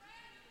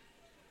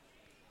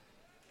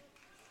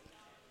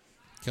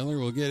 Keller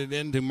will get it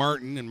into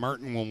Martin, and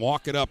Martin will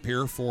walk it up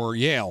here for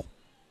Yale.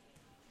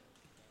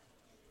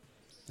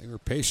 They were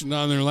patient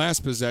on their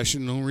last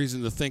possession. No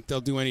reason to think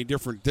they'll do any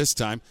different this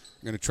time.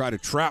 They're going to try to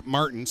trap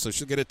Martin, so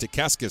she'll get it to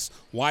Keskis.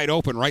 Wide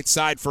open, right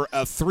side for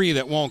a 3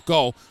 that won't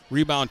go.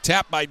 Rebound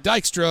tapped by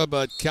Dykstra,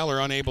 but Keller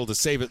unable to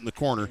save it in the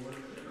corner.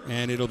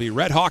 And it'll be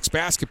Redhawks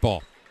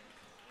basketball.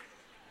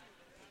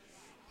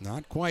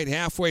 Not quite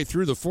halfway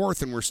through the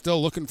fourth, and we're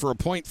still looking for a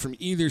point from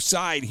either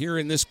side here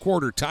in this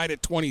quarter, tied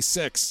at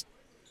 26.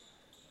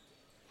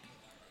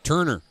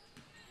 Turner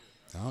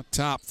out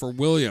top for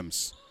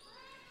Williams.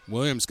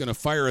 Williams going to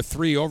fire a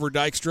 3 over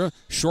Dykstra.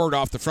 Short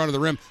off the front of the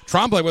rim.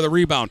 Tremblay with a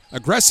rebound.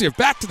 Aggressive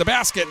back to the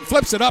basket and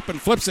flips it up and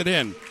flips it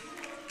in.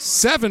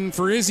 7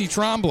 for Izzy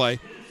Tremblay.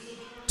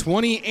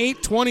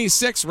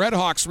 28-26.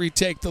 Redhawks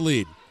retake the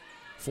lead.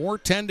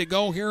 4:10 to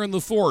go here in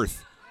the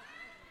fourth.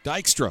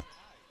 Dykstra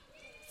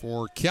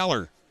for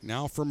Keller.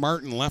 Now for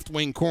Martin, left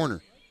wing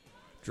corner.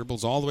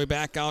 Dribbles all the way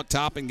back out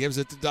top and gives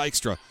it to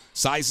Dykstra.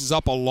 Sizes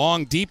up a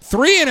long, deep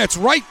 3, and it's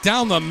right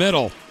down the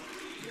middle.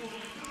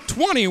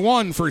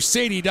 21 for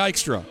Sadie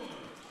Dykstra.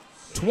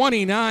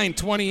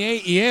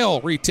 29-28, Yale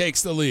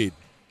retakes the lead.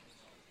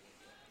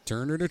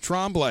 Turner to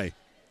Tremblay.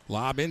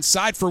 Lob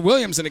inside for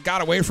Williams, and it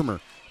got away from her.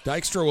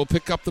 Dykstra will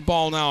pick up the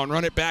ball now and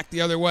run it back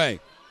the other way.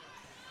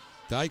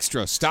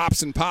 Dykstra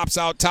stops and pops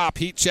out top.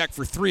 Heat check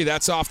for 3.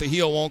 That's off the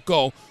heel, won't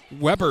go.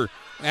 Weber,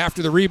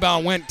 after the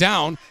rebound went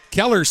down.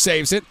 Keller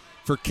saves it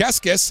for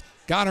Keskis.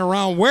 Got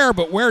around Ware,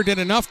 but Ware did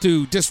enough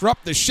to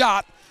disrupt the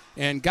shot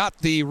and got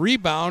the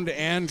rebound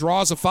and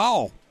draws a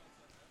foul.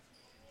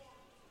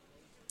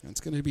 That's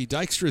going to be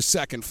Dykstra's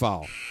second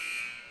foul.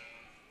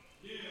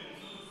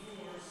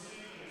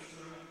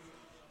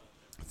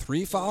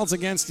 3 fouls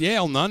against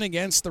Yale, none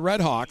against the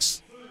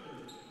Redhawks.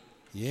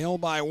 Yale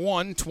by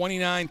 1,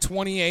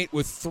 29-28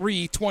 with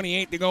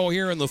 3:28 to go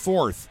here in the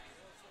fourth.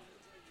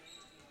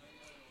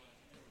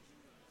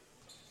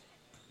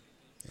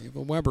 Ava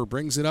Weber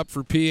brings it up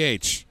for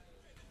PH.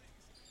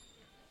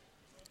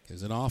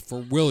 Gives it off for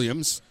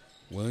Williams.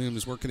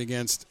 Williams working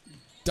against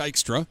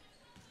Dykstra.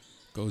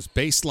 Goes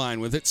baseline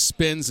with it,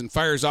 spins and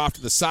fires off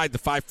to the side. The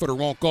 5-footer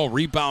won't go.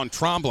 Rebound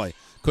Tremblay.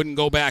 Couldn't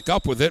go back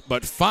up with it,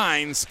 but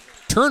finds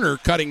Turner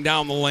cutting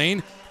down the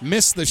lane.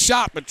 Missed the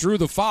shot, but drew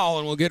the foul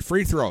and will get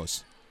free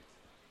throws.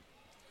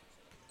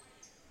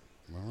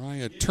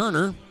 Mariah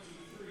Turner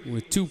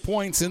with 2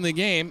 points in the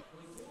game.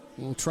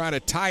 We'll try to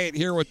tie it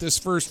here with this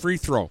first free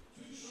throw.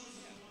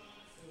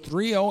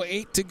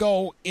 3:08 to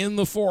go in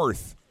the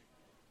fourth.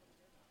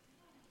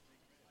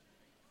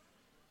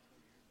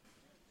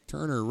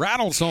 Turner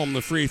rattles home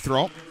the free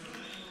throw.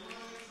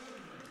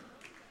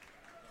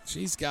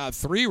 She's got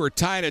 3. We're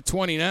tied at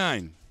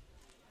 29.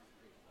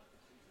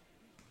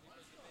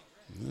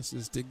 And this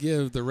is to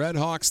give the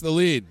Redhawks the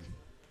lead.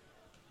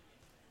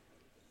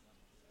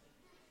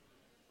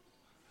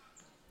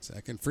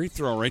 Second free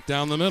throw right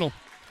down the middle.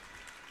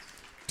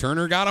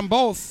 Turner got them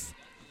both.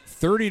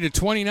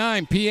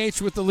 30-29,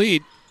 PH with the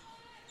lead.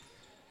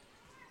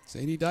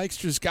 Sadie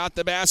Dykstra's got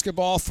the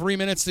basketball. 3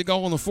 minutes to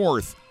go in the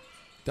fourth.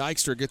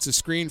 Dykstra gets a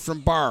screen from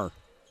Barr.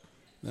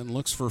 Then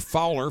looks for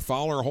Fowler.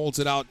 Fowler holds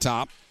it out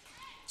top.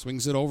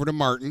 Swings it over to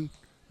Martin.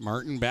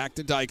 Martin back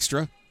to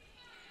Dykstra.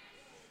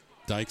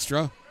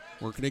 Dykstra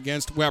working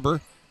against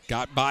Weber.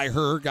 Got by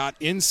her, got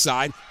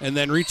inside, and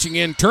then reaching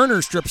in.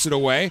 Turner strips it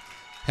away.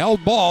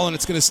 Held ball, and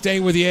it's going to stay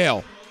with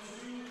Yale.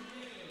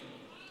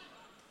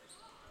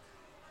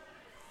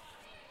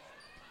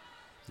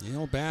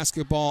 Yale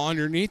basketball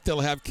underneath. They'll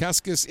have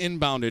Keskis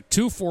inbound at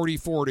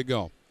 2:44 to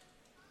go.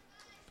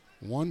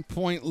 1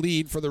 point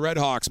lead for the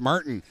Redhawks.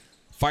 Martin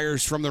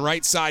fires from the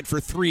right side for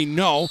 3.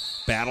 No.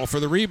 Battle for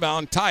the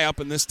rebound. Tie up,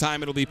 and this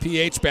time it'll be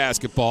PH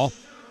basketball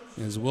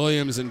as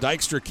Williams and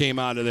Dykstra came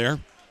out of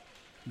there,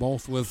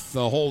 both with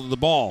the hold of the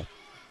ball.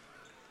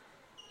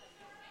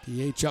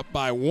 PH up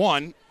by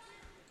 1.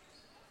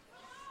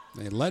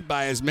 They led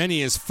by as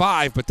many as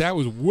 5, but that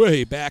was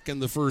way back in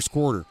the first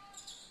quarter.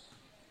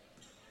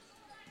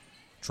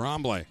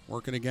 Tremblay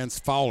working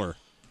against Fowler.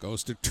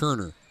 Goes to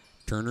Turner.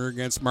 Turner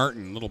against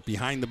Martin. Little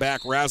behind the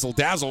back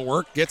razzle-dazzle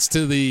work. Gets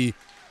to the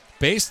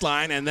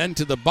baseline and then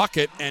to the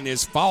bucket and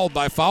is fouled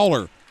by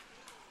Fowler.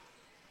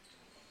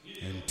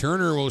 And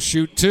Turner will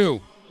shoot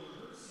 2.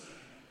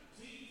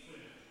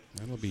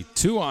 That'll be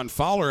 2 on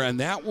Fowler, and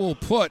that will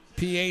put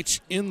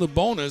PH in the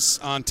bonus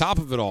on top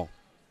of it all.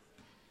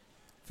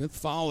 5th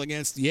foul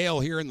against Yale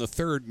here in the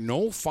third.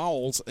 No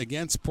fouls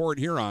against Port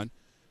Huron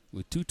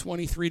with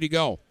 2:23 to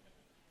go.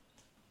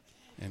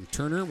 And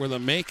Turner with a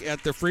make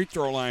at the free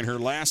throw line. Her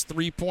last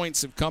 3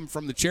 points have come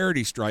from the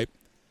charity stripe.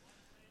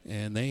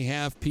 And they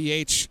have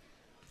PH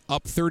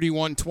up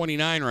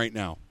 31-29 right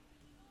now.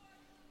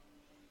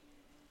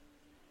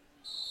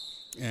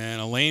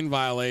 And a lane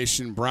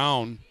violation.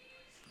 Brown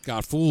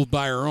got fooled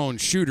by her own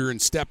shooter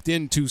and stepped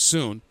in too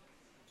soon.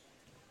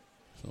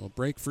 So a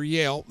break for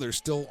Yale. They're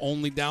still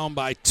only down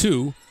by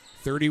 2.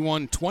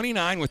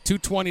 31-29 with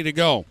 2:20 to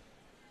go.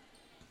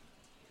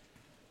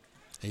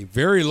 A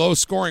very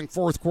low-scoring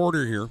fourth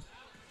quarter here.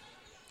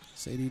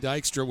 Sadie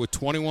Dykstra with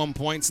 21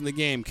 points in the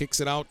game. Kicks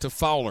it out to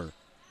Fowler.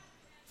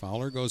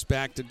 Fowler goes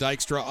back to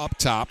Dykstra up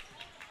top.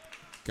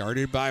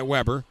 Guarded by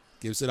Weber.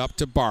 Gives it up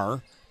to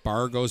Barr.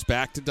 Barr goes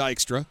back to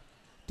Dykstra.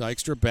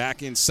 Dykstra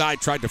back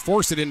inside. Tried to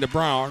force it into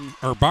Barr.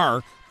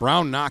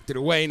 Brown knocked it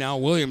away. Now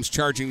Williams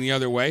charging the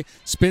other way.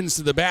 Spins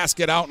to the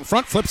basket out in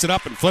front. Flips it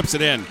up and flips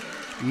it in.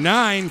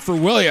 9 for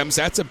Williams.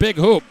 That's a big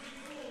hoop.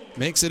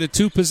 Makes it a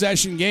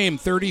 2-possession game,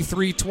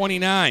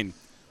 33-29.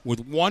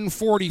 With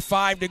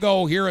 1:45 to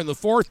go here in the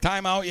fourth.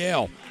 Timeout,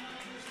 Yale.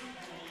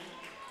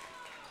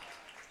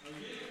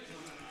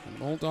 The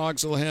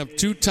Bulldogs will have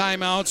 2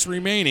 timeouts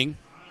remaining.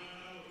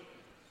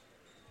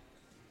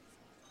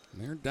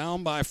 They're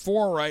down by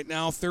 4 right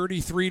now,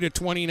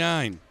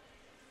 33-29.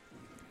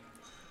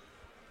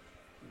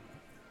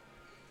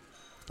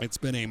 It's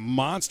been a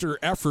monster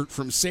effort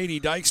from Sadie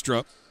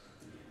Dykstra,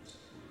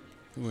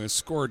 who has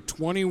scored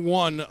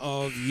 21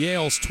 of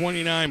Yale's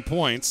 29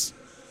 points.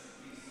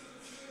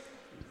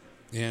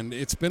 And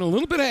it's been a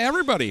little bit of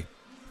everybody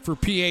for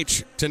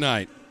PH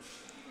tonight.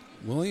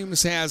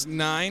 Williams has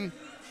 9.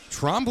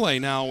 Tremblay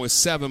now with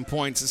 7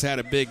 points has had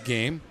a big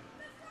game.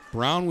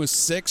 Brown with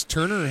 6.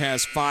 Turner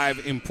has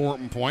 5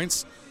 important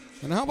points.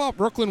 And how about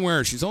Brooklyn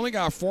Ware? She's only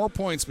got 4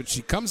 points, but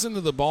she comes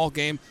into the ball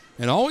game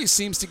and always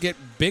seems to get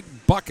big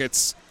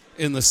buckets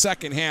in the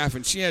second half.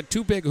 And she had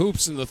 2 big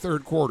hoops in the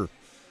third quarter.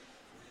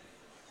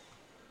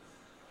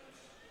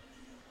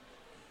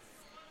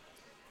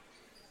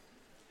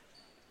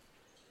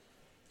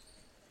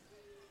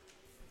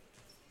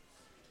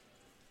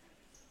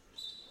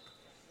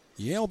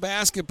 Yale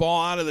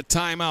basketball out of the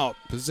timeout.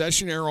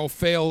 Possession arrow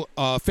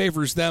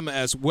favors them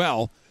as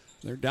well.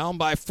 They're down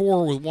by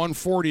 4 with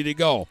 1:40 to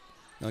go.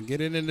 They'll get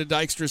it into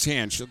Dykstra's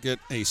hand. She'll get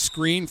a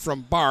screen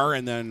from Barr,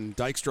 and then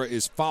Dykstra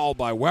is fouled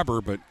by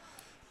Weber, but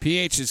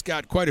PH has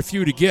got quite a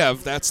few to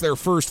give. That's their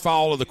first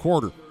foul of the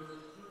quarter.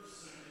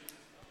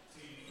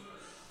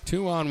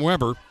 2 on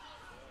Weber.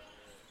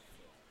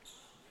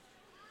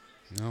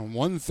 Now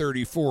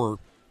 1:34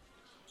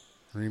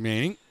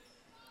 remaining.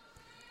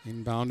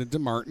 Inbounded to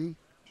Martin.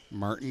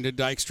 Martin to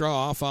Dykstra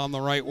off on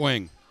the right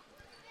wing.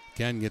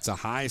 Again, gets a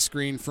high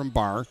screen from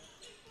Barr.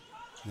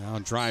 Now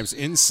drives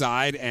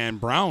inside,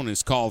 and Brown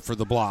is called for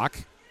the block.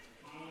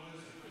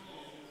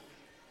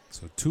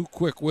 So 2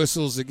 quick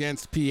whistles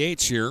against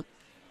PH here.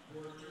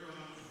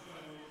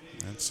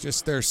 It's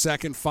just their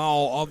second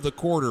foul of the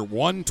quarter.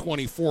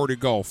 1:24 to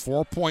go.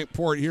 4-point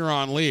Port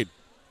Huron lead.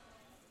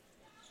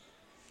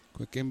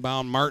 Quick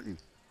inbound, Martin.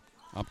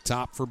 Up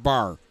top for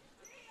Barr.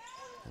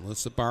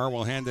 Alyssa Barr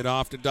will hand it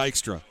off to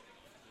Dykstra.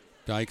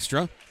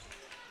 Dykstra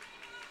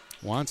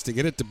wants to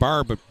get it to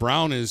Barr, but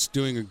Brown is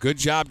doing a good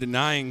job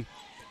denying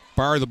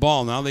Barr the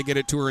ball. Now they get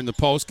it to her in the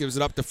post, gives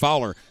it up to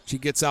Fowler. She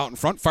gets out in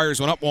front, fires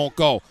one up, won't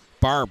go.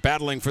 Barr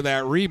battling for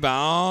that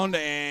rebound,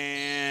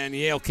 and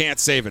Yale can't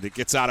save it. It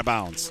gets out of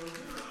bounds.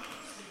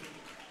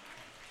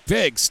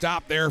 Big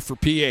stop there for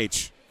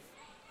PH.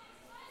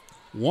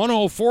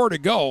 1:04 to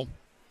go.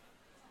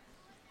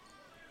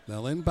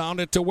 They'll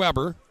inbound it to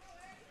Weber.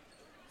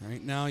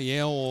 Right now,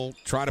 Yale will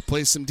try to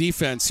play some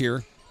defense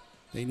here.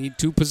 They need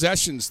 2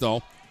 possessions,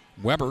 though.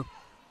 Weber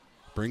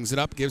brings it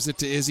up, gives it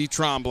to Izzy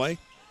Tremblay.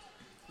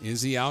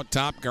 Izzy out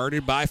top,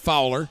 guarded by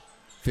Fowler.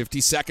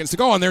 50 seconds to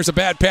go, and there's a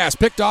bad pass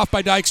picked off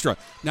by Dykstra.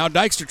 Now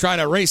Dykstra trying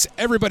to race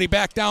everybody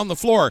back down the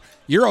floor.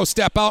 Euro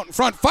step out in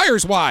front,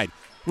 fires wide.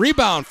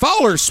 Rebound,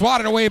 Fowler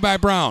swatted away by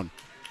Brown.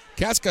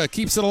 Keska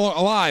keeps it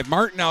alive.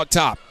 Martin out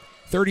top.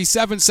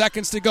 37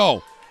 seconds to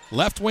go.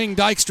 Left wing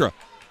Dykstra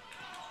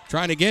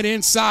trying to get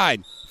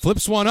inside.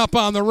 Flips one up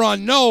on the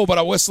run. No, but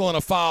a whistle and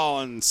a foul.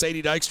 And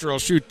Sadie Dykstra will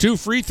shoot 2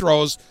 free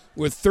throws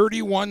with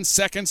 31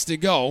 seconds to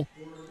go.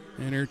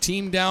 And her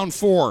team down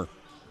 4.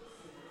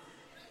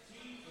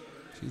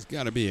 She's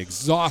got to be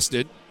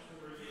exhausted.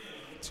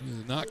 She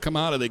has not come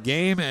out of the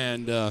game,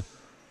 and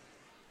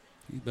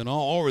she's been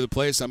all over the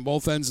place on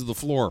both ends of the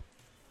floor.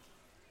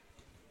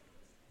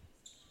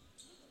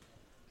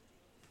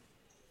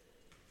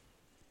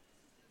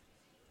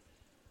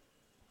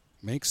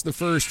 Makes the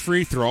first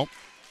free throw.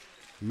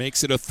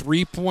 Makes it a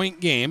 3-point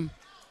game.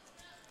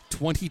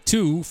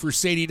 22 for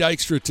Sadie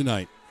Dykstra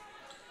tonight.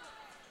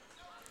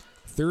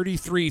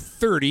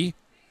 33-30.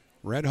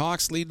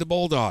 Redhawks lead the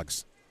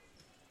Bulldogs.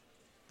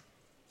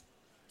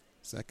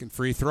 Second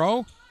free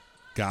throw.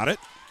 Got it.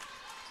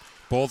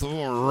 Both of them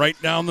are right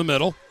down the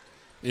middle.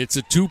 It's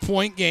a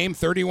 2-point game.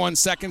 31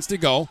 seconds to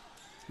go.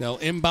 They'll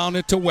inbound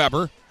it to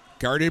Weber.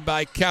 Guarded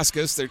by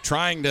Keskus. They're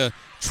trying to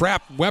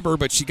trap Weber,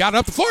 but she got it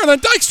up the floor, and then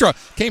Dykstra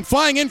came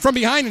flying in from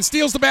behind and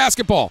steals the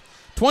basketball.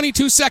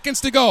 22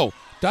 seconds to go.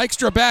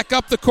 Dykstra back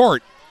up the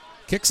court.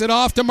 Kicks it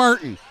off to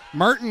Martin.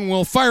 Martin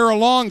will fire a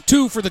long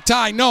 2 for the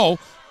tie. No.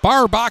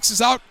 Barr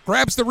boxes out,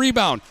 grabs the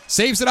rebound,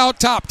 saves it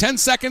out top. 10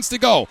 seconds to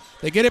go.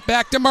 They get it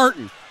back to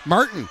Martin.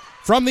 Martin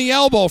from the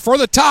elbow for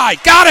the tie.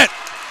 Got it!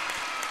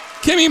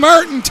 Kimmy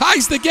Martin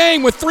ties the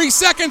game with 3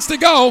 seconds to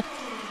go.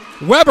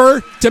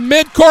 Weber to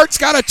midcourt's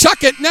got to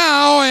chuck it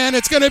now, and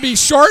it's going to be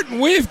short,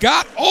 and we've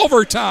got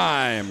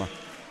overtime.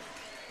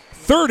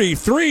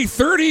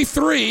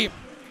 33-33.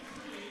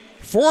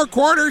 4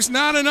 quarters,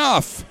 not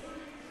enough.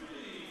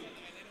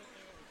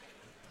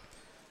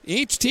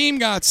 Each team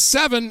got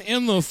 7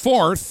 in the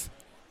fourth,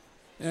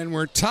 and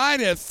we're tied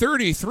at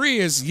 33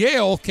 as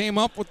Yale came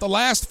up with the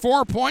last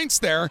 4 points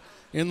there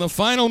in the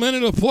final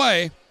minute of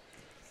play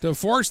to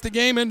force the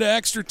game into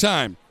extra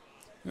time.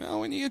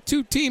 Well, when you get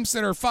 2 teams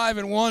that are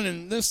 5-1,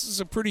 and this is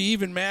a pretty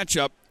even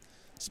matchup,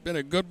 it's been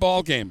a good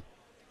ball game.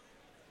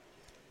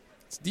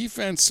 It's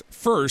defense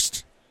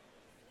first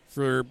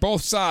for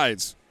both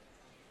sides.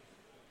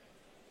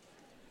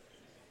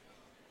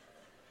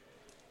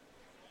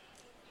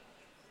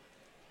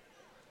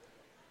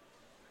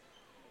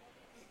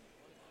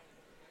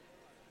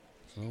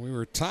 So we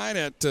were tied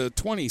at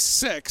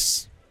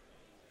 26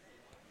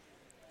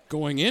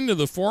 going into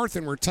the fourth,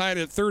 and we're tied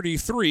at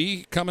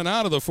 33 coming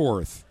out of the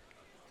fourth.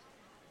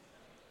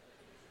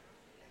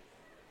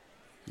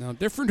 Now,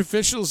 different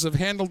officials have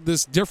handled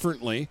this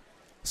differently.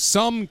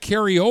 Some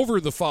carry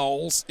over the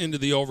fouls into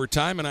the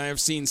overtime, and I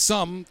have seen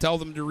some tell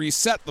them to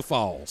reset the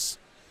fouls.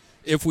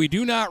 If we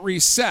do not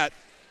reset,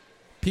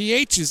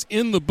 PH is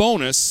in the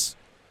bonus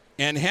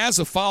and has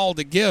a foul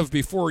to give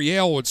before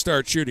Yale would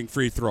start shooting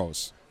free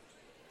throws.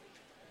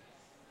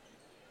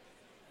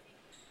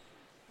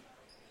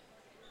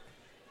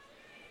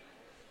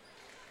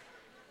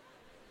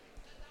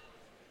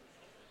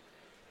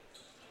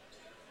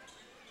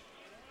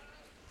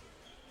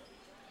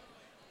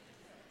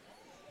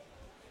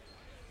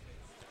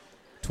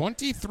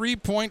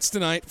 $23 points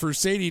tonight for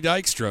Sadie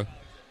Dykstra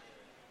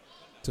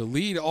to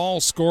lead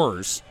all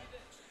scorers.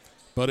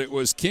 But it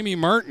was Kimmy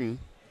Martin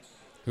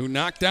who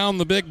knocked down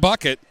the big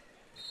bucket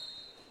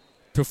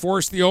to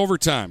force the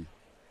overtime.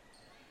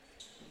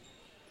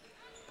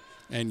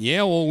 And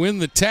Yale will win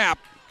the tap,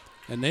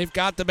 and they've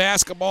got the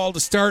basketball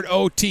to start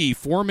OT.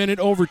 4-minute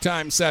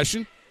overtime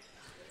session.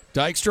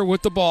 Dykstra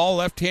with the ball,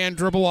 left-hand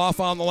dribble off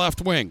on the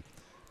left wing.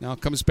 Now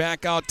comes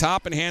back out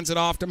top and hands it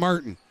off to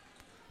Martin.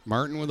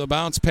 Martin with a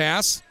bounce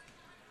pass.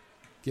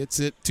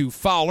 Gets it to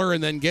Fowler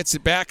and then gets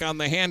it back on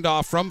the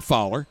handoff from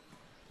Fowler.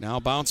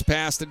 Now bounce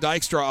pass to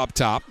Dykstra up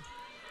top.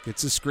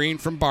 Gets a screen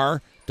from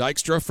Barr.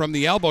 Dykstra from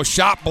the elbow.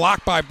 Shot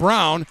blocked by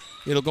Brown.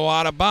 It'll go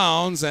out of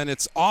bounds, and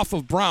it's off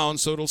of Brown,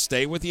 so it'll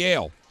stay with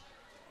Yale.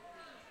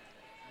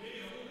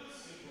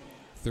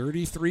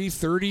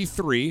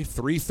 33-33.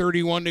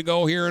 3:31 to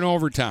go here in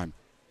overtime.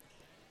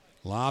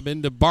 Lob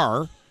into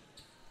Barr.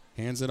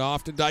 Hands it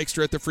off to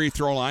Dykstra at the free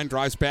throw line.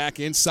 Drives back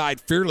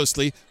inside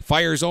fearlessly.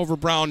 Fires over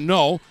Brown.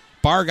 No.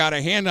 Barr got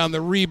a hand on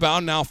the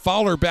rebound. Now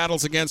Fowler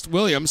battles against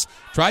Williams.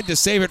 Tried to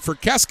save it for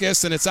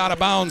Keskis, and it's out of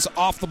bounds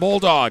off the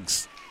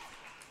Bulldogs.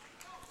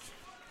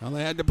 Well,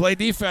 they had to play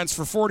defense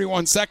for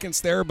 41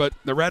 seconds there, but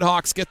the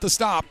Redhawks get the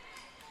stop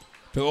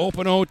to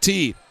open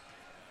OT.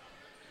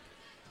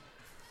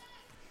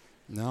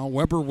 Now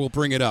Weber will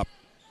bring it up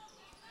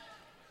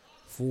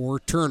for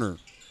Turner.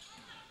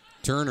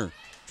 Turner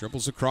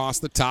dribbles across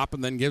the top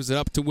and then gives it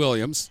up to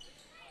Williams.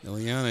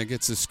 Ileana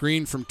gets a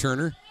screen from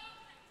Turner,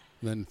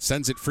 then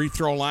sends it free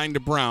throw line to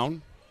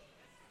Brown.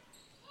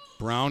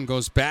 Brown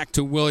goes back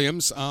to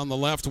Williams on the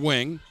left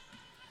wing.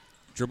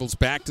 Dribbles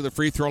back to the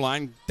free throw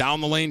line.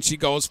 Down the lane she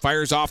goes.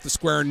 Fires off the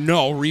square.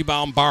 No.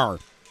 Rebound Barr.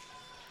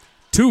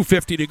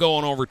 2:50 to go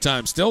in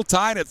overtime. Still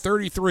tied at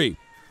 33.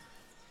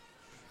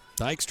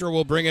 Dykstra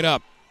will bring it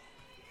up.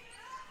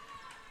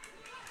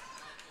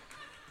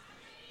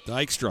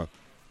 Dykstra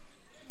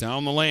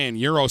down the lane.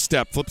 Euro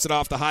step. Flips it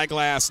off the high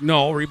glass.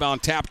 No.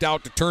 Rebound tapped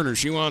out to Turner.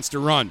 She wants to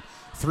run.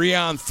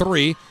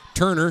 3-on-3.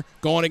 Turner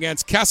going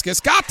against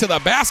Keskis. Got to the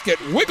basket.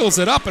 Wiggles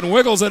it up and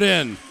wiggles it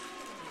in.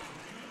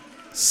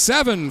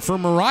 7 for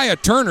Mariah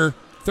Turner.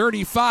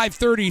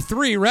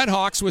 35-33.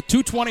 Redhawks with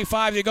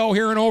 2:25 to go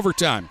here in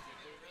overtime.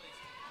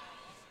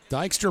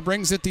 Dykstra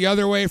brings it the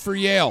other way for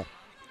Yale.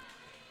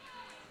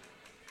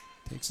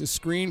 Takes a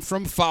screen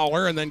from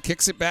Fowler and then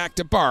kicks it back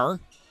to Barr.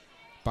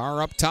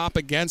 Barr up top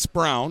against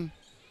Brown.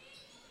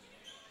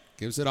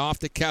 Gives it off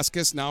to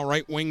Keskis. Now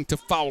right wing to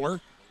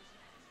Fowler.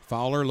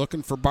 Fowler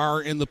looking for Barr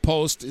in the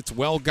post. It's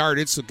well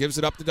guarded, so gives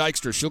it up to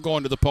Dykstra. She'll go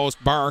into the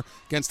post. Barr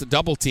against a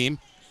double team.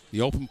 The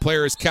open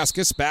player is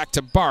Keskis. Back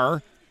to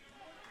Barr.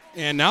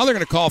 And now they're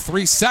going to call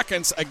 3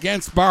 seconds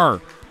against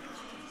Barr.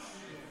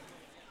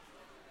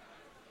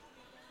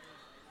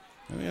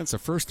 I think that's the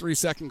first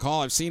 3-second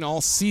call I've seen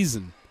all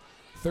season.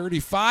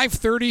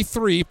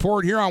 35-33.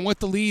 Port Huron with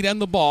the lead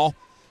and the ball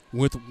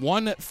with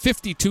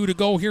 1:52 to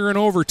go here in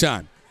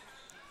overtime.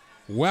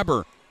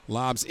 Weber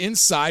lobs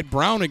inside.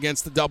 Brown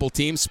against the double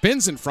team.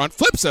 Spins in front.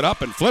 Flips it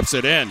up and flips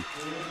it in.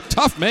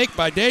 Tough make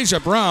by Deja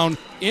Brown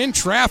in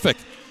traffic.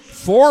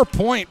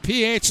 4-point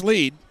PH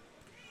lead.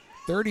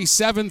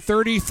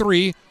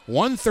 37-33.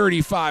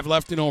 1:35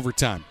 left in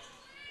overtime.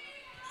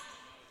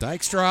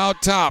 Dykstra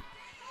out top.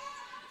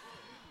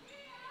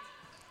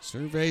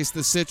 Surveys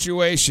the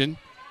situation.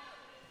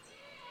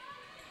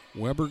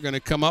 Weber going to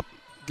come up,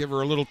 give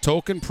her a little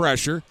token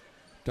pressure.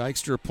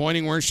 Dykstra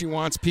pointing where she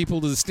wants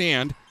people to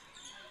stand.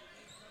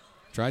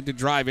 Tried to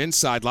drive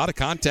inside. A lot of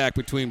contact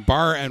between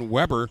Barr and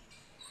Weber.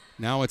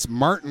 Now it's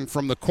Martin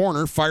from the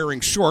corner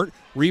firing short.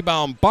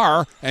 Rebound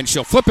Barr, and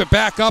she'll flip it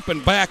back up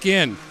and back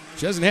in.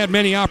 She hasn't had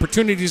many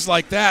opportunities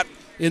like that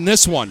in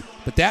this one,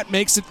 but that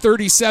makes it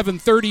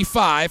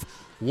 37-35.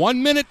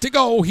 1 minute to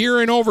go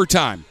here in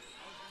overtime.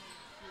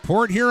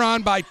 Port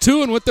Huron by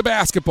 2 and with the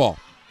basketball.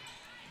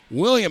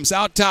 Williams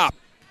out top.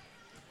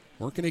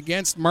 Working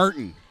against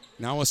Martin.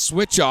 Now a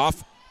switch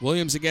off.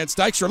 Williams against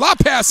Dykstra. Lob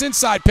pass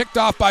inside, picked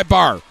off by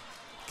Barr.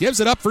 Gives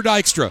it up for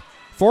Dykstra.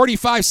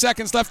 45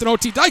 seconds left in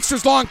OT.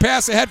 Dykstra's long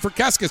pass ahead for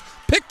Keskis.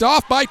 Picked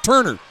off by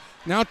Turner.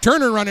 Now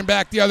Turner running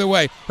back the other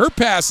way. Her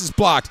pass is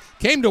blocked.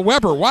 Came to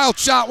Weber. Wild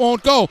shot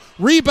won't go.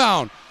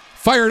 Rebound.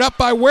 Fired up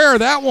by Ware.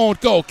 That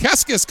won't go.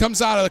 Keskis comes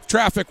out of the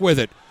traffic with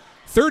it.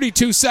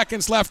 32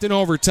 seconds left in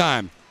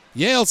overtime.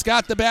 Yale's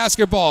got the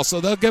basketball,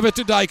 so they'll give it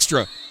to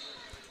Dykstra.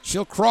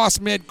 She'll cross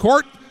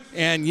midcourt,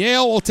 and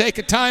Yale will take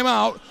a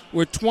timeout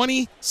with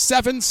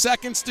 27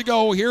 seconds to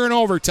go here in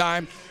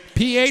overtime.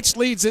 PH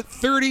leads it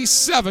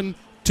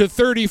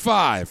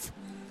 37-35.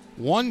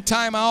 1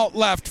 timeout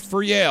left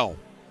for Yale.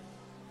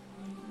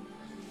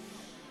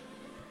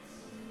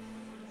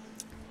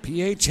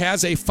 PH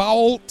has a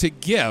foul to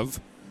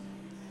give,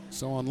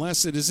 so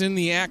unless it is in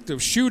the act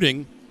of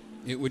shooting,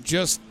 it would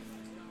just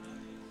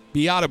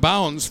be out of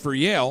bounds for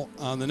Yale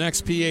on the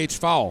next PH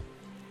foul.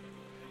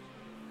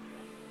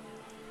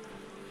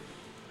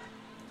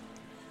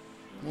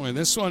 Boy,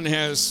 this one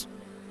has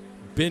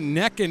been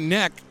neck and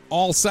neck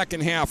all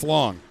second half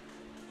long.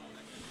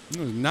 It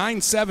was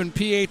 9-7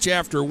 PH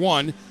after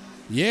 1.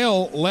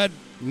 Yale led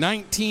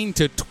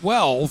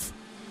 19-12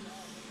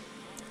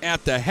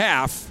 at the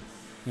half,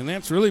 and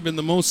that's really been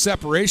the most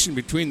separation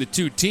between the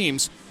two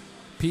teams.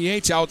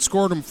 PH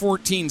outscored them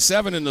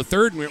 14-7 in the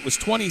third, and it was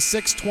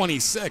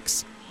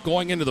 26-26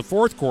 going into the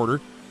fourth quarter.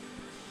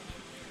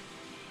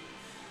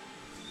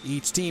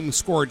 Each team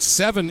scored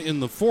 7 in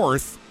the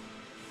fourth.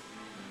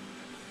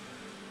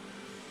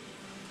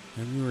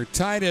 And we were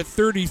tied at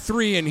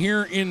 33, and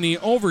here in the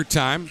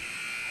overtime,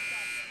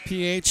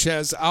 PH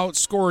has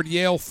outscored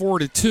Yale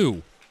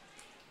 4-2.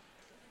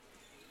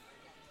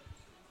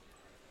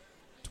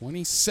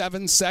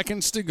 27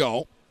 seconds to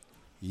go.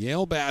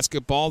 Yale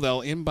basketball.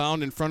 They'll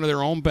inbound in front of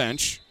their own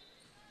bench.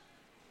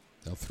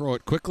 They'll throw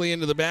it quickly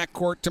into the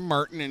backcourt to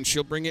Martin, and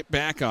she'll bring it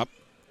back up.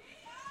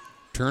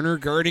 Turner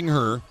guarding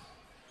her.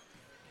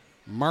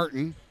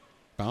 Martin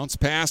Bounce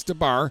pass to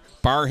Barr.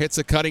 Barr hits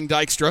a cutting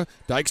Dykstra.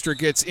 Dykstra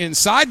gets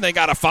inside, and they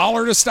got a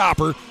fouler to stop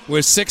her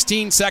with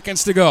 16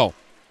 seconds to go.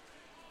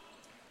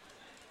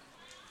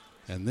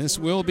 And this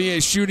will be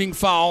a shooting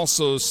foul,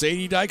 so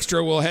Sadie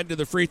Dykstra will head to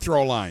the free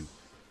throw line.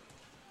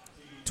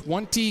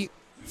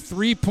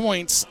 23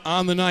 points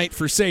on the night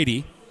for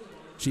Sadie.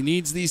 She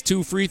needs these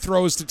 2 free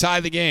throws to tie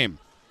the game.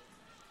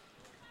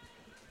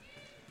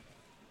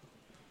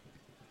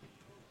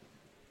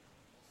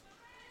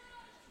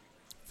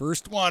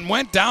 First one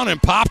went down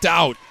and popped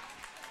out.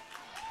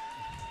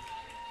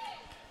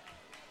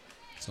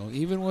 So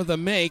even with a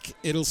make,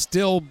 it'll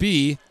still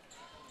be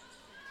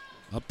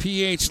a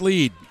PH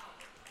lead.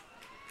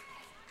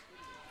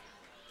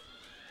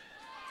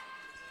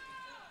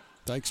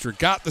 Dykstra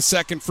got the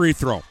second free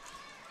throw.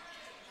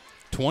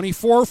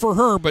 24 for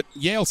her, but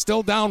Yale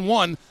still down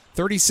 1.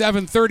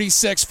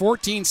 37-36,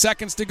 14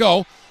 seconds to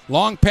go.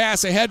 Long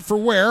pass ahead for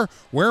Ware.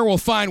 Ware will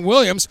find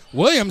Williams.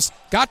 Williams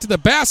got to the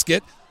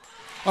basket.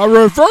 A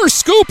reverse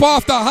scoop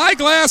off the high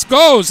glass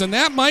goes, and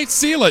that might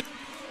seal it.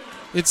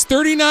 It's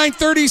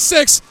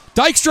 39-36.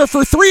 Dykstra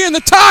for 3 in the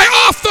tie.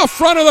 Off the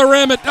front of the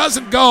rim. It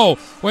doesn't go.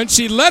 When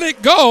she let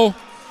it go,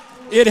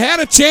 it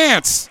had a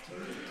chance.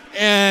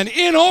 And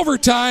in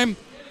overtime,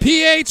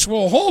 PH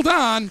will hold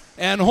on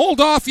and hold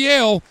off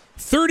Yale.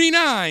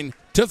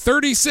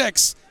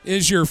 39-36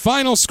 is your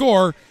final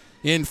score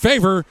in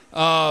favor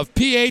of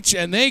PH,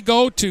 and they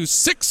go to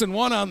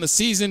 6-1 on the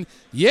season.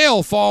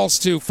 Yale falls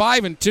to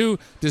 5-2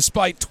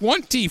 despite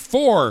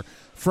 24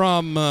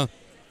 from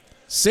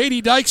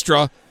Sadie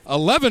Dykstra.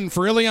 11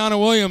 for Ileana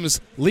Williams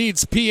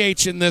leads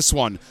PH in this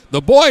one.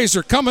 The boys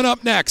are coming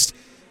up next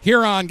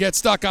here on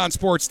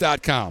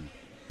GetStuckOnSports.com.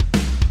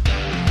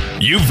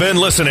 You've been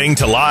listening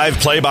to live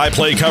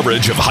play-by-play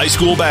coverage of high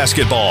school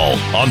basketball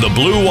on the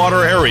Blue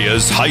Water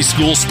Area's high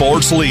school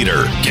sports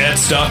leader.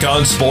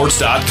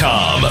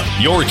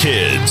 GetStuckOnSports.com. Your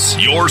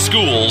kids, your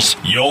schools,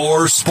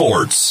 your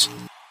sports.